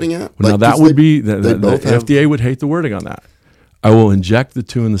what I'm getting at. Now that would be the FDA would hate the wording on that. I will inject the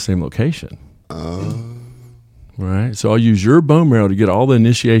 2 in the same location. Right? So I'll use your bone marrow to get all the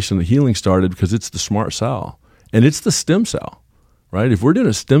initiation, the healing started, because it's the smart cell. And it's the stem cell, right? If we're doing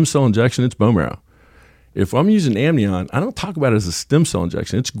a stem cell injection, it's bone marrow. If I'm using amnion, I don't talk about it as a stem cell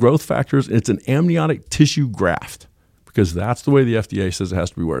injection. It's growth factors. It's an amniotic tissue graft, because that's the way the FDA says it has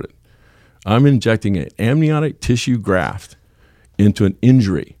to be worded. I'm injecting an amniotic tissue graft into an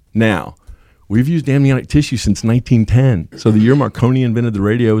injury. Now, we've used amniotic tissue since 1910. So the year Marconi invented the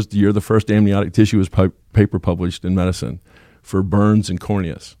radio was the year the first amniotic tissue was paper published in medicine for burns and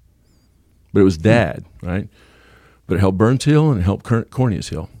corneas. But it was dead, right? But it helped burns heal and it helped corneas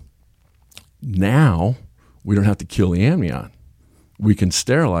heal. Now, we don't have to kill the amnion. We can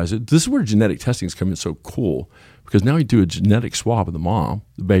sterilize it. This is where genetic testing is coming so cool, because now you do a genetic swab of the mom,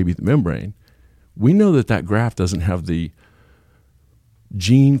 the baby, the membrane. We know that graft doesn't have the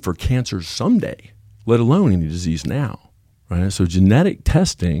gene for cancer someday, let alone any disease now, right? So genetic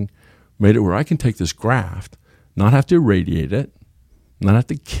testing made it where I can take this graft, not have to irradiate it, not have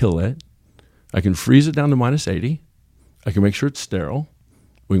to kill it. I can freeze it down to minus 80. I can make sure it's sterile.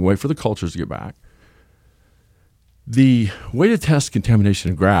 We can wait for the cultures to get back. The way to test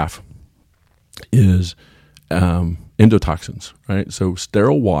contamination of graft is endotoxins, right? So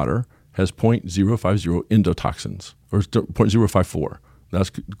sterile water has 0.050 endotoxins, or 0.054. That's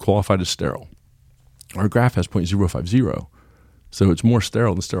qualified as sterile. Our graft has 0.050, so it's more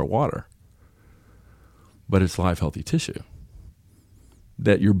sterile than sterile water. But it's live, healthy tissue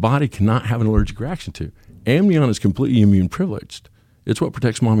that your body cannot have an allergic reaction to. Amnion is completely immune privileged. It's what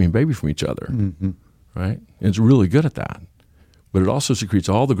protects mommy and baby from each other, right? And it's really good at that. But it also secretes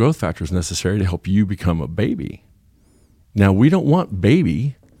all the growth factors necessary to help you become a baby. Now, we don't want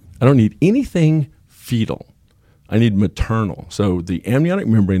baby. I don't need anything fetal. I need maternal. So the amniotic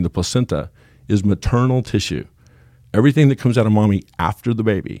membrane, the placenta, is maternal tissue. Everything that comes out of mommy after the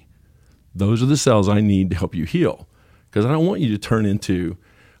baby, those are the cells I need to help you heal. Because I don't want you to turn into,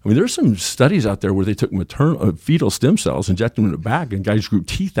 there's some studies out there where they took fetal stem cells, injected them in the back, and guys grew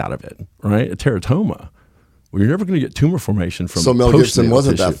teeth out of it, right? A teratoma. Well, you're never going to get tumor formation from So Mel Gibson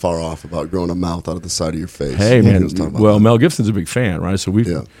wasn't tissue. that far off about growing a mouth out of the side of your face. Hey, man. Well, Mel Gibson's a big fan, right? So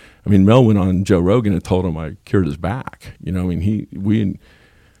Mel went on Joe Rogan and told him I cured his back.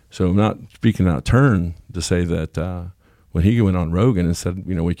 So I'm not speaking out of turn to say that when he went on Rogan and said,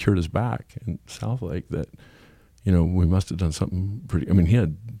 we cured his back in South Lake, that, we must have done something pretty, he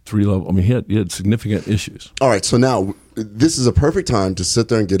had he had significant issues. All right, so now this is a perfect time to sit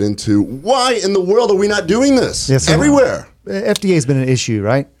there and get into why in the world are we not doing this everywhere? FDA has been an issue,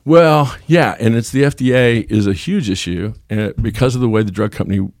 right? Well, yeah, and it's the FDA is a huge issue because of the way the drug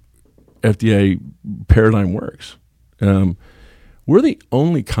company FDA paradigm works. We're the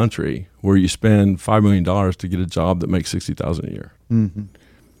only country where you spend $5 million to get a job that makes $60,000 a year. Mm-hmm.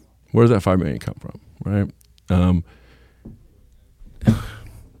 Where does that $5 million come from, right?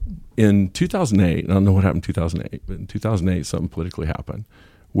 In 2008, I don't know what happened in 2008, but in 2008, something politically happened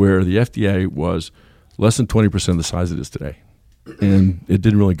where the FDA was less than 20% of the size it is today, and it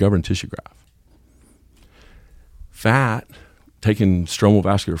didn't really govern tissue graft. Fat, taking stromal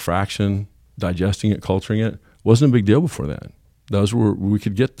vascular fraction, digesting it, culturing it, wasn't a big deal before then. Those were, we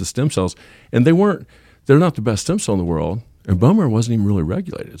could get the stem cells, and they weren't they're not the best stem cell in the world, and bone marrow wasn't even really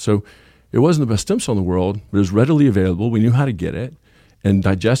regulated. So it wasn't the best stem cell in the world, but it was readily available. We knew how to get it, and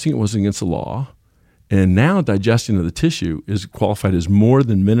digesting it wasn't against the law. And now digestion of the tissue is qualified as more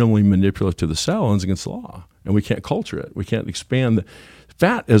than minimally manipulative to the cell and is against the law. And we can't culture it. We can't expand the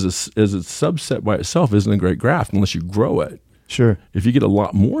fat as a subset by itself isn't a great graft unless you grow it. Sure. If you get a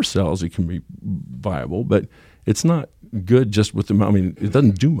lot more cells, it can be viable, but it's not good just with them. I mean, it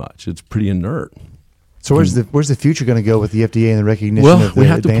doesn't do much. It's pretty inert. So where's the future going to go with the FDA and the recognition Well, of the we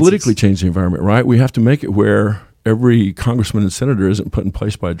have to advances? politically change the environment, right? We have to make it where every congressman and senator isn't put in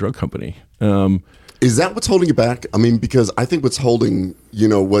place by a drug company. Is that what's holding it back? I mean, because I think what's holding,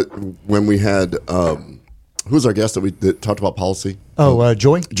 when we had, who was our guest that talked about policy?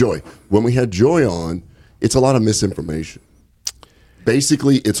 Joy? Joy. When we had Joy on, it's a lot of misinformation.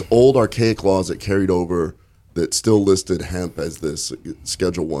 Basically, it's old archaic laws that carried over that still listed hemp as this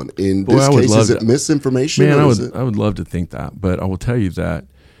Schedule 1. In this case, is it misinformation? Man, I would love to think that, but I will tell you that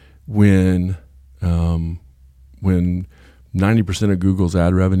when 90% of Google's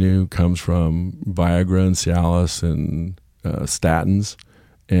ad revenue comes from Viagra and Cialis and statins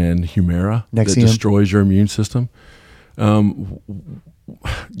and Humira that destroys your immune system.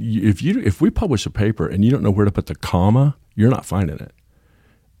 If we publish a paper and you don't know where to put the comma, you're not finding it.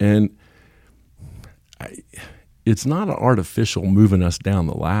 And it's not an artificial moving us down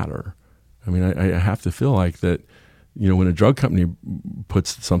the ladder. I mean, I have to feel like that, when a drug company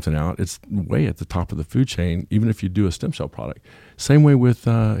puts something out, it's way at the top of the food chain, even if you do a stem cell product. Same way with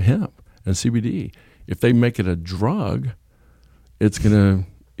hemp and CBD. If they make it a drug, it's going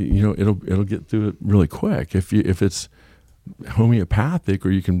to, it'll get through it really quick. If it's homeopathic or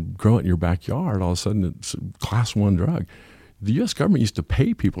you can grow it in your backyard, all of a sudden it's a class 1 drug. The U.S. government used to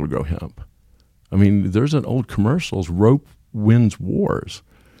pay people to grow hemp. I mean, there's an old commercials, rope wins wars.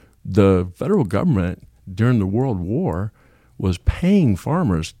 The federal government during the World War was paying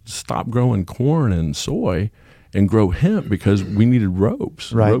farmers to stop growing corn and soy and grow hemp because we needed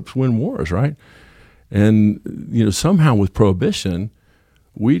ropes. Right. Ropes win wars, right? And, somehow with prohibition,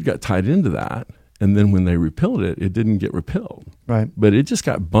 we got tied into that. And then when they repealed it, it didn't get repealed. Right. But it just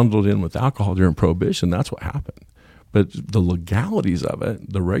got bundled in with alcohol during prohibition. That's what happened. But the legalities of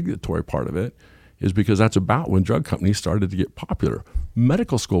it, the regulatory part of it, is because that's about when drug companies started to get popular.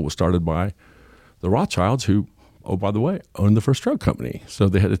 Medical school was started by the Rothschilds who, oh, by the way, owned the first drug company. So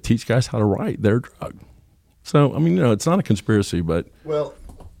they had to teach guys how to write their drug. So, I mean, it's not a conspiracy, but... Well,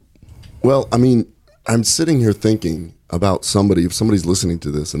 I mean, I'm sitting here thinking about if somebody's listening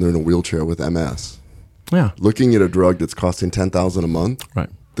to this and they're in a wheelchair with MS. Yeah. Looking at a drug that's costing $10,000 a month. Right.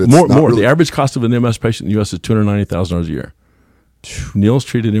 More. Really, the average cost of an MS patient in the U.S. is $290,000 a year. Neil's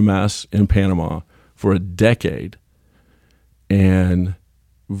treated MS in Panama for a decade and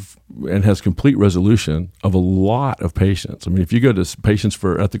has complete resolution of a lot of patients. I mean, if you go to Patients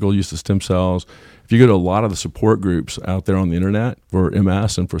for Ethical Use of Stem Cells, if you go to a lot of the support groups out there on the internet for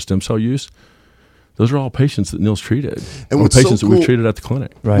MS and for stem cell use, those are all patients that Neil's treated, and patients that we've treated at the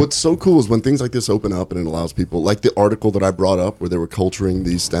clinic. Right. What's so cool is when things like this open up and it allows people, like the article that I brought up where they were culturing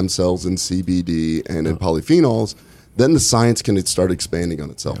these stem cells in CBD and in polyphenols, then the science can start expanding on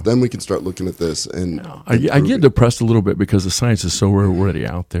itself. Yeah. Then we can start looking at this. And I get depressed a little bit because the science is so already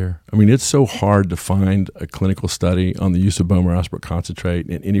out there. I mean, it's so hard to find a clinical study on the use of bone marrow aspirate concentrate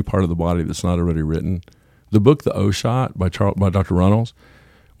in any part of the body that's not already written. The book, The O Shot by Dr. Runnels,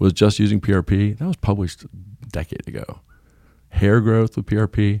 was just using PRP. That was published a decade ago. Hair growth with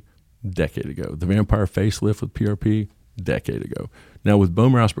PRP, decade ago. The vampire facelift with PRP, decade ago. Now with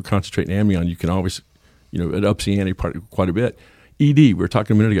bone marrow aspirate concentrate and amnion, you can always, it ups the ante quite a bit. ED, we were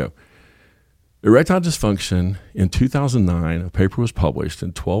talking a minute ago. Erectile dysfunction, in 2009, a paper was published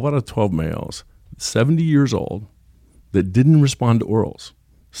in 12 out of 12 males, 70 years old, that didn't respond to orals.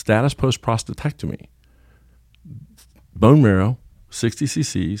 Status post-prostatectomy. Bone marrow, 60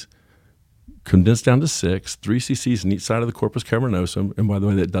 cc's, condensed down to 6, 3 cc's in each side of the corpus cavernosum. And by the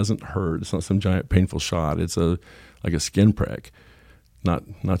way, that doesn't hurt. It's not some giant painful shot. It's like a skin prick. Not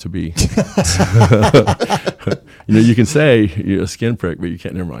to be, you can say you're a skin prick, but you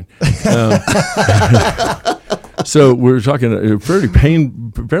can't. Never mind. So we're talking a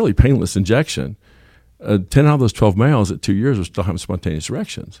fairly painless injection. 10 out of those 12 males at 2 years were still having spontaneous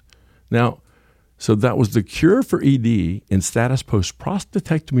erections. Now, so that was the cure for ED in status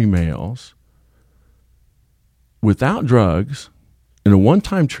post-prostatectomy males without drugs in a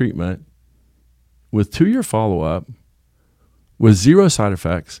one-time treatment with 2-year follow-up with 0 side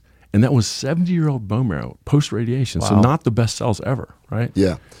effects, and that was 70-year-old bone marrow post-radiation, so not the best cells ever, right?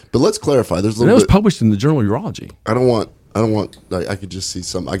 Yeah, but let's clarify. There's a little. That was published in the Journal of Urology. I don't want I could just see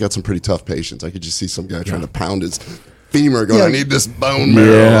I got some pretty tough patients. I could just see some guy trying to pound his femur going, I need this bone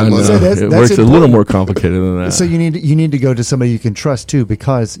marrow. Yeah, no, So it works a little more complicated than that. So you need to go to somebody you can trust too,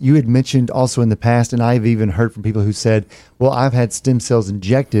 because you had mentioned also in the past, and I've even heard from people who said, "Well, I've had stem cells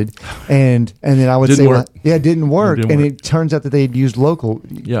injected," and then I would Didn't say, work. "Well, yeah, it didn't work," It didn't and work. it turns out that they had used local.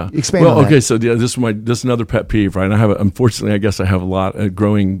 Yeah. Expand Well, on okay. that. So this is another pet peeve, right? And unfortunately, I guess I have a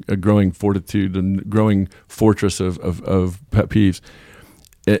growing fortitude and growing fortress of pet peeves.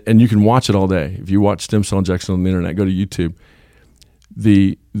 And you can watch it all day. If you watch stem cell injection on the internet, go to YouTube.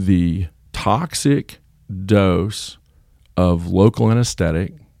 The toxic dose of local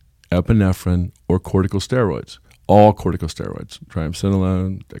anesthetic, epinephrine, or corticosteroids, all corticosteroids,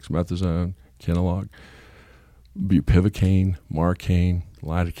 triamcinolone, dexamethasone, Kenalog, bupivacaine, Marcaine,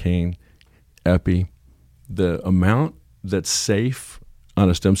 lidocaine, epi, the amount that's safe on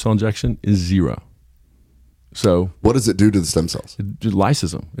a stem cell injection is 0. So what does it do to the stem cells? It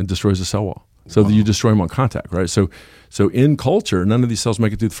lyses them. It destroys the cell wall. So that you destroy them on contact, right? So in culture, none of these cells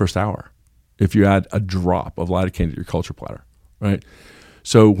make it through the first hour if you add a drop of lidocaine to your culture platter, right?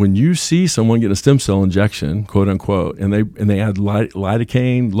 So when you see someone get a stem cell injection, quote unquote, and they add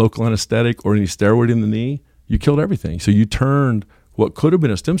lidocaine, local anesthetic, or any steroid in the knee, you killed everything. So you turned what could have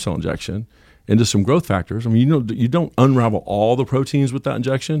been a stem cell injection into some growth factors. I mean, you don't unravel all the proteins with that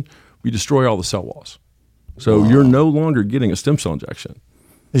injection. You destroy all the cell walls. So you're no longer getting a stem cell injection.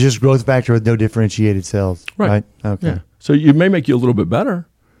 It's just growth factor with no differentiated cells, right? Okay. Yeah. So it may make you a little bit better,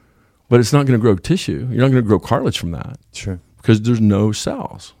 but it's not going to grow tissue. You're not going to grow cartilage from that. Sure. Because there's no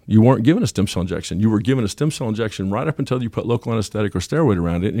cells. You weren't given a stem cell injection. You were given a stem cell injection right up until you put local anesthetic or steroid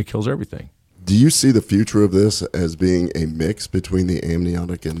around it, and it kills everything. Do you see the future of this as being a mix between the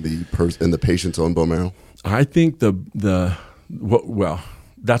amniotic and the patient's own bone marrow? I think that's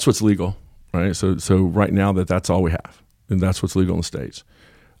what's legal, right? So right now that's all we have, and that's what's legal in the States.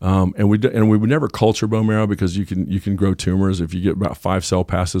 And we would never culture bone marrow because you can grow tumors if you get about 5 cell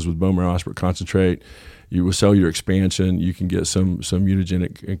passes with bone marrow aspirate concentrate. You will cellular expansion. You can get some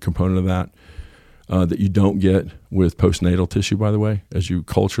mutagenic component of that that you don't get with postnatal tissue. By the way, as you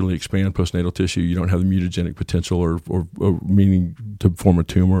culturally expand postnatal tissue, you don't have the mutagenic potential or meaning to form a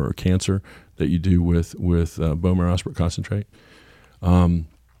tumor or cancer that you do with bone marrow aspirate concentrate.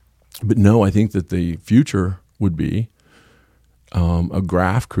 But no, I think that the future would be a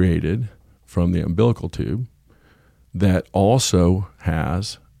graft created from the umbilical tube that also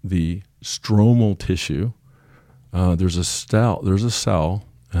has the stromal tissue. There's a cell,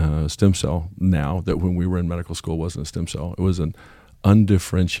 stem cell now that when we were in medical school wasn't a stem cell. It was an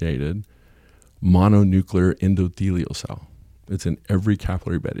undifferentiated mononuclear endothelial cell. It's in every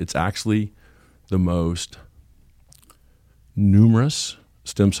capillary bed. It's actually the most numerous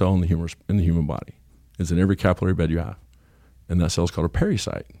stem cell in the human body. It's in every capillary bed you have. And that cell is called a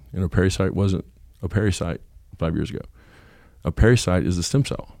pericyte. And a pericyte wasn't a pericyte 5 years ago. A pericyte is a stem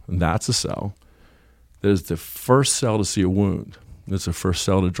cell. And that's a cell that is the first cell to see a wound. It's the first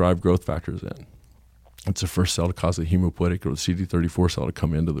cell to drive growth factors in. It's the first cell to cause the hemopoietic or the CD34 cell to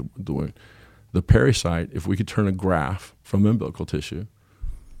come into the wound. The pericyte, if we could turn a graft from umbilical tissue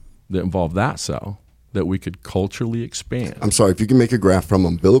that involved that cell, that we could culturally expand. I'm sorry, if you can make a graft from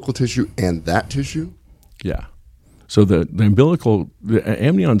umbilical tissue and that tissue? Yeah. So the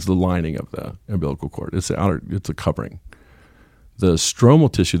amnion's the lining of the umbilical cord. It's a covering. The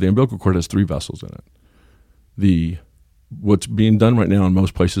stromal tissue, the umbilical cord has 3 vessels in it. What's being done right now in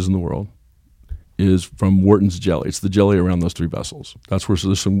most places in the world is from Wharton's jelly. It's the jelly around those 3 vessels. That's where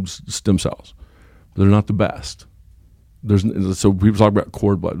there's some stem cells. But they're not the best. So people talk about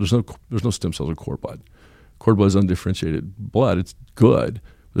cord blood. There's no stem cells in cord blood. Cord blood is undifferentiated blood. It's good.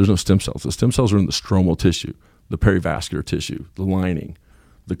 There's no stem cells. The stem cells are in the stromal tissue, the perivascular tissue, the lining,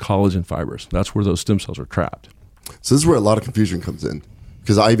 the collagen fibers. That's where those stem cells are trapped. So this is where a lot of confusion comes in.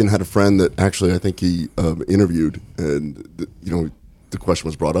 Because I even had a friend that actually I think he interviewed, and the question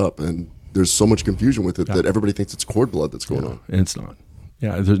was brought up, and there's so much confusion with it that everybody thinks it's cord blood that's going on. And it's not.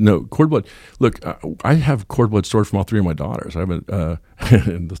 Yeah, there's no cord blood. Look, I have cord blood stored from all 3 of my daughters. I have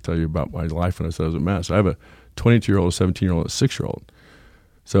and let's tell you about my life when I said I was a mess. I have a 22-year-old, a 17-year-old, a 6-year-old.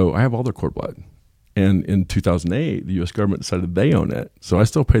 So I have all their cord blood. And in 2008, the U.S. government decided they own it. So I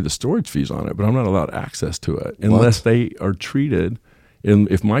still pay the storage fees on it, but I'm not allowed access to it unless they are treated. And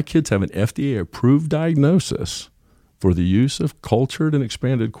if my kids have an FDA-approved diagnosis for the use of cultured and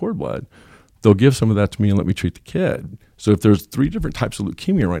expanded cord blood, they'll give some of that to me and let me treat the kid. So if there's 3 different types of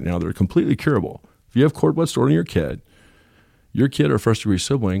leukemia right now that are completely curable, if you have cord blood stored in your kid or first-degree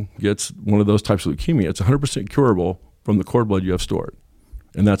sibling gets one of those types of leukemia, it's 100% curable from the cord blood you have stored.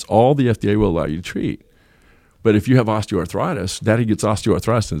 And that's all the FDA will allow you to treat. But if you have osteoarthritis, Daddy gets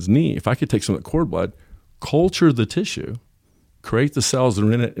osteoarthritis in his knee. If I could take some of the cord blood, culture the tissue, create the cells that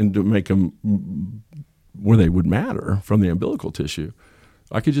are in it, and to make them where they would matter from the umbilical tissue,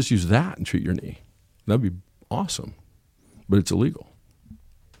 I could just use that and treat your knee. That'd be awesome. But it's illegal.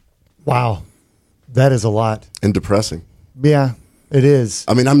 Wow. That is a lot. And depressing. Yeah, it is.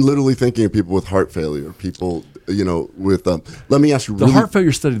 I mean, I'm literally thinking of people with heart failure, people, with, let me ask you. The heart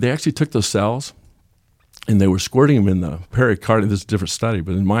failure study, they actually took those cells and they were squirting them in the pericardium. This is a different study,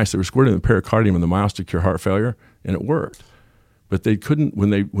 but in mice, they were squirting in the pericardium in the mouse to cure heart failure, and it worked. But they couldn't, when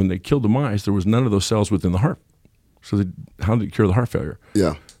they killed the mice, there was none of those cells within the heart. So how did it cure the heart failure?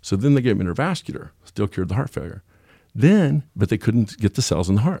 Yeah. So then they gave them intravascular, still cured the heart failure. Then, but they couldn't get the cells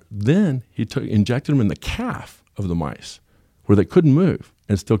in the heart. Then he injected them in the calf of the mice where they couldn't move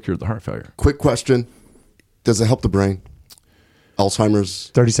and still cured the heart failure. Quick question. Does it help the brain?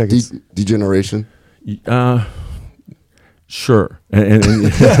 Alzheimer's? 30 seconds. Degeneration? Sure. And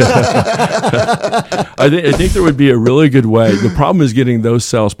I think there would be a really good way. The problem is getting those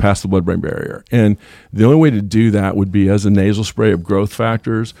cells past the blood-brain barrier. And the only way to do that would be as a nasal spray of growth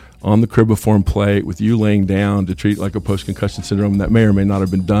factors on the cribriform plate with you laying down to treat like a post-concussion syndrome. That may or may not have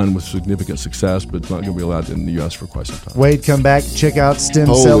been done with significant success, but it's not going to be allowed in the U.S. for quite some time. Wade, come back. Check out stem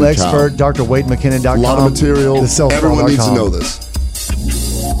Holy cell cow. expert, drwademckinnon.com. A lot of material. Everyone needs to know this.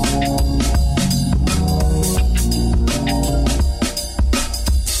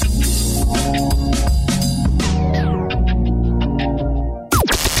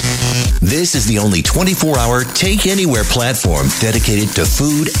 This is the only 24-hour Take Anywhere platform dedicated to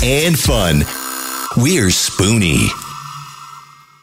food and fun. We're Spoonie.